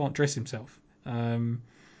fashion. He can't dress himself.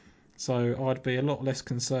 So I'd be a lot less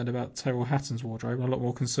concerned about Tyrrell Hatton's wardrobe and a lot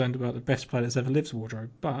more concerned about the best player that's ever lived's wardrobe.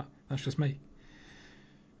 But that's just me.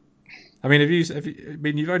 I mean,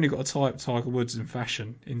 you've only got to type Tiger Woods in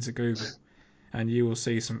fashion into Google, and you will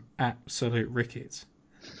see some absolute rickets.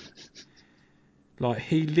 Like,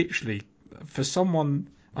 he literally, for someone,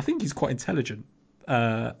 I think he's quite intelligent.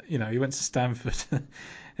 He went to Stanford.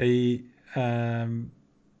 He's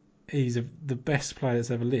the best player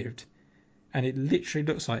that's ever lived. And it literally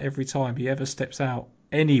looks like every time he ever steps out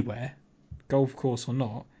anywhere, golf course or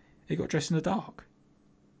not, he got dressed in the dark.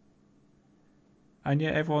 And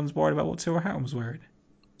yet everyone's worried about what Tyrrell Hatton was wearing.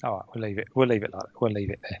 All right, we'll leave it. We'll leave it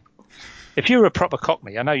there. If you were a proper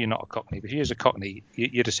Cockney, I know you're not a Cockney, but if you was a Cockney,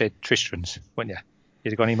 you'd have said Tristrans, wouldn't you?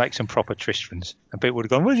 You'd have gone, he makes some proper Tristrans. And people would have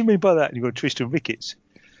gone, what do you mean by that? And you've got Tristan Ricketts.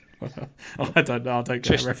 I don't know. I don't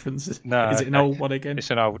get the references. No, is it an old one again?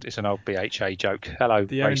 It's an old BHA joke. Hello,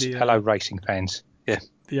 racing fans. Yeah.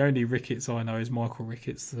 The only Ricketts I know is Michael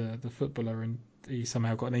Ricketts, the footballer, and he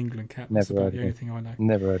somehow got an England cap. Never That's about heard the of only him. thing I know.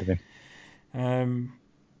 Never heard of him.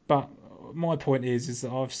 But my point is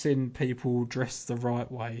that I've seen people dressed the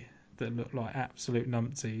right way that look like absolute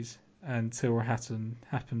numpties, and Tyrrell Hatton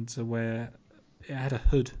happened to wear. It had a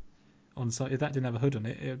hood on, so if that didn't have a hood on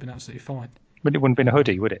it, it would have been absolutely fine. But it wouldn't have been a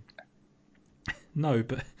hoodie, would it? No,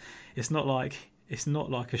 but it's not like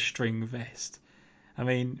a string vest. I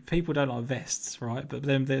mean, people don't like vests, right? But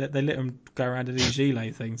then they let them go around in these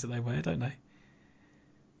gilet things that they wear, don't they?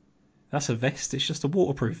 That's a vest. It's just a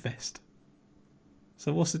waterproof vest.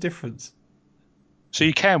 So what's the difference? So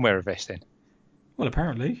you can wear a vest then? Well,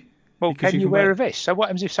 apparently. Well, can you wear a vest? So what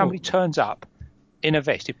happens if somebody turns up in a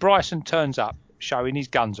vest? If Bryson turns up showing his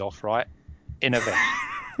guns off, right, in a vest,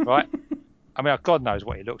 right? I mean, God knows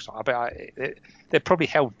what he looks like. I bet they're probably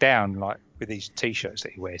held down like with these T-shirts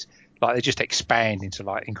that he wears. Like they just expand into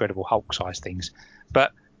like Incredible Hulk-sized things.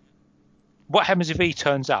 But what happens if he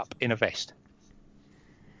turns up in a vest?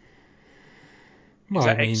 Well,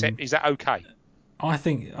 is that okay? I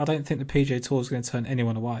don't think the PGA Tour is going to turn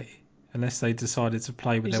anyone away unless they decided to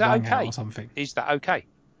play with their wang out or something. Is that okay?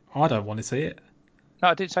 I don't want to see it. No,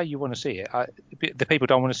 I didn't say you want to see it. The people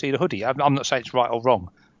don't want to see the hoodie. I'm not saying it's right or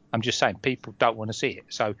wrong. I'm just saying people don't want to see it.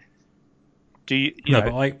 So, do you?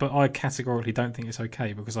 But I categorically don't think it's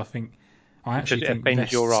okay because I actually think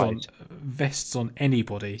vests on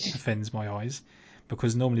anybody offends my eyes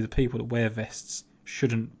because normally the people that wear vests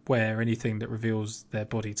shouldn't wear anything that reveals their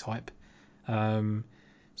body type.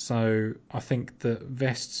 So I think that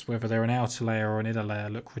vests, whether they're an outer layer or an inner layer,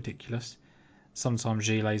 look ridiculous. Sometimes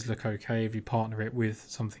gilets look okay if you partner it with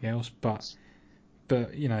something else, but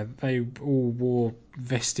they all wore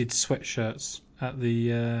vested sweatshirts at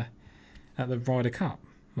the Ryder Cup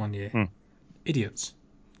one year. Idiots,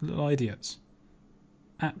 little idiots,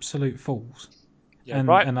 absolute fools. Yeah,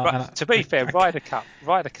 to be fair, Ryder Cup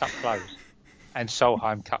clothes and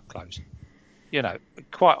Solheim Cup clothes.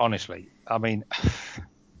 Quite honestly, I mean,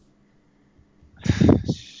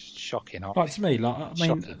 shocking. To me,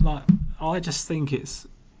 I just think it's.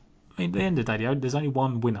 I mean, at the end of the day, there's only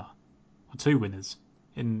one winner, or two winners,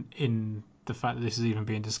 in the fact that this is even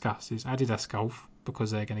being discussed. Is Adidas Golf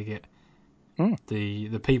because they're going to get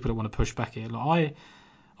the people that want to push back here.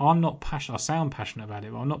 I'm not passionate. I sound passionate about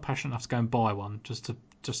it, but I'm not passionate enough to go and buy one just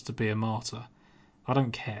to be a martyr. I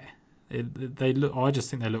don't care. I just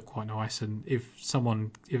think they look quite nice, and if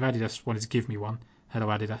Adidas wanted to give me one, hello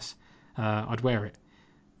Adidas, I'd wear it.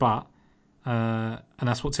 But and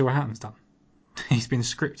that's what Tyrrell Hatton's done. He's been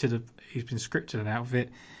scripted an outfit.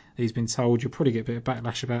 He's been told you'll probably get a bit of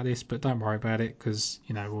backlash about this, but don't worry about it because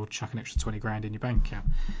we'll chuck an extra 20 grand in your bank account.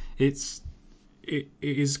 It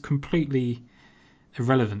is completely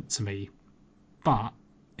irrelevant to me, but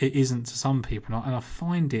it isn't to some people, and I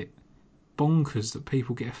find it bonkers that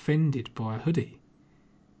people get offended by a hoodie.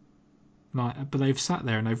 But they've sat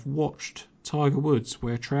there and they've watched Tiger Woods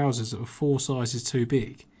wear trousers that are 4 sizes too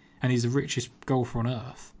big, and he's the richest golfer on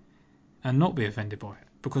earth, and not be offended by it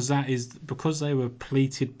because they were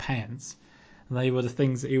pleated pants they were the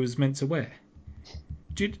things that he was meant to wear.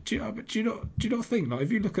 Do you not think, like,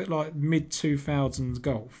 if you look at like mid 2000s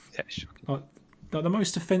golf, Yeah, sure. like the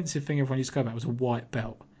most offensive thing everyone used to go about was a white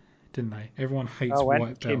belt, didn't they? Everyone hates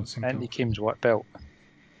white belts in Anthony golf. Kim's white belt.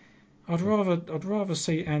 I'd rather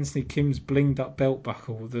see Anthony Kim's blinged up belt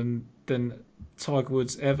buckle than Tiger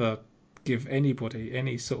Woods ever give anybody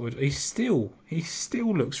any sort of. He still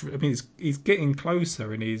looks. I mean, he's getting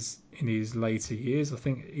closer in his later years. I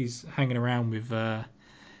think he's hanging around with the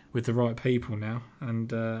right people now. And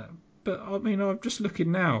but I mean, I'm just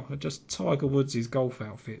looking now at just Tiger Woods' golf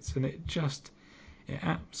outfits, and it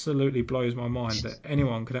absolutely blows my mind that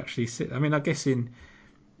anyone could actually sit. I mean, I guess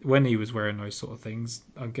when he was wearing those sort of things,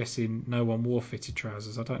 I'm guessing no one wore fitted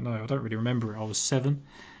trousers. I don't know. I don't really remember it. I was 7.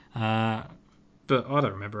 But I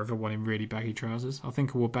don't remember ever wanting really baggy trousers. I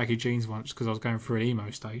think I wore baggy jeans once because I was going through an emo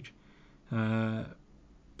stage. But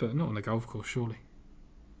not on the golf course, surely.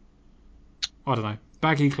 I don't know.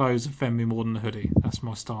 Baggy clothes offend me more than a hoodie. That's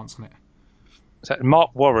my stance on it. So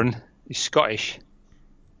Mark Warren is Scottish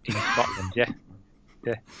in Scotland, yeah.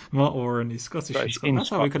 Yeah. Mark Warren is Scottish in Scotland. That's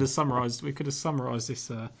how Scotland. we could have summarised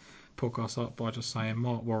this podcast up by just saying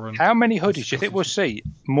Mark Warren. How many hoodies do you think we'll see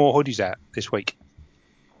more hoodies out this week?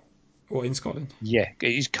 What, in Scotland? Yeah,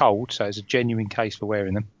 it is cold, so it's a genuine case for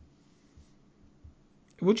wearing them.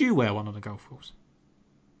 Would you wear one on a golf course?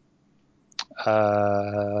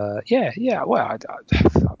 Yeah. Well,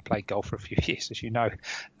 I've played golf for a few years, as you know.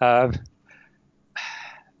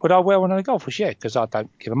 Would I wear one on a golf course? Yeah, because I don't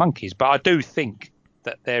give a monkeys. But I do think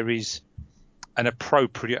that there is an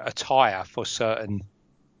appropriate attire for certain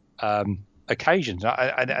occasions.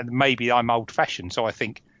 And maybe I'm old-fashioned, so I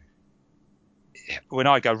think when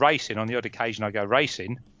I go racing, on the odd occasion I go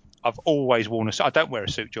racing, I've always worn a suit. I don't wear a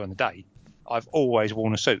suit during the day. I've always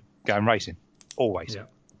worn a suit going racing. Always. Yeah.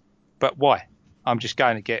 But why? I'm just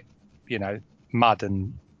going to get, mud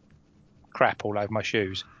and crap all over my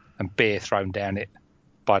shoes and beer thrown down it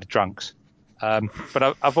by the drunks.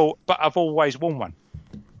 But I've always worn one.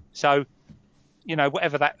 So,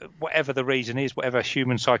 whatever the reason is, whatever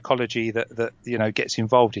human psychology that gets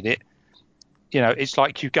involved in it, it's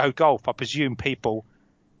like you go golf. I presume people,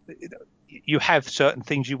 you have certain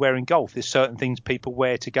things you wear in golf. There's certain things people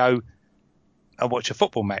wear to go and watch a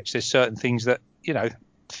football match. There's certain things that, I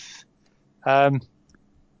don't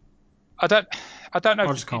know. I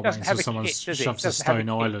just can't wait until someone shoves a Stone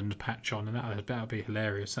Island patch on, and that'll be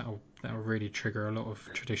hilarious. That'll really trigger a lot of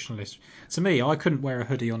traditionalists. To me, I couldn't wear a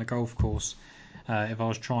hoodie on a golf course if I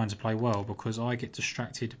was trying to play well, because I get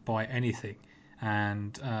distracted by anything,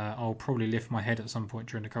 and I'll probably lift my head at some point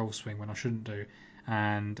during the golf swing when I shouldn't do,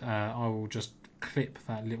 and I will just clip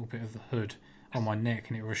that little bit of the hood on my neck,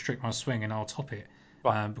 and it will restrict my swing, and I'll top it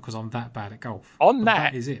because I'm that bad at golf.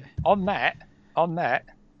 That is it. On that,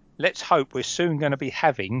 let's hope we're soon going to be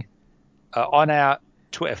having on our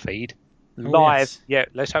Twitter feed live. Yes. Yeah,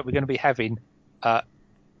 let's hope we're going to be having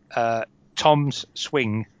Tom's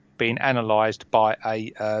swing being analysed by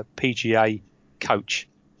a PGA coach.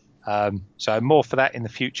 So more for that in the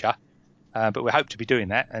future. But we hope to be doing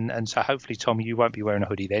that, and so hopefully, Tom, you won't be wearing a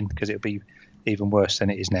hoodie then, because it'll be even worse than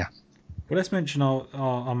it is now. Well, let's mention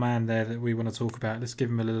our man there that we want to talk about. Let's give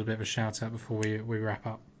him a little bit of a shout out before we wrap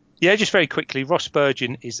up. Yeah, just very quickly, Ross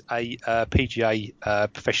Spurgeon is a PGA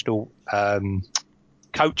professional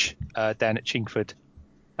coach down at Chingford.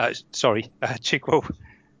 Chigwell.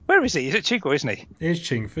 Where is he? Is it Chigwell, isn't he? It is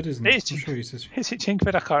Chingford, isn't it? Is it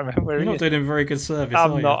Chingford? I can't remember where he is. You're not doing him very good service.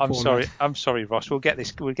 I'm not. I'm sorry. I'm sorry, Ross. We'll get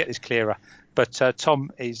this clearer. But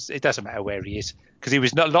Tom is. It doesn't matter where he is, because he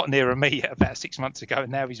was a lot nearer me about 6 months ago,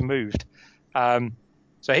 and now he's moved. So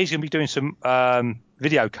he's going to be doing some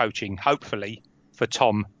video coaching, hopefully, for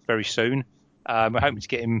Tom very soon. We're hoping to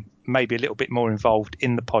get him maybe a little bit more involved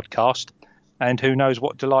in the podcast, and who knows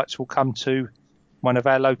what delights will come to one of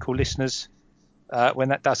our local listeners when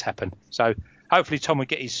that does happen. So hopefully Tom will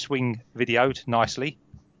get his swing videoed nicely,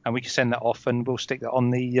 and we can send that off, and we'll stick that on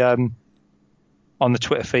the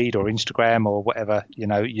Twitter feed or Instagram or whatever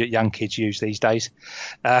young kids use these days.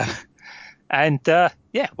 And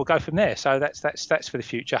we'll go from there. So that's for the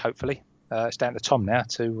future. Hopefully, it's down to Tom now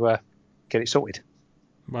to get it sorted.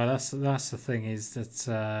 Well, that's the thing, is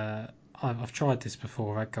that I've tried this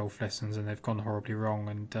before. I've had golf lessons and they've gone horribly wrong.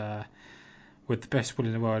 And with the best will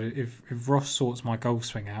in the world, if Ross sorts my golf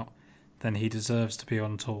swing out, then he deserves to be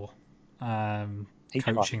on tour,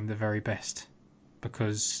 coaching the very best,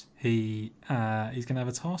 because he's going to have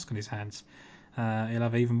a task on his hands. He'll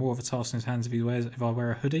have even more of a task on his hands if I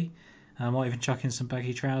wear a hoodie. I might even chuck in some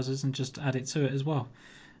baggy trousers and just add it to it as well.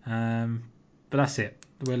 But that's it.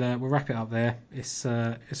 We'll wrap it up there. It's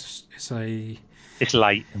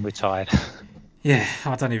late and we're tired. Yeah,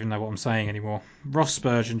 I don't even know what I'm saying anymore. Ross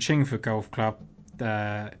Spurgeon, Chingford Golf Club,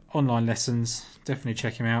 online lessons. Definitely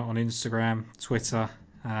check him out on Instagram, Twitter,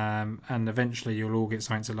 and eventually you'll all get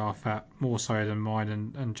something to laugh at, more so than mine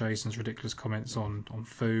and Jason's ridiculous comments on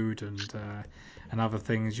food and other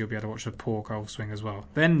things. You'll be able to watch a poor golf swing as well.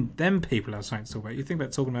 Then people have something to talk about. You think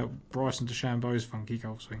about talking about Bryson DeChambeau's funky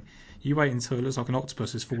golf swing. You wait until it looks like an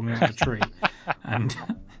octopus is falling out of a tree,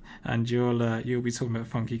 and you'll be talking about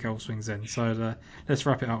funky golf swings then. So let's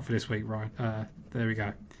wrap it up for this week, Ryan. There we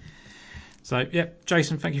go. So,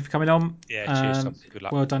 Jason, thank you for coming on. Yeah, cheers. Good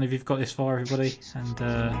luck. Well done if you've got this far, everybody. And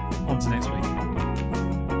on to next week.